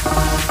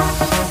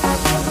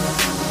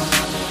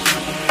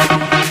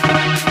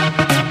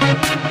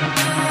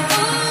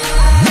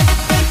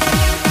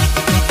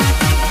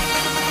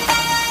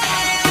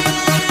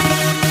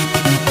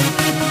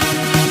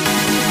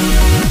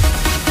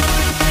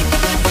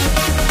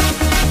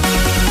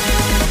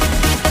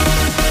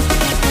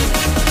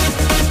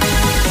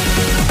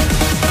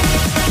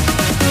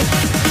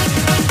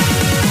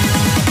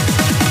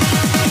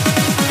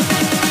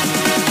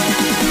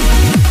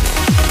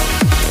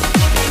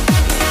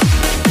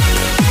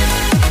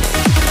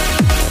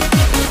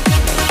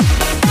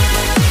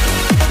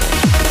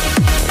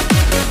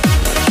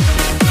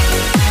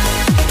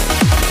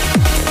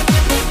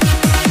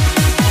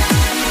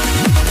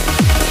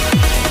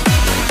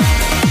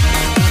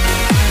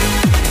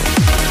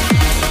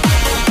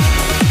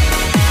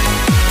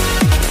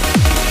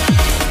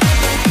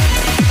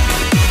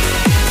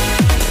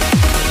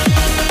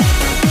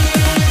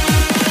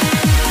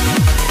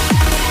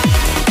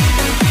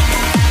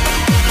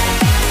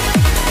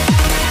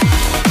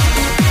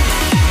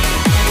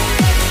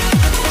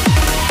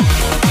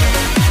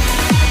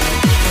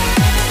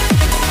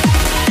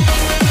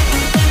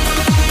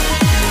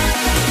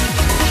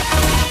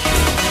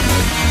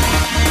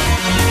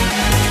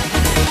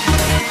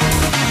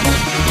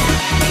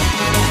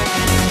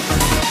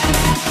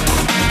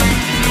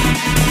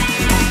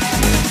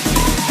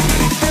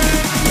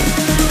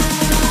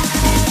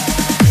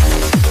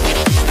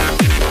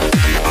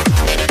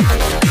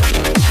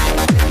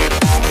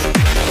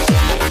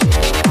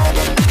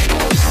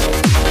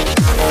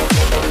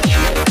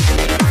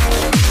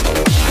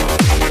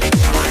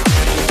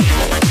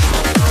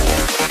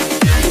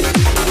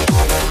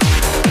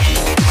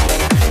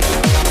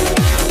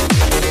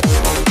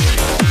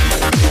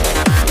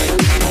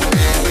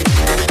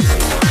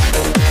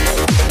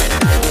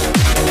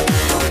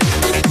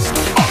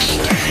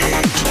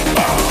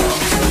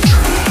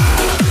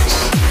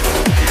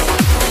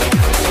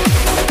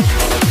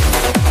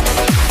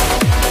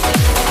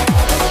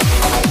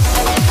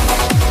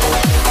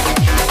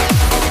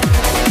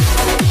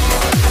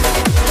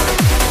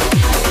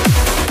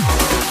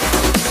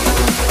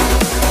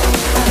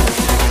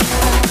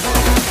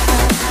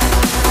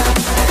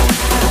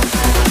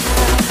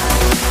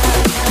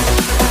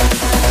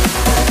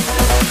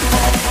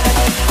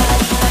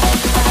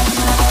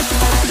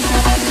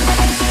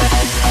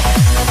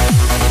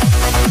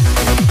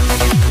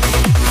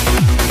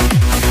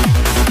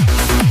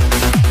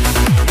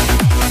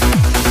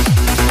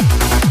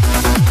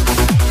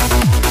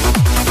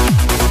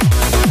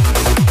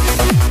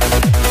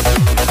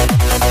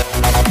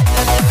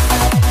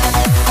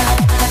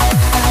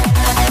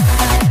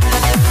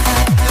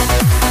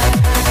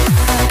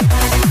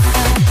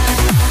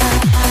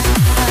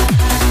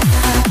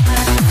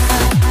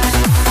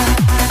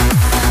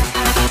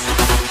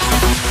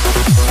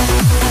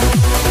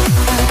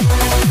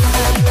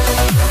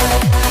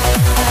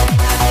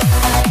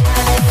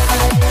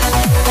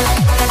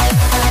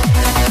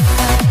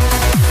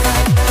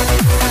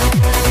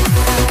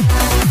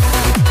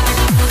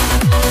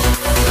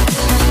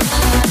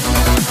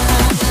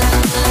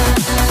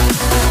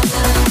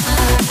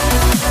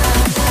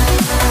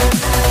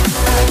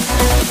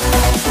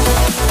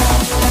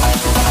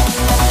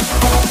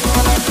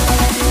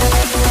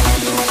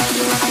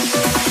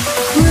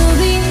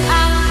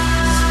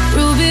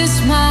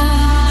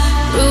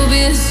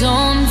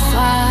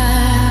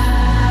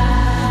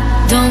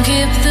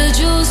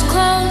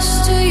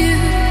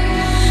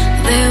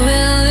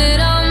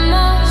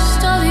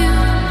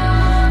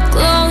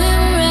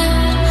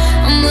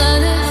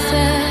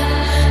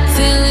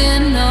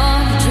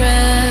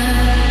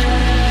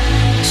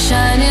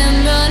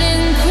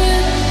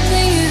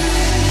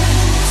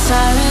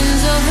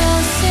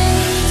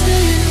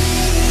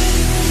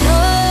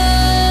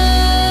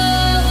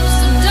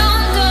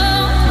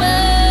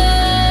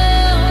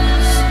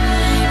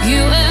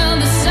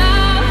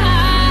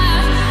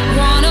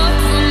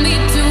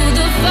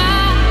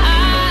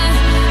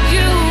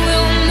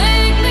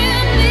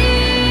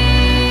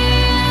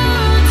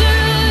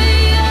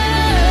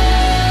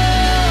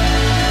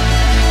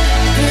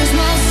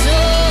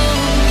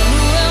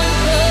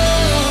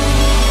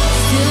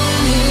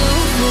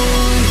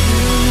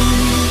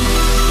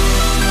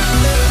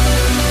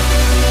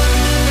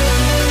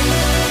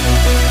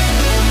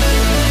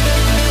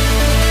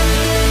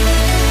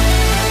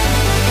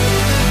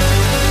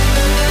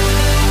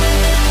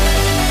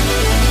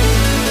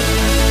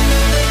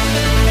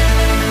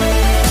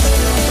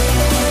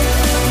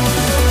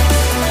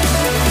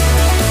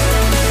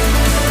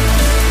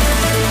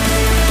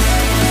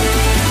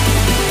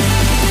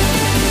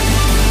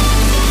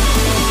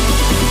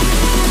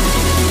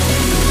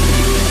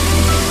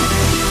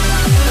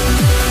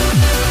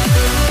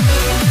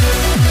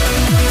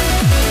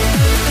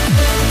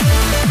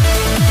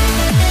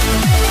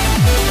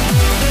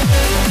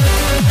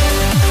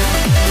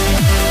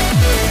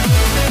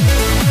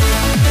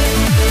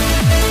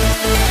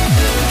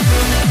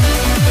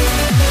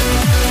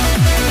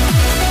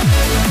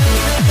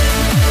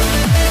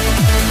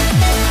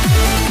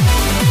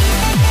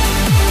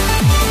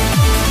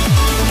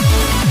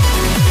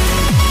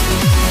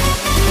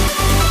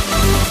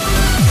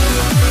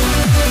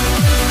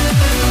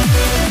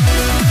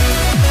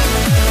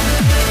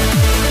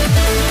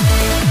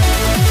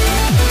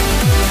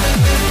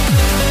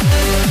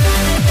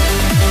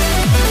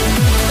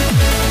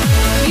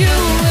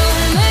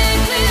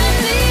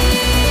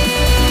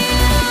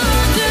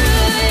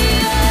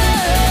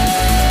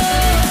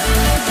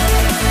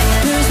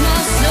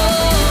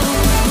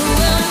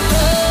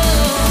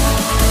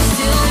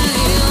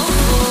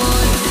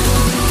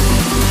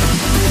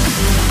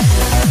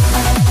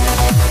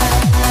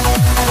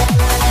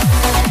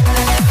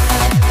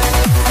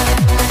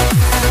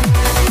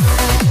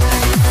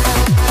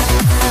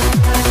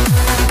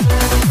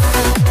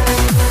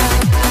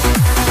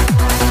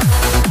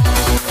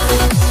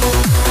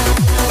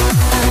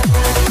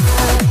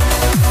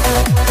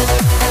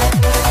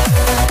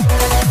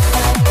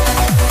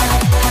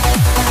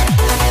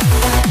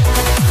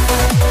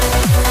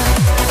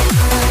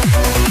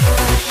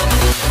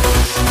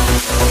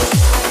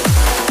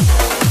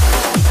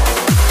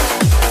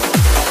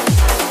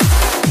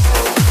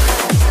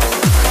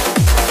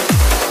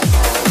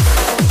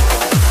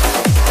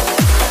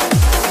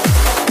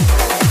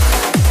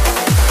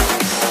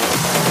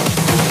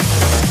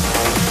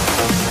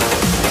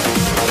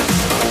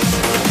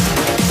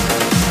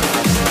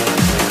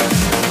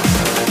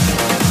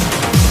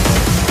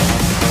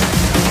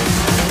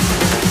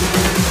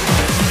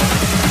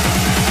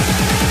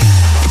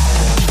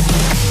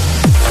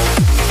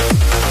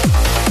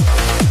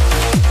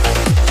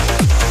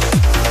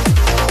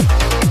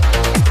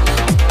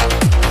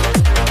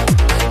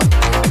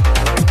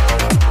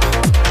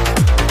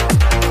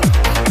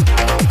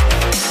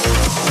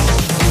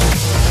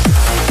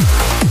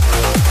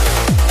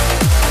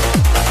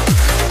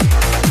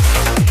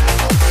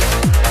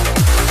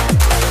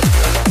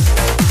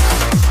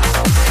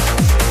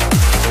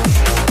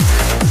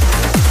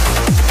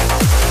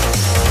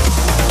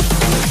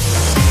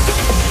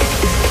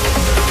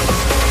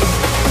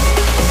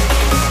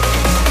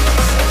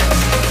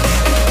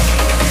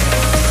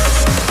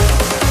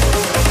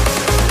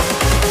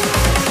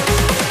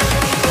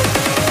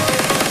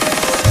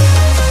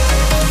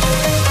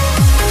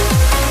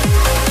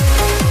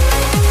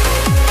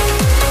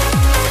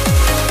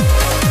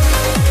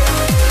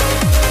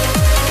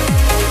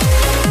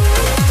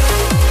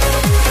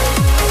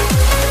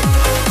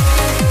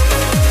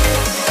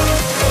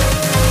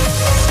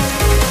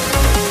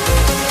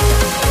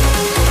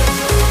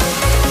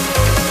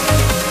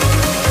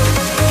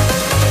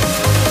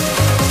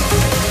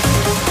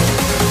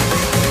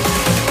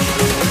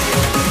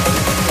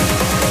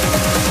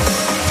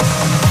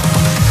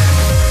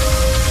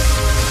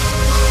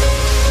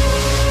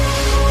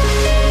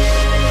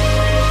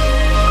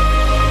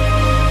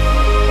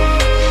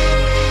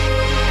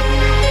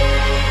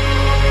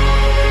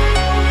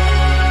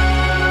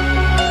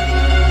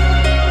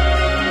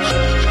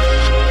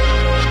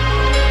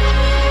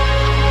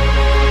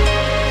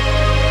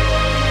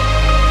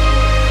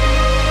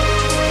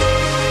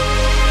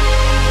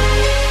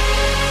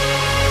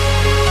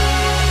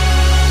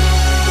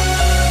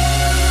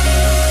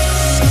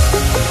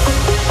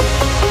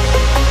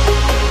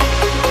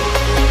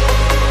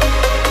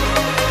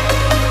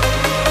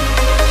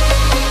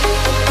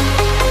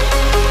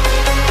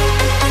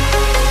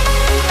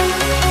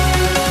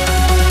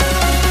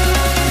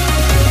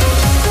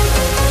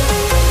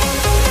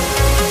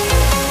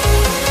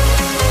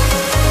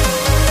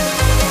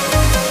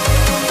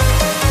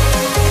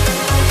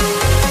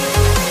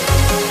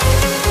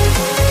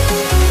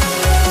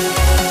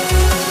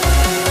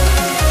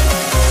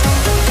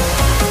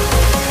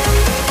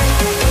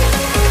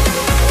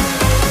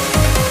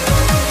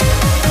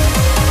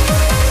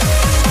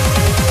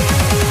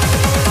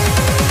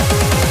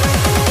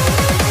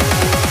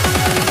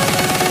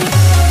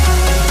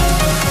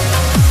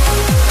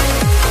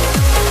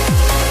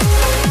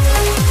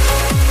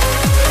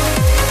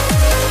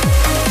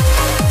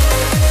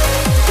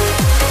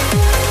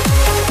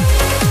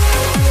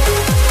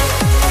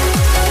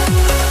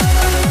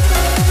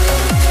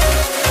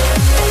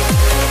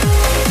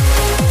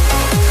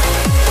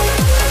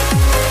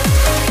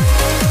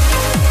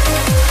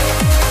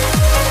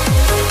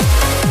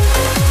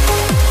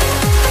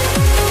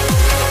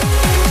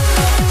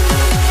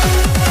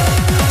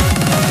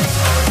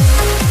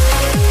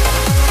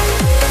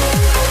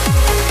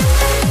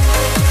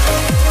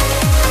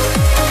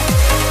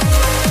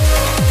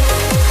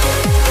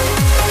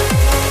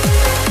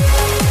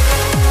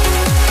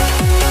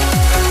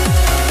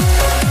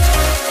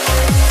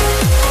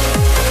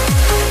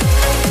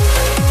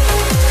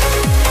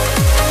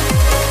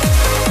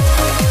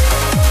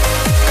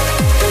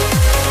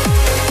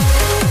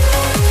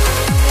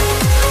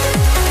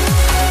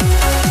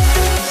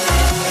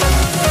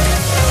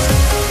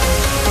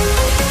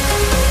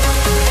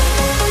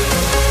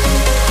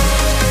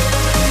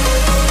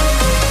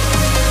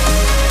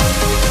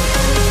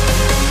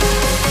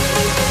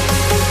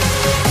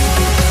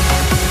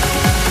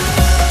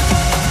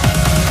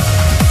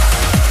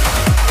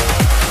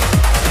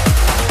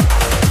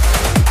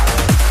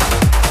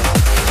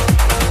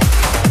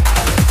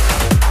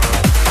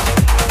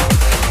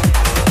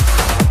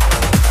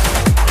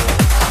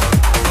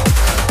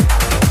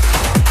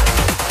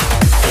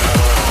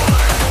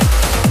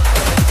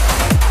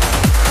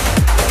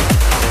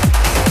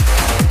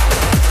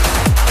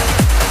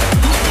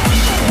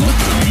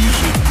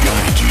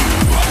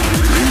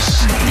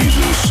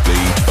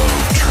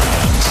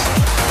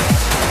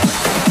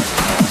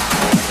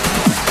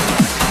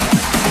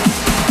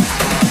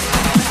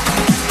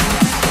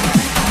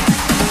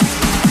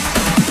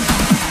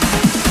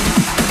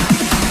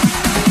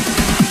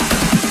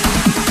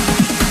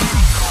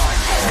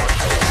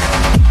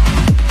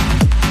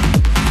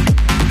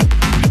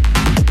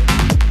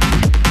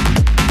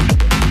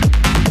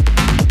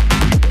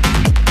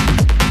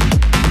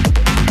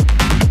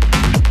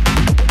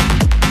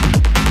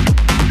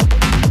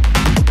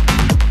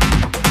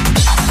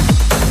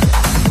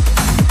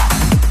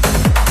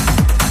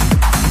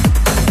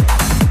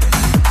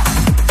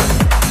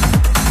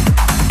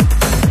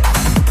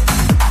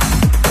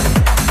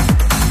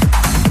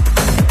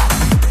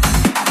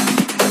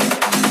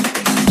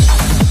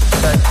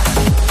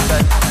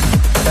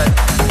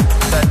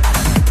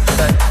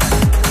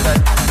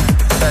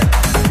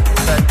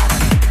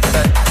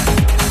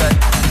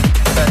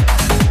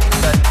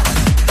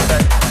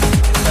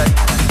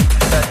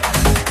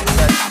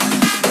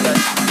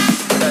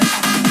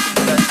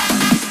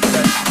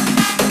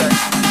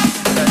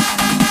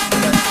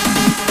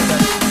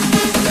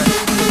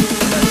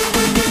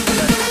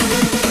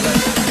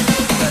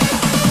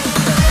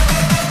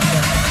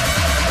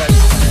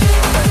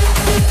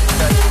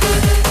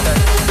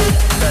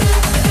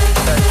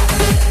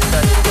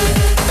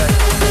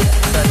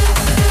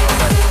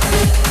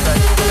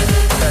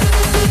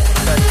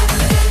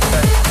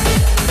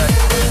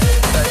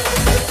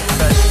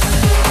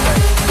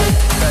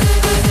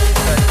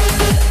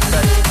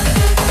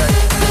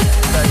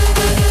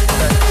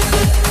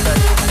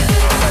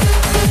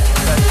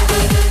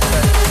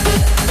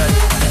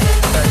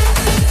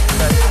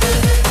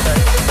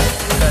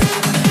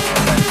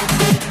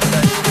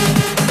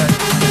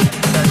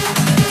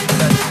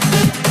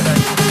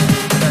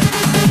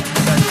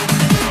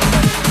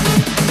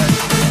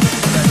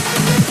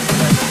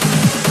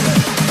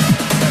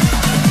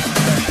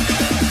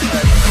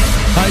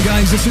 Hi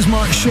guys, this is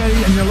Mark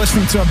Sherry and you're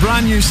listening to a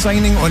brand new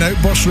signing on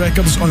Outburst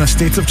Records on A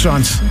State of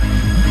Trance.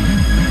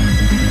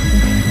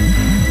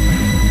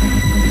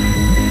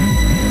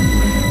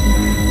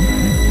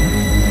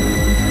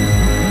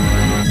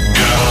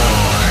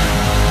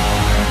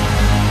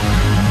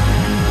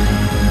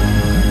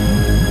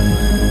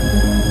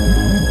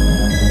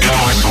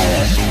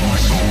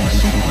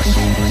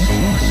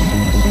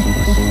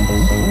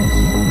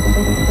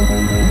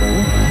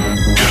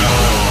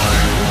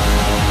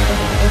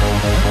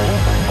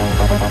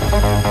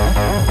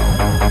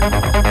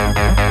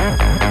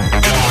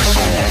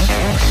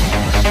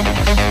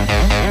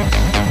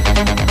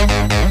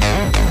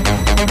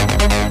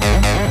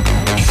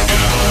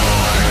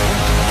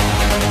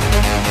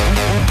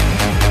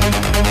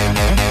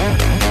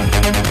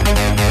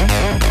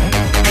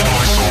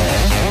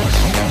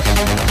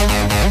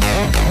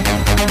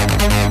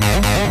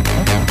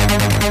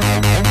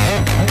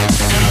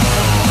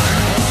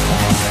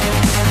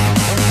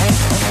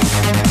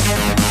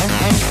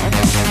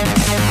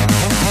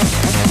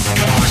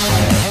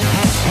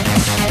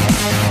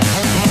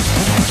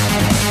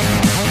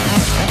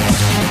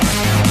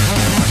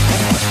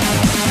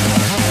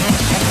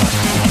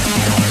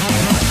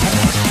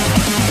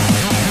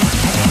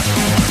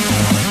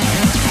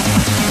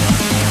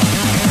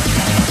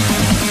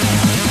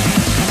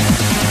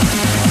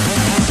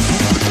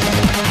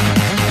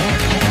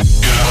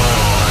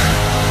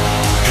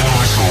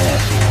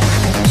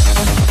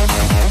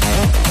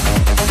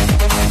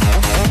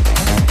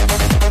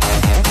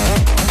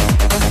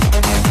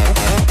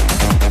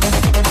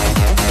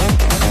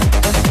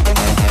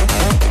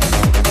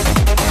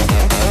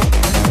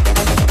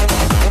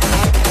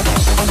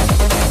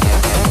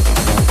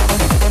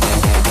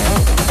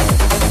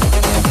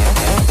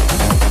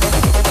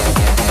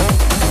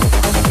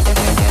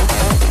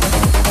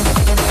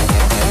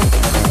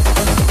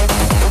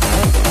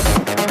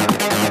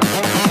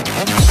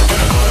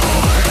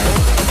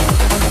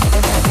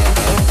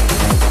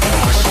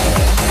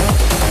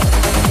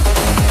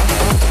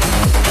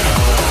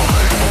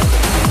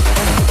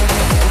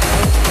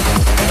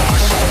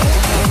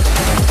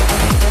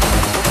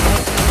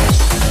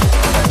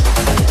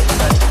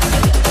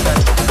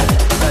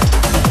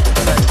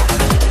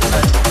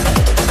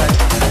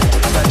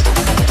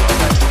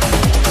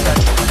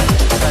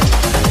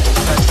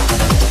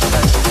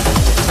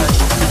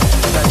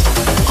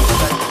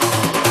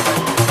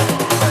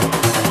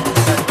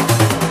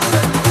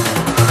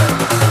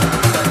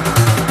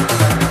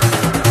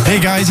 Hey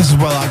guys, this is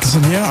Will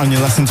Atkinson here, and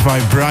you're listening to my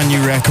brand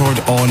new record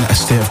on A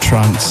State of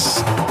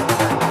Trance.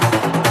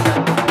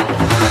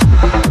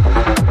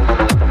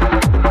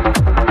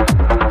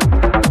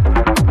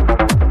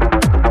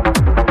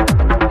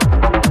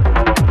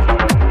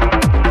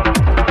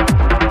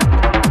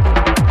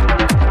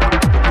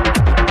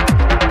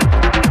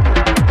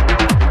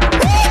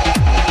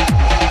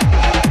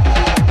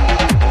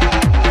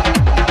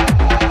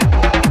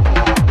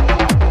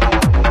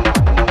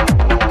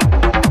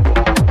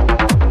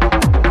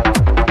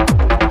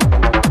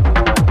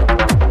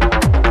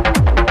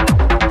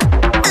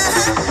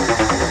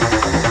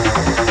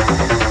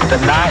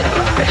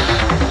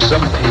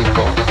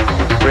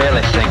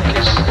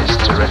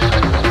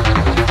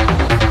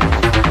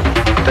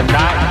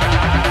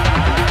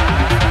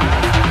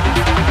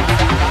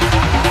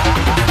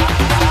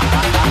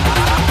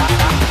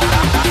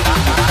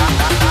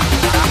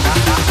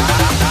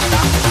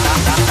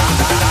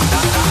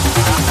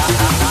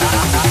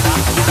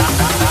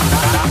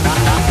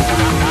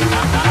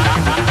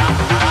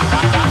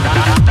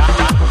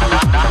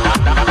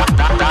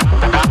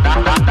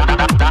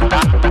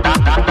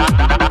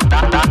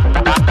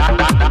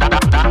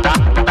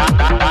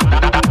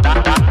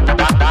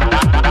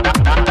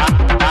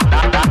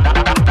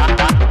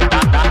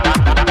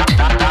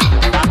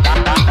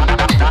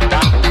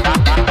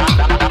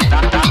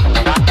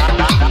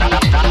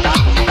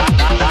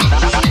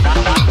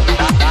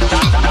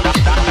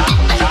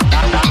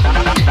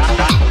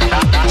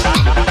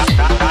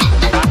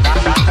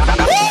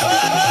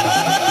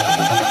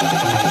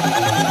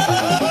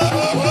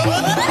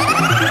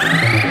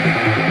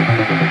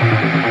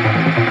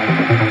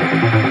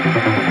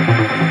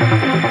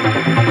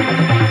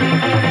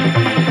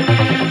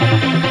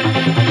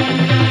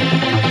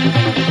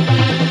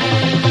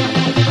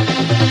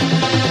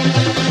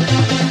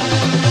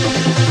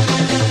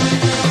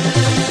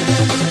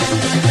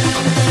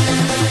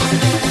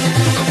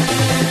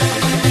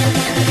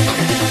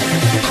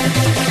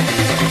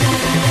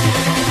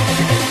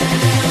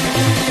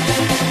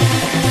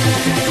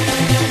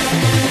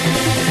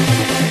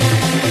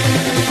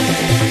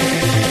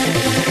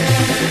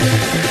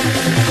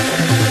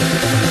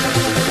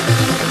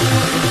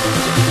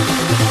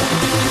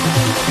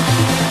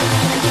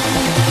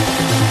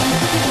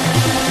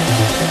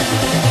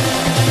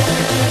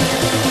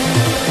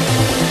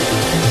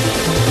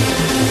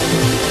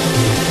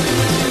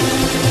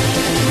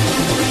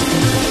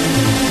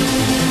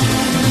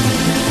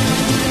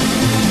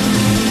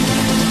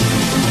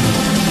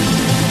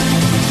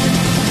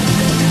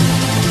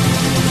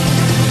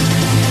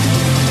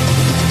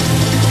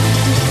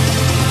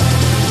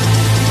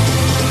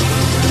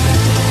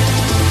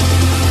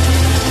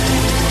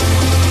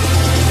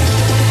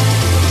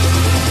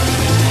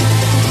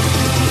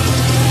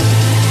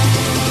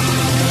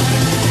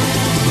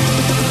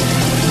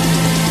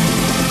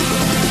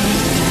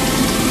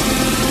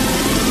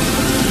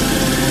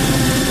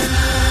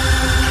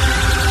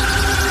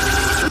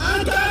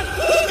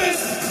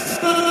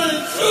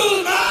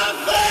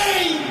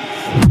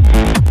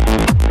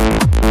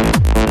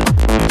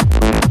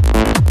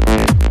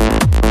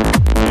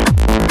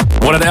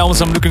 One of the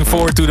albums I'm looking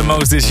forward to the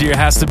most this year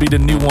has to be the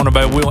new one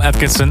by Will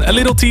Atkinson. A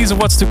little tease of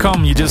what's to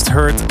come. You just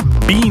heard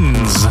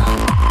Beans.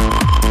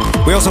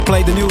 We also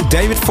played the new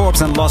David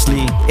Forbes and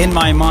Losley, In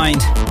My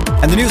Mind,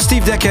 and the new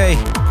Steve Decay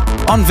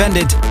on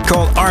Vendit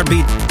called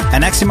Heartbeat,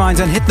 and Aximines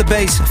and Hit the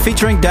Bass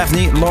featuring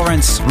Daphne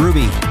Lawrence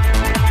Ruby.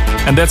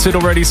 And that's it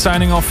already,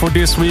 signing off for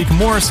this week.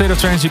 More State of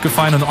Trance you can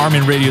find on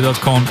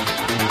arminradio.com.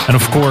 And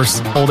of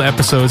course, all the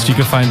episodes, you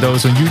can find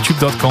those on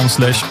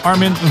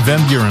youtube.com/Armin van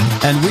Buuren.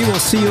 And we will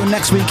see you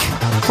next week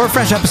for a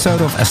fresh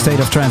episode of A State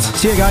of Trance.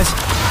 See you guys.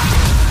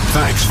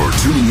 Thanks for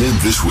tuning in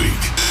this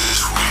week.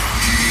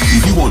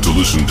 If you want to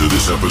listen to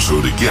this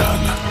episode again,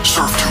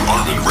 surf to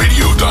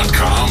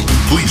arminradio.com.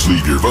 Please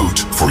leave your vote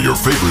for your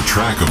favorite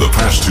track of the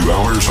past 2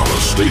 hours on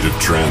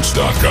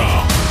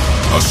astateoftrance.com.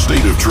 A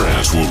State of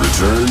Trance will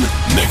return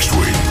next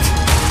week.